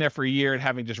tenant living there for a year and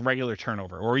having just regular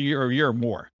turnover, or a year or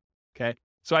more. Okay.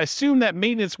 So I assume that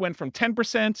maintenance went from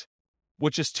 10%,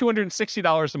 which is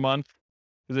 $260 a month,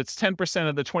 because it's 10%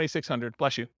 of the $2,600,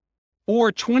 bless you,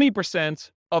 or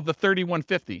 20% of the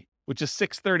 $3,150, which is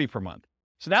 $630 per month.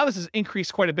 So now this has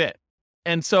increased quite a bit.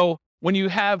 And so when you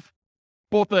have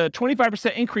both a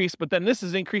 25% increase, but then this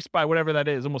is increased by whatever that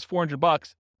is, almost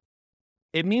 $400,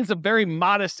 it means a very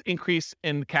modest increase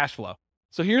in cash flow.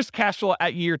 So here's cash flow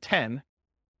at year 10.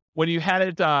 When you had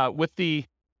it with the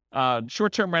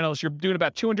short-term rentals, you're doing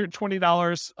about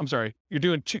 $220. I'm sorry, you're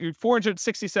doing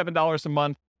 $467 a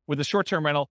month with a short-term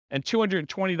rental and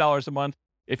 $220 a month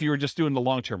if you were just doing the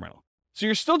long-term rental. So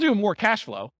you're still doing more cash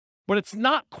flow, but it's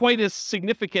not quite as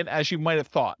significant as you might have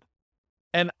thought.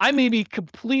 And I may be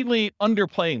completely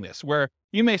underplaying this, where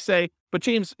you may say, but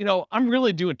James, I'm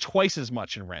really doing twice as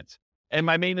much in rent, and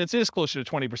my maintenance is closer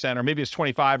to 20%, or maybe it's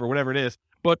 25 or whatever it is,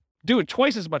 but doing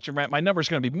twice as much in rent, my number is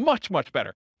going to be much, much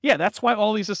better. Yeah, that's why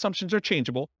all these assumptions are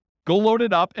changeable. Go load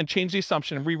it up and change the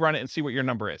assumption and rerun it and see what your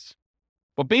number is.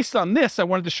 But based on this, I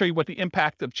wanted to show you what the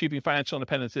impact of achieving financial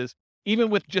independence is, even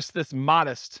with just this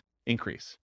modest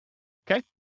increase. Okay?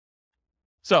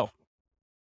 So,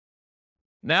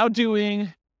 now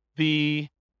doing the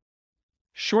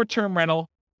short-term rental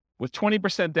with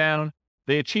 20% down,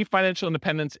 they achieve financial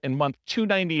independence in month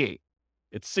 298.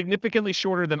 It's significantly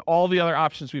shorter than all the other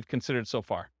options we've considered so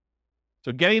far.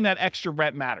 So getting that extra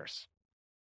rent matters.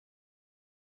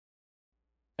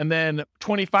 And then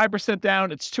 25%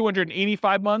 down, it's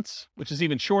 285 months, which is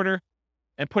even shorter.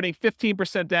 And putting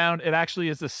 15% down, it actually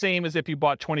is the same as if you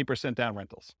bought 20% down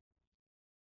rentals.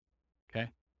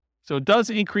 Okay. So it does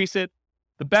increase it.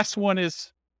 The best one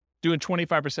is doing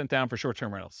 25% down for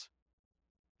short-term rentals.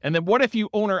 And then what if you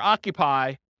own or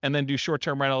occupy and then do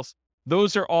short-term rentals?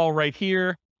 Those are all right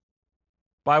here.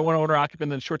 Buy one owner occupant,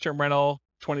 then short-term rental,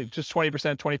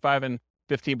 20%, 25 and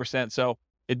 15%. So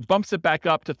it bumps it back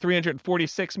up to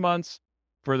 346 months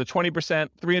for the 20%,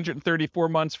 334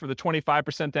 months for the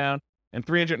 25% down, and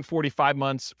 345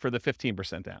 months for the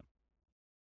 15% down.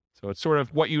 So it's sort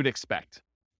of what you'd expect.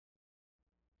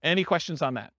 Any questions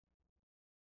on that?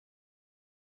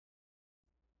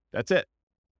 That's it.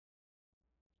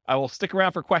 I will stick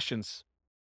around for questions.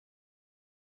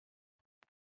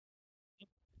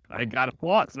 I got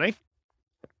applause, right?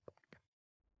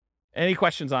 Any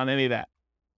questions on any of that?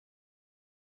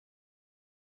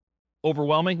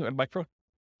 Overwhelming? Microphone?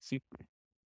 See.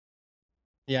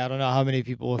 Yeah, I don't know how many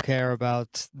people will care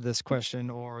about this question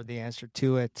or the answer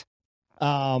to it.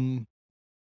 It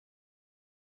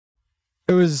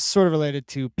was sort of related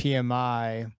to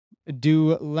PMI.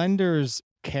 Do lenders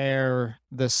care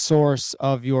the source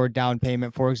of your down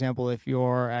payment? For example, if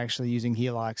you're actually using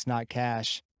HELOCs, not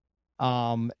cash,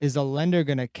 is a lender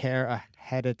going to care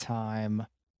ahead of time,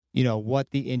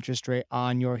 what the interest rate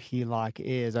on your HELOC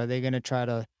is? Are they going to try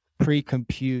to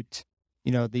pre-compute,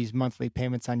 these monthly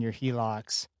payments on your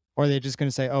HELOCs? Or are they just going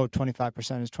to say, oh,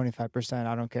 25% is 25%.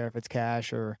 I don't care if it's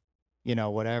cash or,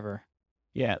 whatever.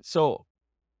 Yeah. So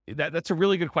that's a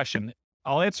really good question.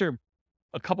 I'll answer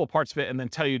a couple parts of it and then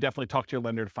tell you definitely talk to your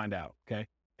lender to find out. Okay.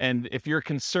 And if you're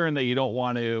concerned that you don't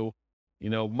want to,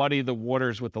 muddy the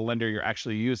waters with the lender you're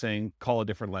actually using, call a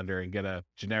different lender and get a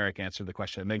generic answer to the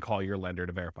question and then call your lender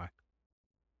to verify.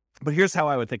 But here's how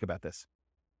I would think about this.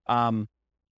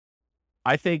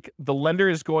 I think the lender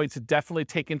is going to definitely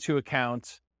take into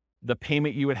account the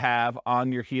payment you would have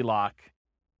on your HELOC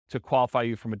to qualify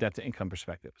you from a debt to income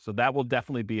perspective. So that will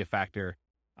definitely be a factor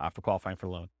for qualifying for a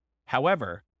loan.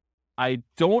 However, I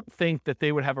don't think that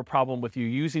they would have a problem with you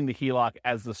using the HELOC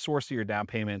as the source of your down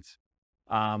payments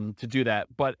to do that.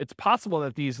 But it's possible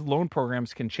that these loan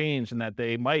programs can change and that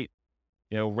they might,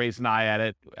 raise an eye at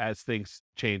it as things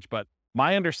change. But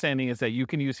my understanding is that you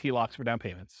can use HELOCs for down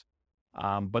payments,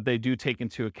 but they do take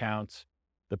into account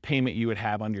the payment you would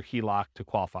have on your HELOC to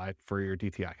qualify for your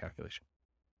DTI calculation.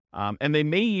 And they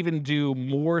may even do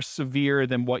more severe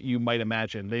than what you might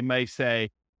imagine. They may say,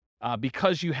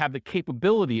 because you have the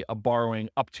capability of borrowing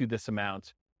up to this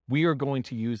amount, we are going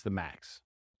to use the max.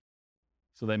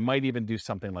 So they might even do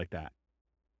something like that.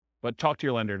 But talk to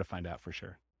your lender to find out for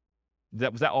sure.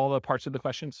 Was that all the parts of the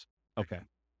questions? Okay.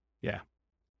 Yeah.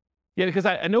 Yeah, because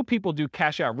I know people do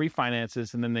cash out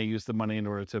refinances and then they use the money in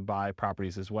order to buy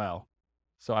properties as well.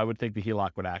 So I would think the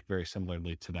HELOC would act very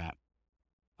similarly to that.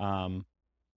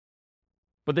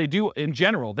 But they do, in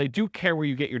general, they do care where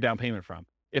you get your down payment from.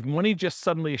 If money just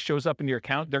suddenly shows up in your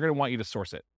account, they're going to want you to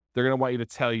source it. They're going to want you to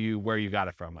tell you where you got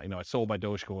it from. I sold my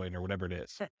Dogecoin or whatever it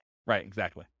is. Right,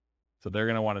 exactly. So they're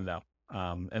going to want to know.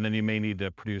 And then you may need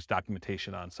to produce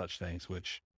documentation on such things,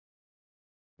 which,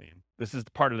 this is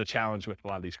part of the challenge with a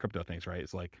lot of these crypto things, right?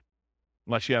 It's like,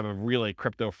 unless you have a really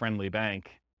crypto-friendly bank,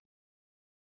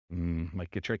 might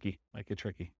get tricky.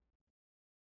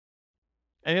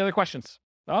 Any other questions?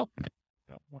 Oh.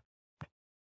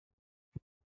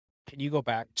 Can you go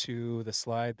back to the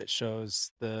slide that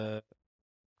shows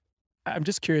I'm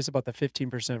just curious about the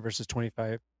 15% versus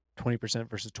 20%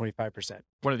 versus 25%.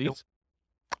 What are these?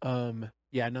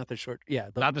 Yeah, not the short. Yeah.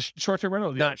 Not the short-term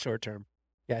rental? Not short-term.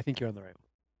 Yeah, I think you're on the right one.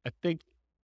 I think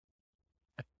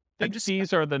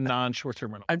these are the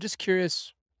non-short-term rental. I'm just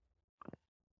curious.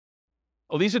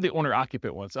 Oh, these are the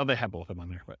owner-occupant ones. Oh, they have both of them on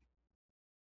there, but.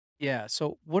 Yeah.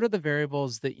 So what are the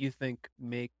variables that you think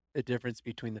make the difference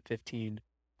between the 15,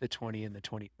 the 20, and the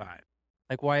 25?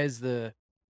 Like, why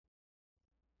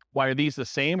are these the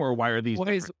same or why are these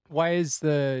why is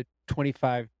the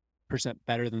 25%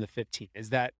 better than the 15? Is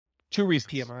that two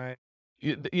reasons? PMI?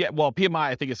 Yeah, well, PMI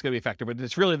I think is going to be a factor, but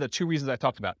it's really the two reasons I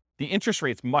talked about. The interest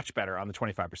rate's much better on the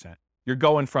 25%. You're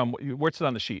going from, what's it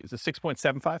on the sheet? Is it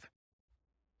 6.75?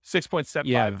 6.75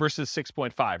 Yeah. versus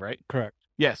 6.5, right? Correct.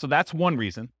 Yeah, so that's one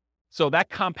reason. So that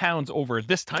compounds over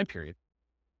this time period,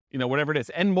 whatever it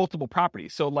is, and multiple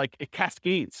properties. So like it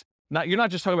cascades. You're not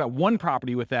just talking about one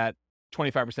property with that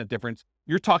 25% difference.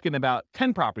 You're talking about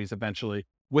 10 properties eventually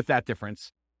with that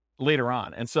difference later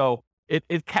on. And so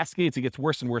it cascades. It gets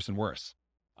worse and worse and worse,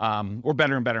 or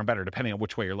better and better and better, depending on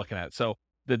which way you're looking at it. So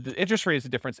the interest rate is the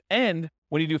difference. And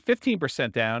when you do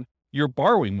 15% down, you're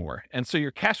borrowing more. And so your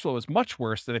cash flow is much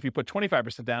worse than if you put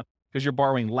 25% down because you're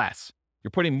borrowing less.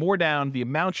 You're putting more down. The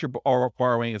amount you're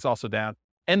borrowing is also down,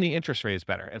 and the interest rate is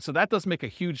better. And so that does make a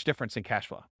huge difference in cash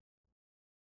flow.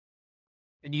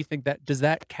 And you think does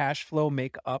that cash flow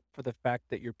make up for the fact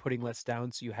that you're putting less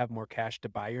down so you have more cash to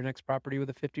buy your next property with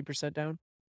a 50% down?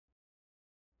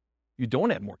 You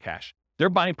don't add more cash. They're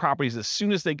buying properties as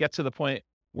soon as they get to the point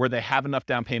where they have enough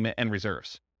down payment and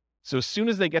reserves. So as soon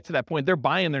as they get to that point, they're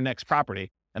buying their next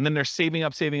property, and then they're saving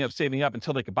up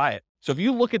until they could buy it. So if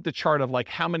you look at the chart of like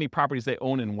how many properties they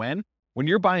own and when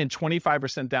you're buying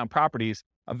 25% down properties,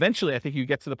 eventually I think you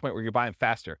get to the point where you're buying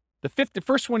faster. The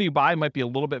first one you buy might be a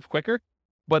little bit quicker,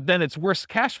 but then it's worse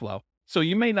cash flow. So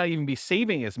you may not even be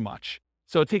saving as much.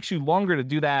 So it takes you longer to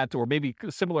do that, or maybe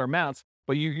similar amounts,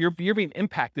 but you're being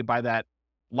impacted by that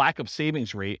lack of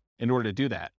savings rate in order to do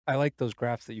that. I like those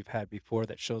graphs that you've had before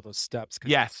that show those steps.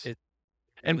 Yes.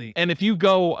 Really... And if you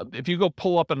go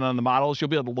pull up on the models, you'll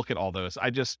be able to look at all those.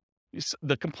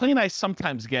 The complaint I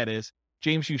sometimes get is,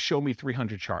 James, you show me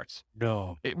 300 charts.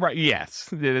 No. Right. Yes.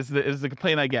 It is the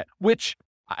complaint I get, which,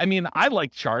 I mean, I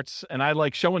like charts and I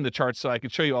like showing the charts so I can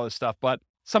show you all this stuff. But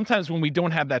sometimes when we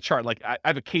don't have that chart, like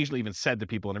I've occasionally even said to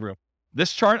people in the room,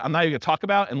 this chart, I'm not even gonna talk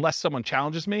about unless someone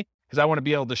challenges me, because I want to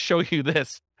be able to show you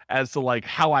this as to like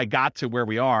how I got to where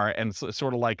we are. And it's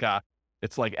sort of like,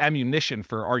 it's like ammunition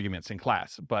for arguments in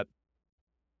class. But,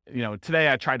 today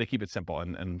I tried to keep it simple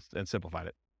and simplified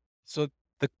it. So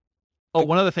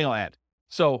one other thing I'll add.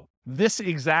 So this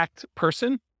exact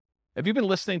person, have you been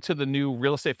listening to the new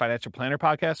Real Estate Financial Planner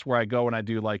podcast where I go and I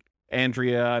do like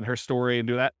Andrea and her story and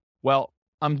do that? Well,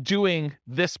 I'm doing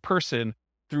this person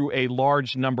through a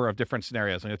large number of different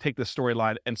scenarios. I'm going to take this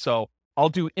storyline. And so I'll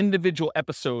do individual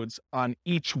episodes on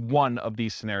each one of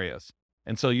these scenarios.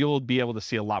 And so you'll be able to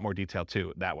see a lot more detail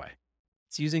too that way.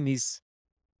 It's using these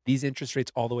interest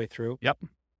rates all the way through? Yep.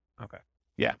 Okay.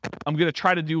 Yeah. I'm going to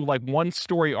try to do like one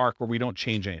story arc where we don't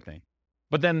change anything.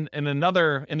 But then in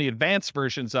the advanced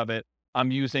versions of it,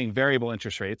 I'm using variable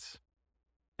interest rates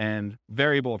and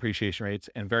variable appreciation rates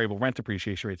and variable rent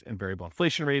appreciation rates and variable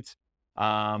inflation rates.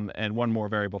 And one more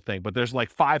variable thing, but there's like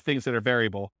 5 things that are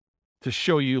variable to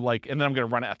show you and then I'm going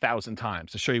to run it 1,000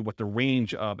 times to show you what the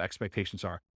range of expectations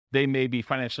are. They may be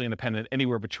financially independent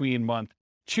anywhere between month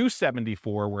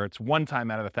 274, where it's 1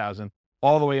 time out of 1,000,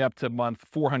 all the way up to month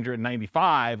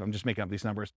 495. I'm just making up these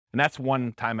numbers. And that's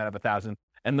 1 time out of 1,000.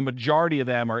 And the majority of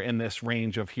them are in this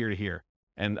range of here to here.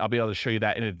 And I'll be able to show you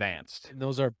that in advance. And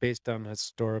those are based on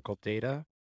historical data,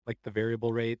 like the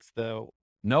variable rates,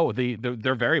 No,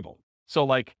 they're variable. So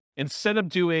like instead of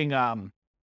doing an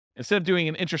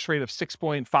interest rate of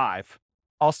 6.5,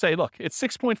 I'll say, look, it's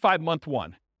 6.5 month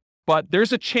 1, but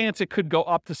there's a chance it could go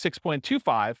up to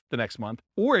 6.25 the next month,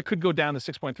 or it could go down to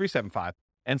 6.375.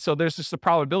 And so there's just a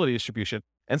probability distribution.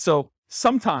 And so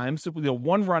sometimes,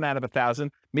 one run out of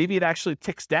 1,000, maybe it actually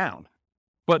ticks down,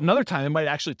 but another time it might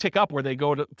actually tick up where they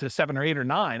go to 7 or 8 or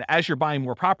 9 as you're buying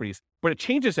more properties, but it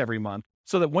changes every month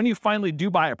so that when you finally do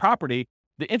buy a property,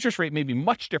 the interest rate may be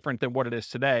much different than what it is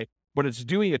today, but it's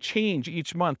doing a change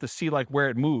each month to see like where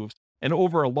it moves, and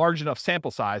over a large enough sample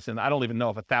size. And I don't even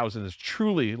know if 1,000 is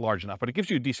truly large enough, but it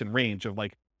gives you a decent range of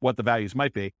like what the values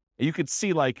might be. And you could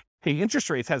see like, hey,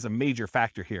 interest rates has a major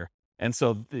factor here. And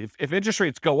so if interest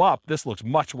rates go up, this looks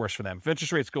much worse for them. If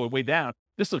interest rates go way down,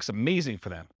 this looks amazing for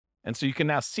them. And so you can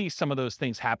now see some of those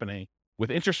things happening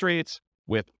with interest rates,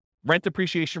 with rent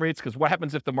appreciation rates, because what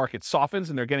happens if the market softens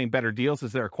and they're getting better deals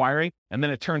as they're acquiring, and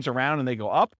then it turns around and they go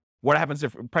up? What happens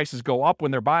if prices go up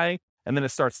when they're buying, and then it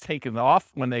starts taking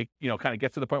off when they, kind of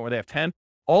get to the point where they have 10?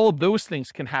 All of those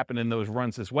things can happen in those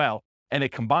runs as well. And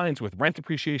it combines with rent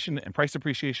appreciation and price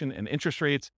appreciation and interest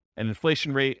rates and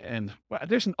inflation rate. And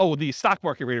the stock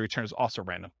market rate of return is also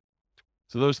random.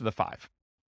 So those are the 5. Does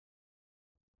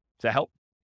that help?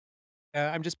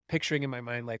 I'm just picturing in my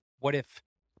mind, like, what if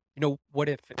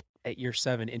at year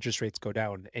 7 interest rates go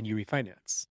down and you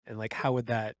refinance? And like, how would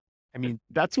that,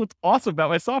 that's what's awesome about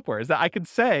my software, is that I could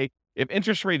say, if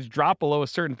interest rates drop below a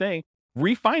certain thing,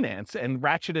 refinance and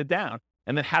ratchet it down.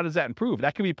 And then how does that improve?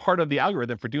 That could be part of the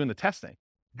algorithm for doing the testing.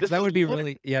 This That would be was-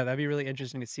 really, yeah, that'd be really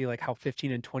interesting to see like how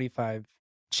 15 and 25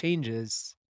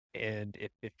 changes, and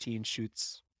if 15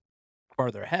 shoots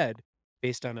farther ahead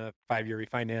based on a 5-year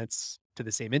refinance to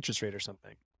the same interest rate or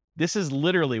something. This is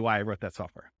literally why I wrote that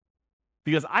software,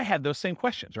 because I had those same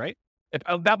questions, right?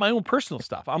 About my own personal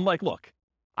stuff. I'm like, look,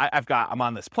 I'm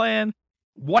on this plan.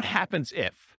 What happens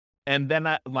if? And then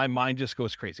my mind just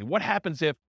goes crazy. What happens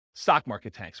if stock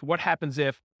market tanks? What happens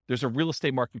if there's a real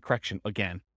estate market correction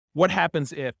again? What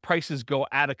happens if prices go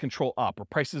out of control up, or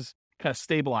prices kind of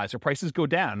stabilize, or prices go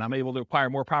down and I'm able to acquire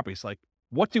more properties? Like,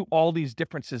 what do all these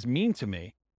differences mean to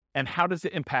me? And how does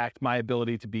it impact my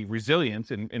ability to be resilient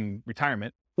in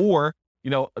retirement? Or,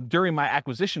 during my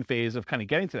acquisition phase of kind of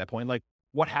getting to that point, like,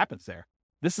 what happens there?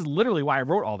 This is literally why I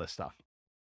wrote all this stuff.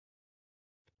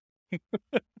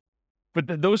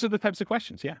 But those are the types of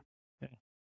questions. Yeah.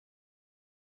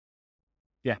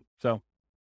 So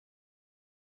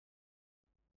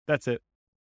that's it.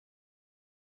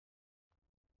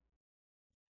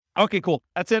 Okay, cool.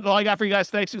 That's it. All I got for you guys.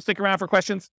 Thanks for sticking around for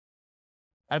questions.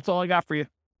 That's all I got for you.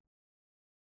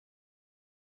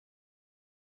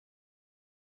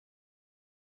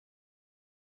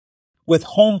 With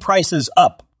home prices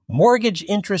up, mortgage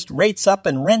interest rates up,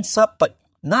 and rents up, but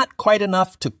not quite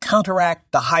enough to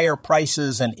counteract the higher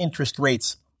prices and interest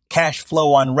rates, cash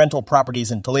flow on rental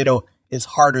properties in Toledo is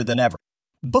harder than ever.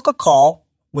 Book a call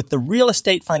with the Real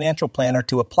Estate Financial Planner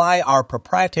to apply our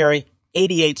proprietary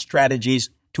 88 strategies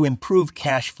to improve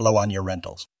cash flow on your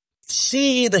rentals.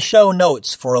 See the show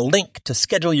notes for a link to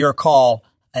schedule your call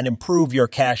and improve your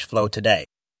cash flow today.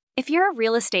 If you're a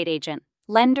real estate agent,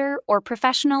 lender, or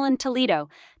professional in Toledo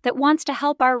that wants to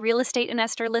help our Real Estate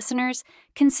Investor listeners,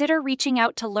 consider reaching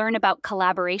out to learn about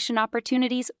collaboration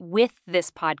opportunities with this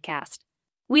podcast.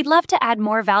 We'd love to add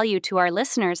more value to our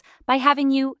listeners by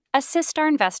having you assist our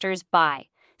investors buy,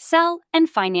 sell, and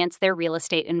finance their real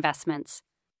estate investments.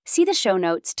 See the show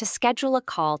notes to schedule a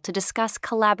call to discuss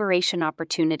collaboration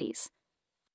opportunities.